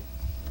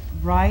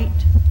write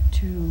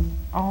to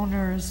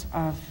owners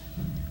of,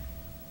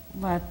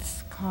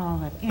 let's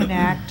call it,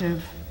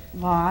 inactive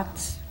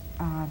lots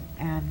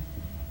and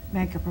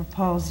make a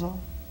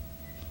proposal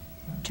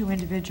to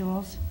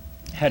individuals?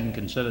 Hadn't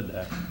considered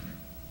that.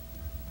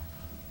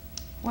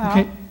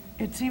 Well,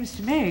 it seems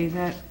to me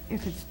that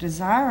if it's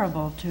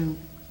desirable to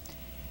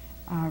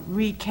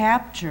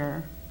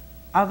recapture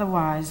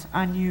otherwise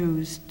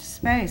unused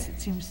space, it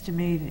seems to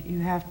me that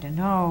you have to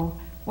know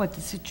what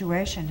the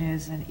situation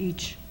is in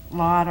each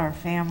lot or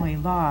family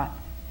lot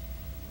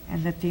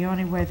and that the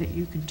only way that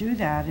you can do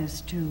that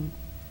is to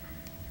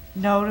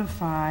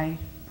notify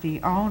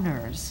the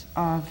owners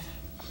of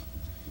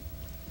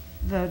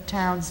the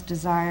town's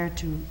desire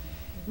to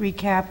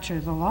recapture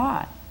the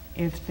lot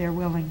if they're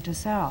willing to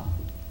sell.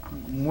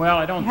 Well,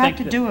 I don't You have think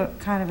to that- do a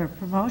kind of a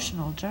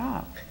promotional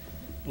job.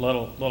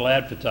 little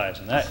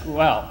advertising.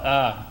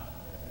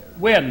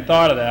 We hadn't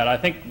thought of that. I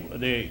think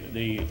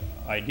the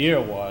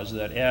idea was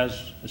that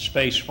as the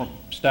space from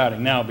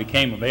starting now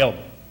became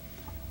available,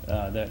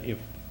 that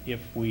if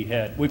we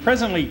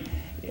presently,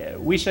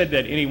 we said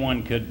that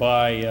anyone could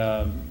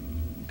buy,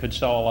 could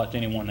sell a lot to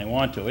anyone they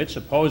want to. It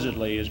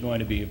supposedly is going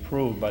to be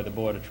approved by the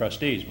Board of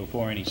Trustees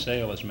before any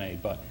sale is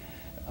made, but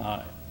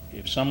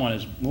if someone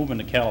is moving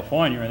to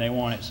California and they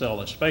want to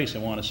sell a space, they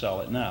want to sell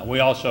it now. We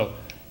also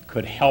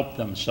could help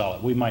them sell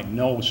it. We might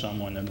know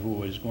someone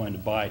who is going to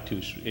buy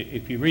two.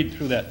 If you read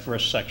through that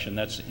first section,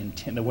 that's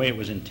the way it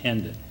was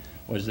intended,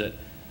 was that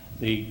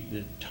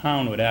the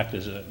town would act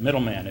as a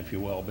middleman, if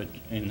you will, but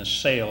in the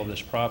sale of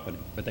this property,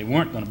 but they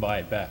weren't going to buy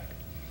it back.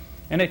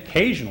 And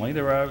occasionally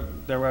there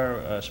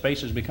are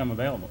spaces become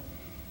available.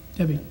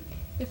 Debbie?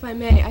 If I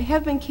may, I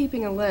have been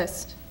keeping a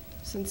list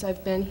since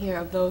I've been here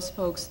of those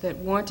folks that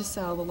want to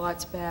sell the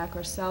lots back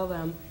or sell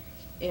them,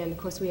 and of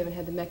course we haven't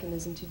had the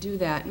mechanism to do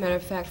that. Matter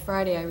of fact,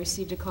 Friday I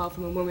received a call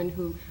from a woman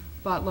who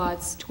bought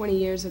lots 20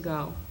 years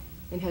ago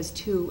and has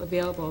 2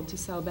 available to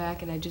sell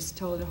back, and I just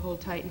told her to hold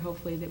tight and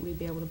hopefully that we'd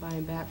be able to buy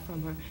them back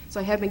from her. So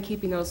I have been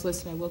keeping those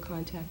lists, and I will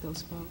contact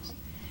those folks.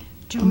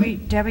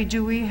 Debbie,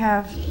 do we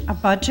have a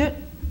budget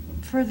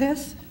for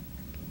this?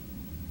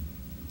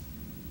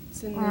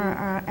 Or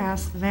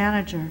ask the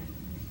manager?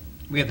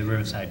 We have the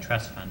Riverside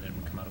Trust Fund, and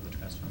we come out of the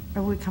trust fund.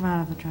 Or we come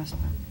out of the trust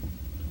fund?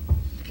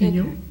 Can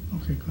you?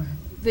 Okay, go ahead.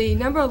 The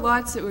number of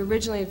lots that were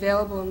originally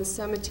available in the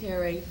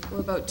cemetery were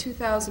about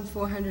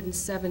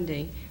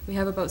 2,470. We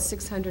have about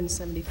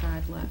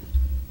 675 left.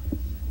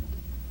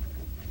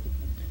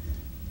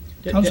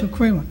 Councilor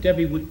Kramer.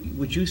 Debbie,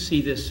 would you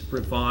see this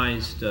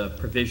revised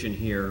provision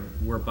here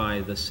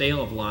whereby the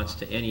sale of lots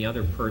to any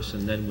other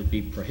person then would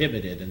be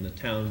prohibited and the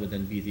town would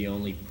then be the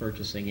only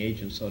purchasing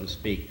agent, so to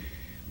speak?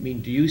 I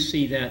mean, do you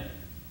see that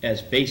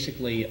as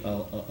basically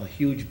a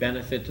huge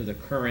benefit to the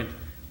current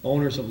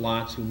owners of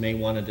lots who may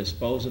want to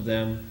dispose of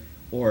them,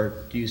 or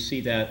do you see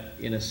that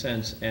in a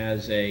sense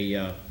as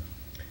a,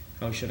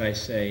 how should I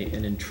say,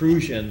 an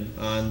intrusion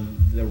on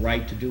the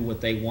right to do what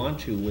they want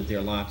to with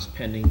their lots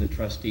pending the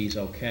trustees'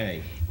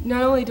 okay?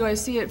 Not only do I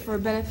see it for a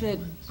benefit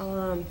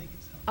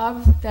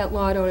of that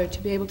lot owner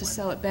to be able to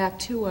sell it back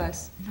to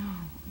us,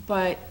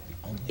 but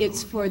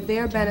it's for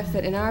their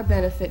benefit and our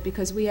benefit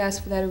because we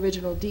asked for that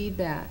original deed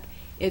back.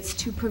 It's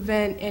to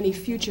prevent any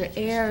future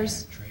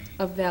heirs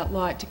of that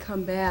lot to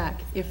come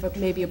back if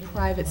maybe a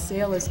private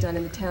sale is done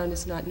and the town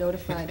is not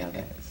notified of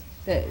it.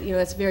 That, you know,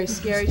 that's very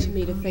scary to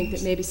me to think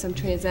that maybe some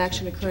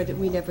transaction occurred that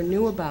we never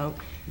knew about.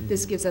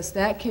 This gives us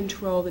that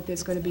control that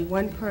there's going to be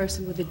one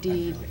person with a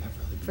deed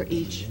for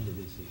each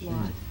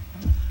lot.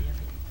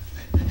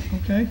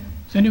 Okay.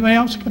 Is anybody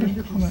else got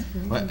a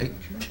comment?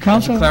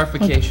 Council,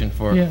 clarification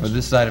for Yes.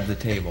 this side of the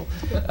table.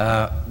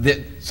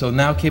 So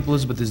now Cape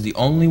Elizabeth is the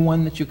only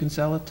one that you can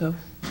sell it to?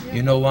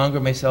 You no longer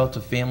may sell it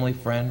to family,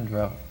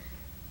 friend?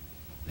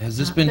 Has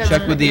this been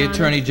checked with the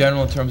Attorney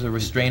General in terms of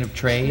restraint of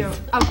trade? No,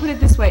 I'll put it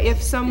this way.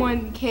 If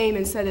someone came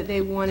and said that they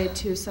wanted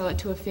to sell it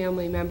to a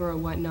family member or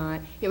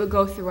whatnot, it would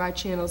go through our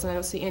channels, and I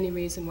don't see any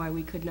reason why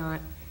we could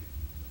not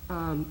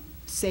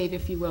save,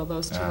 if you will,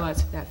 those 2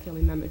 lots for that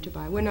family member to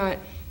buy. We're not,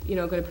 you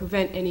know, going to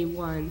prevent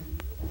anyone,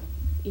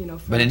 you know,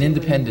 from But an doing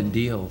independent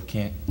deal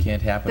can't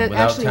happen that.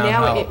 without Actually, town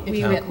now hall.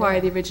 we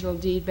require the original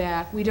deed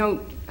back. We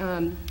don't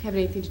have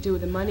anything to do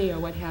with the money or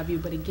what have you,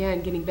 but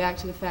again, getting back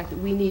to the fact that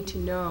we need to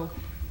know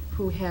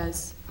who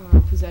has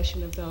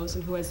possession of those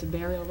and who has the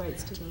burial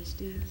rights to those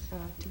deeds,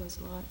 to those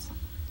lots.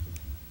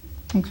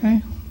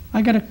 Okay.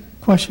 I got a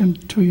question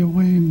to you,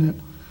 Wayne,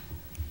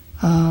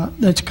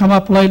 that's come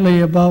up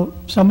lately about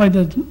somebody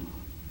that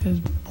is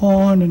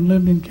born and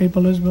lived in Cape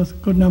Elizabeth a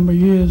good number of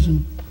years,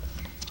 and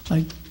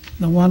like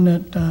the one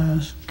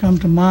that come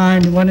to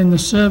mind went in the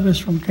service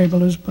from Cape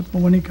Elizabeth,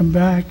 but when he come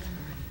back,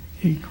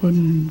 he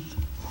couldn't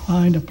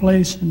find a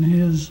place in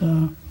his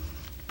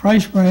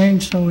price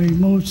range, so he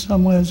moved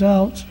somewhere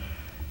else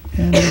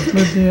and has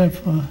lived there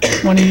for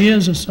 20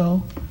 years or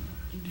so.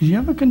 Did you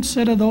ever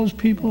consider those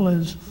people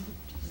as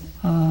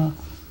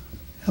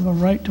have a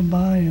right to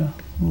buy a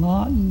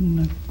lot in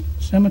the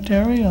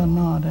cemetery or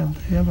not?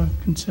 Have they ever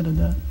considered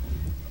that?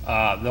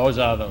 Those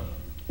are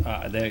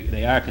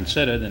they are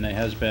considered, and there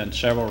has been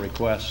several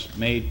requests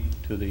made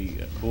to the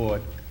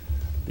board.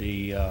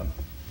 The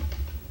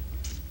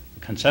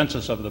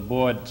consensus of the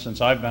board since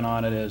I've been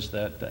on it is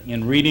that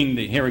in reading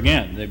here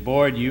again, the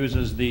board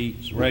uses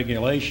these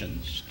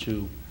regulations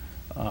to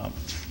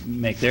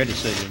make their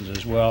decisions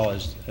as well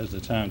as the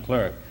town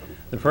clerk.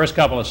 The first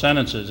couple of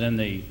sentences in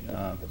the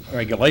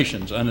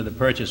regulations under the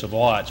purchase of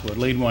lots would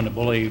lead one to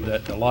believe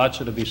that the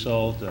lots are to be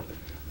sold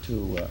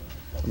to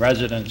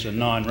residents and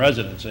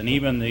non-residents, and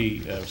even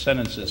the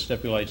sentence that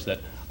stipulates that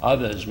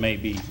others may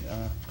be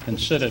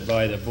considered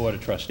by the Board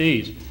of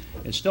Trustees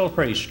it's still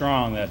pretty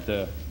strong that,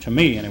 to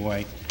me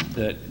anyway,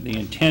 that the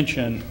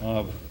intention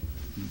of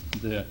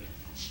the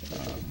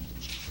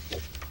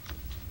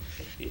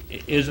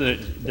is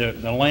that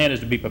the land is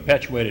to be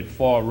perpetuated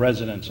for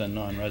residents and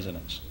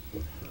non-residents.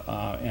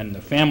 And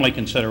the family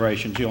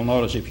considerations, you'll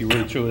notice if you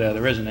read through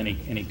there isn't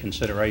any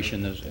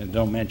consideration. There's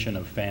no mention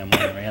of family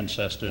or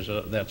ancestors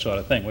or that sort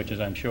of thing, which is,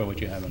 I'm sure, what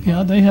you have in mind.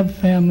 Yeah, they have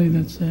family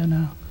that's there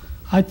now.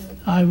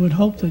 I would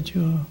hope that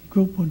your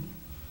group would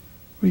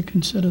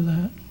reconsider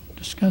that,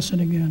 discuss it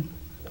again,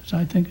 because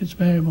I think it's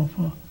valuable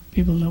for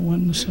people that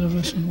went in the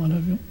service and what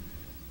have you.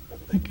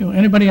 Thank you.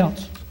 Anybody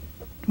else?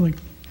 Do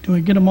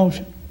we get a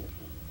motion?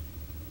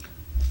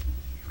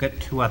 We've got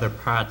two other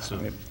parts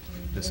of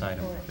this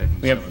item.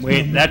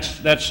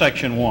 That's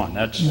section 1.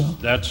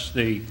 That's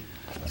the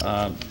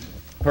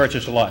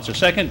purchase of lots. The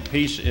second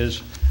piece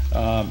is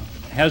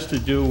has to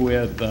do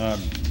with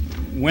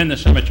when the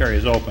cemetery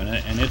is open,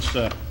 and it's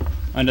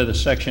under the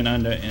section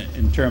under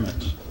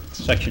interments,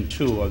 section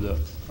 2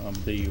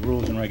 of the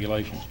rules and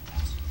regulations.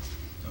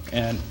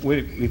 And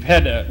we've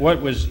had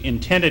what was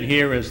intended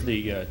here is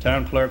the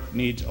town clerk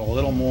needs a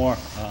little more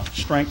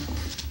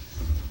strength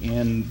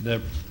in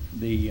the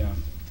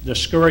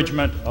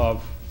discouragement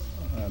of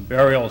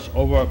burials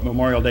over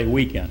Memorial Day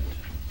weekend.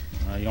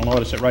 You'll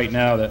notice that right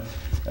now that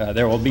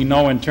there will be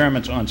no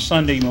interments on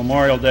Sunday,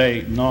 Memorial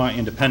Day, nor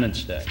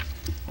Independence Day.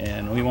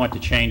 And we want to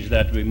change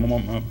that to be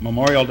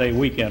Memorial Day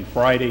weekend,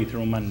 Friday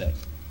through Monday.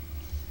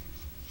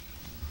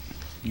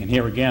 And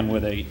here again,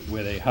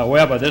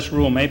 however, this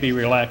rule may be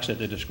relaxed at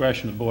the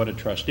discretion of the Board of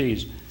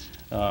Trustees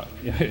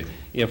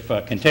if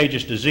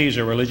contagious disease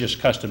or religious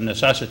custom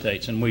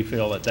necessitates, and we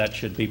feel that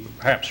should be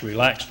perhaps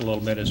relaxed a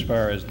little bit as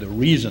far as the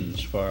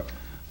reasons for,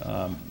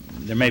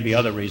 there may be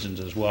other reasons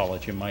as well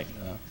that you might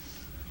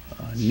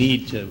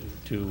need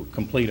to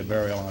complete a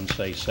burial on,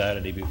 say,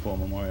 Saturday before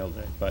Memorial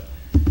Day. But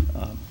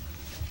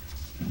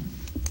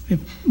if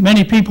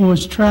many people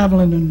was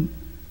traveling in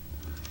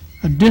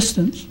a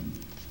distance,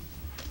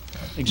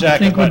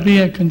 exactly, I think would be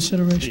a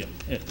consideration.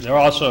 There are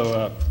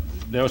also,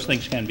 those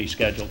things can be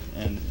scheduled,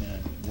 and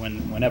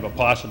whenever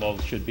possible,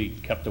 should be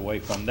kept away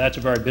from. That's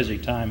a very busy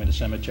time in the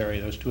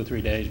cemetery, those 2 or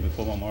 3 days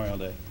before Memorial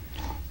Day.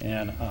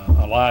 And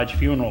a large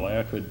funeral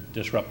there could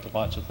disrupt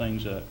lots of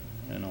things, you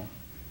know.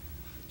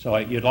 So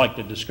you'd like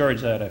to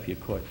discourage that if you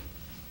could.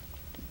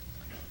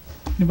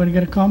 Anybody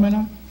got a comment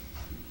on?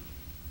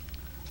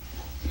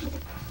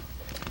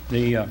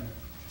 The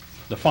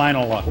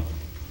final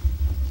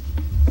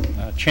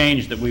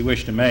change that we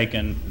wish to make,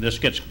 and this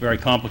gets very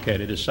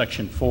complicated, is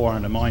section 4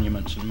 under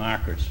monuments and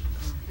markers.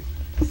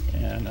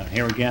 And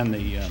here again,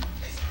 the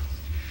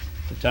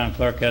town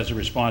clerk has a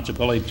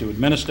responsibility to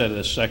administer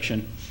this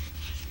section,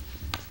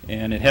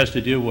 and it has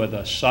to do with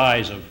the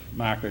size of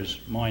markers,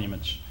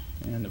 monuments.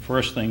 And the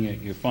first thing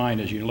that you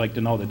find is you'd like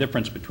to know the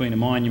difference between a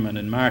monument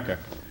and marker.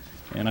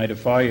 And I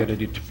defy you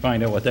to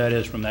find out what that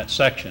is from that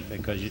section,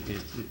 because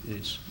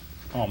it's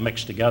all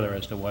mixed together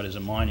as to what is a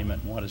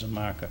monument and what is a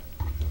marker.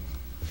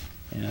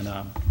 And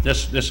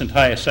this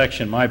entire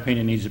section, in my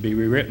opinion, needs to be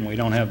rewritten. We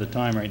don't have the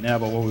time right now,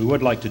 but what we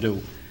would like to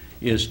do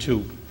is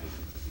to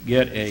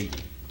get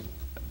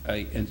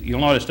and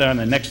you'll notice down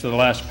there next to the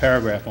last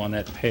paragraph on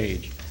that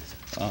page,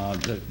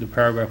 the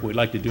paragraph we'd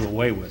like to do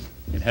away with.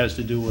 It has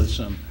to do with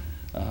some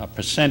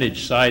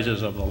percentage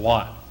sizes of the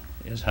lot,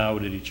 is how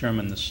to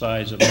determine the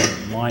size of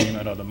the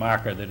monument or the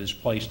marker that is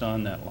placed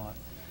on that lot.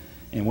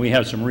 And we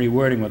have some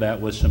rewording with that,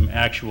 with some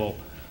actual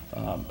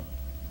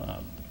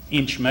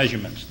inch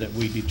measurements that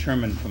we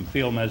determined from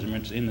field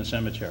measurements in the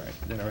cemetery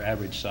that are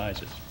average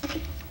sizes.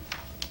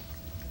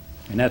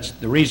 And that's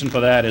the reason for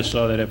that is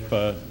so that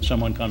if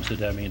someone comes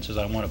to me and says,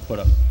 I want to put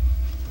a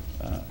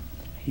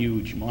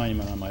huge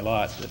monument on my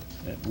lot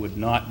that would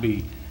not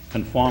be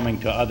conforming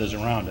to others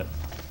around it,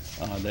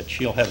 that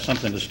she'll have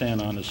something to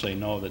stand on to say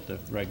no, that the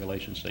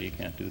regulations say you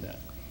can't do that.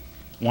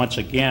 Once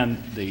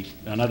again,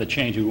 another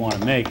change we want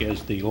to make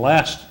is the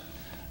last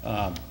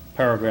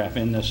paragraph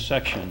in this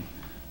section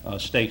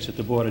states that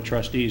the Board of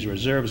Trustees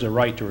reserves the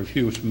right to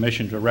refuse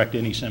permission to erect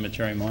any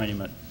cemetery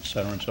monument, et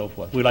cetera, and so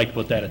forth. We'd like to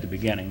put that at the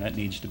beginning. That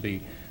needs to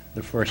be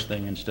the first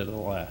thing instead of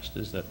the last,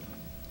 is that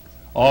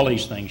all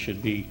these things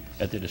should be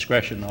at the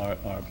discretion or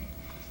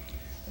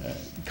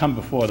come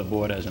before the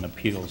board as an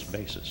appeals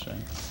basis. Right?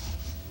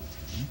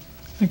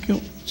 Thank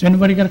you. Has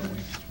anybody got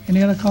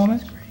any other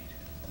comments?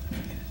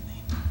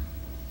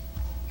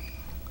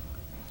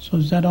 So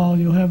is that all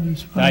you have?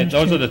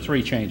 Those are the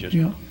 3 changes.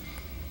 Yeah.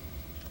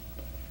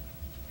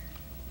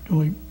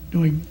 Do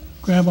we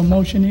grab a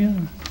motion here?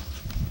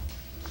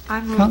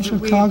 I move Councilor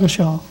that we-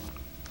 Coggeshall.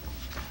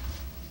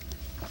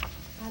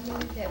 I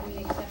move that we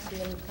accept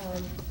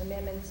the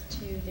amendments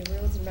to the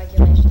rules and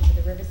regulations for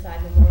the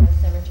Riverside Memorial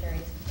Cemetery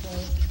as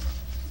proposed.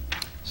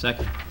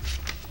 Second.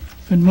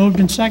 Been moved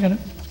and seconded.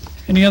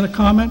 Any other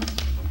comment?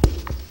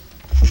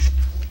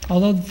 All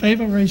those in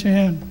favor, raise your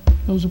hand.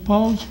 Those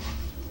opposed?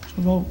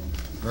 So vote.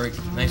 Very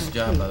nice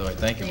job, by the way.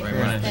 Thank you very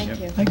much. Thank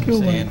you. Thank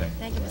you, Wayne.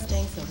 Thank you for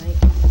staying so late.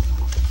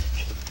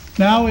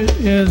 Now it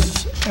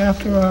is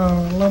after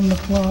our 11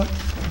 o'clock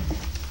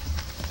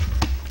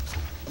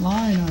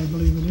line, I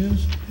believe it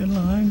is,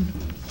 deadline.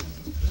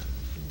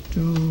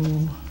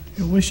 Do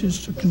your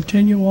wishes to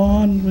continue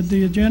on with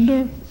the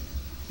agenda?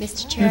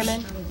 Mr.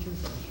 Chairman?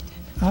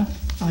 Huh?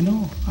 I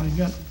know, I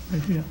got it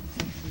right here.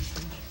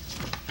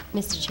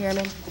 Mr.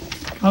 Chairman?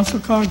 Councilor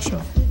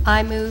Cogshaw.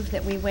 I move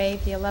that we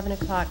waive the 11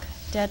 o'clock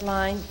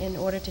deadline in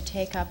order to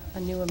take up a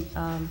new,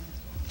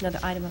 another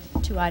item,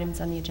 2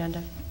 items on the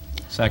agenda.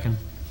 Second.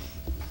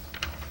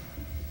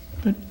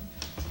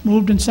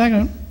 Moved and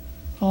second.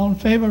 All in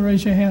favor,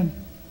 raise your hand.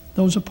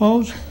 Those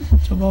opposed,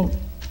 it's a vote.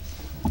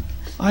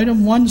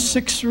 Item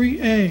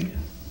 163A,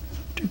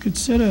 to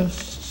consider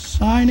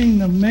signing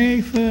the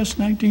May 1st,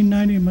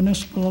 1990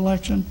 municipal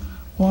election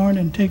warrant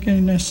and take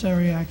any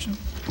necessary action.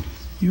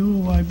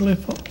 You, I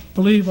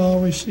believe, all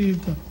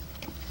received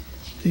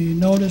the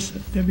notice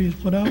that Debbie has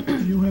put out.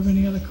 Do you have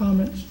any other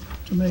comments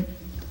to make,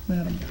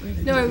 Madam?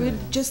 No, I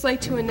would just like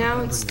to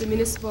announce the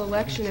municipal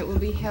election. It will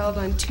be held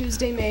on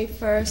Tuesday, May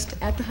 1st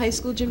at the high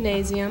school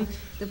gymnasium.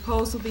 The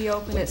polls will be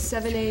open at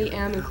 7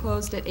 a.m. and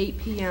closed at 8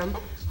 p.m.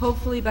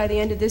 Hopefully, by the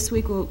end of this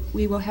week,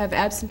 we will have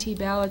absentee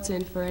ballots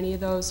in for any of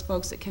those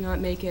folks that cannot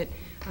make it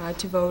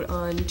to vote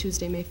on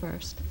Tuesday, May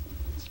 1st.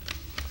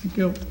 Thank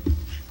you.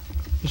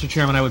 Mr.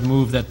 Chairman, I would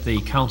move that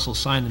the council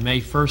sign the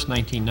May 1st,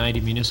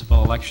 1990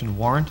 municipal election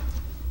warrant.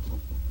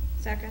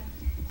 Second.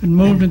 Been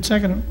moved and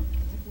seconded.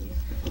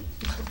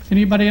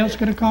 Anybody else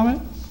got a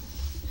comment?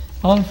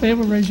 All in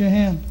favor, raise your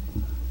hand.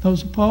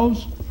 Those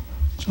opposed?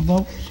 It's a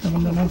vote,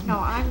 7-0. No,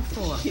 I'm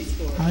for.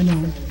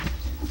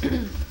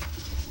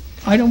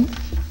 I know.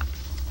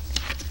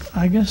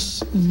 I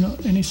guess, there's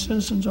not any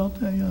citizens out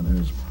there? Yeah,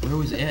 there is. Where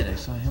was Ed? I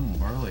saw him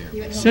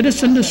earlier.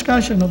 Citizen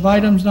discussion of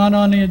items not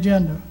on the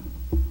agenda.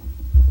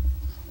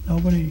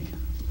 Nobody,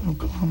 no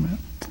comment.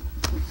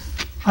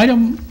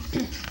 Item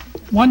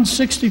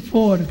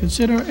 164, to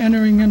consider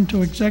entering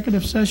into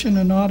executive session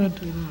in order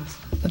to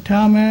the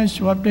town manager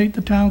to update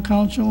the town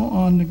council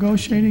on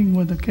negotiating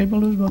with the Cape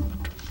Elizabeth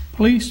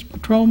Police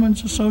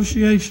Patrolmen's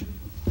Association.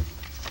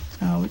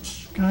 Now,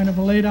 it's kind of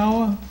a late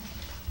hour.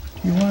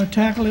 Do you want to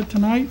tackle it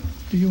tonight?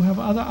 Do you have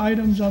other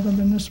items other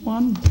than this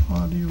one,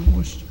 or do you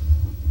wish to?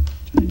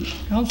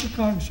 Councilor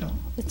Cogshaw.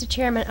 Mr.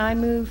 Chairman, I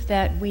move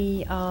that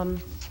we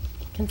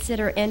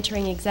consider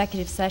entering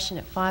executive session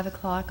at 5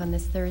 o'clock on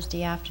this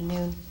Thursday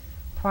afternoon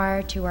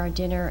prior to our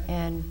dinner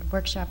and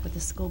workshop with the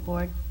school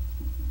board.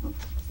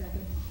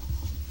 Second.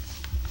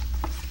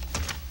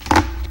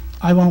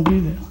 I won't be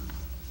there.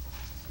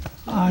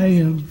 I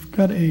have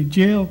got a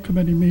jail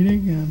committee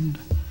meeting, and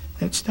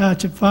it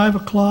starts at 5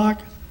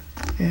 o'clock,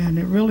 and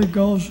it really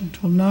goes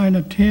until 9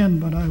 or 10,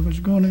 but I was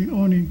going to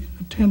only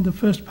attend the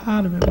first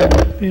part of it, but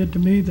it appeared to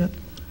me that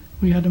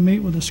we had to meet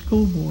with the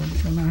school board.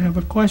 And I have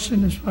a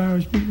question as far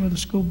as meeting with the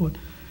school board.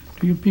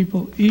 Do you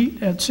people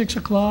eat at 6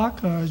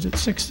 o'clock, or is it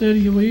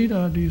 6:30 you eat,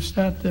 or do you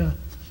start the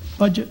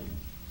budget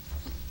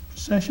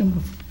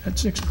session at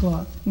 6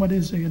 o'clock? What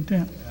is the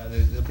intent?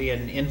 There'll be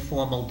an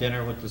informal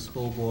dinner with the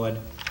school board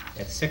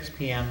at 6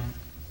 p.m.,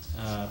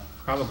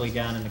 probably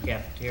down in the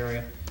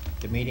cafeteria.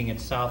 The meeting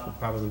itself will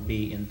probably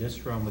be in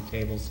this room with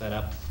tables set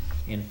up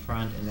in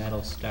front, and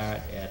that'll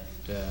start at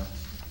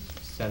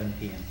 7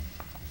 p.m.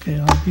 Okay,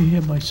 I'll be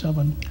here by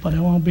 7, but I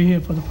won't be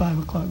here for the 5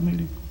 o'clock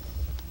meeting.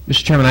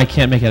 Mr. Chairman, I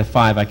can't make it at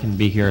 5. I can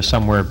be here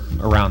somewhere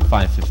around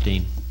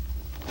 5:15.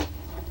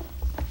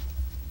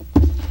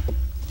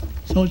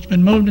 So it's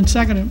been moved and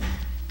seconded.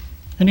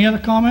 Any other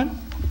comment?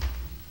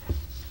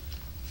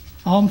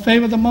 All in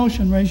favor of the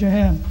motion, raise your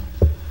hand.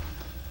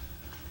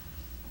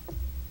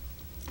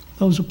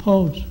 Those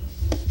opposed?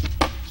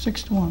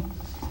 6-1.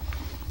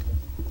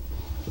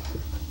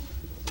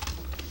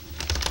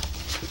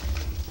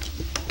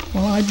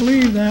 Well, I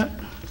believe that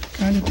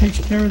kind of takes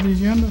care of the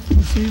agenda for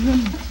this evening.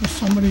 If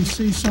somebody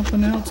sees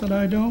something else that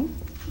I don't,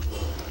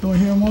 do I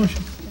hear a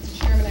motion?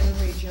 Mr. Chairman, I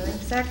move we adjourn.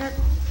 Second.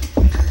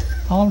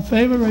 All in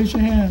favor, raise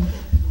your hand.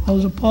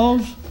 Those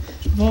opposed?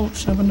 Vote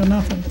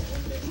 7-0.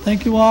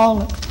 Thank you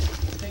all.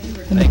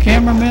 And the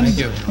cameramen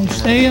who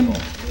staying,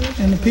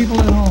 and the people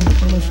at home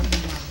for listening.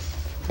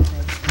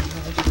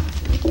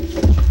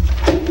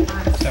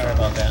 Sorry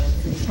about that.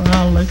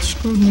 Well, it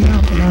screwed me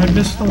up, and I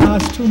missed the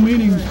last 2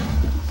 meetings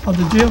of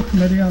the jail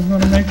committee. I'm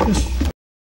going to make this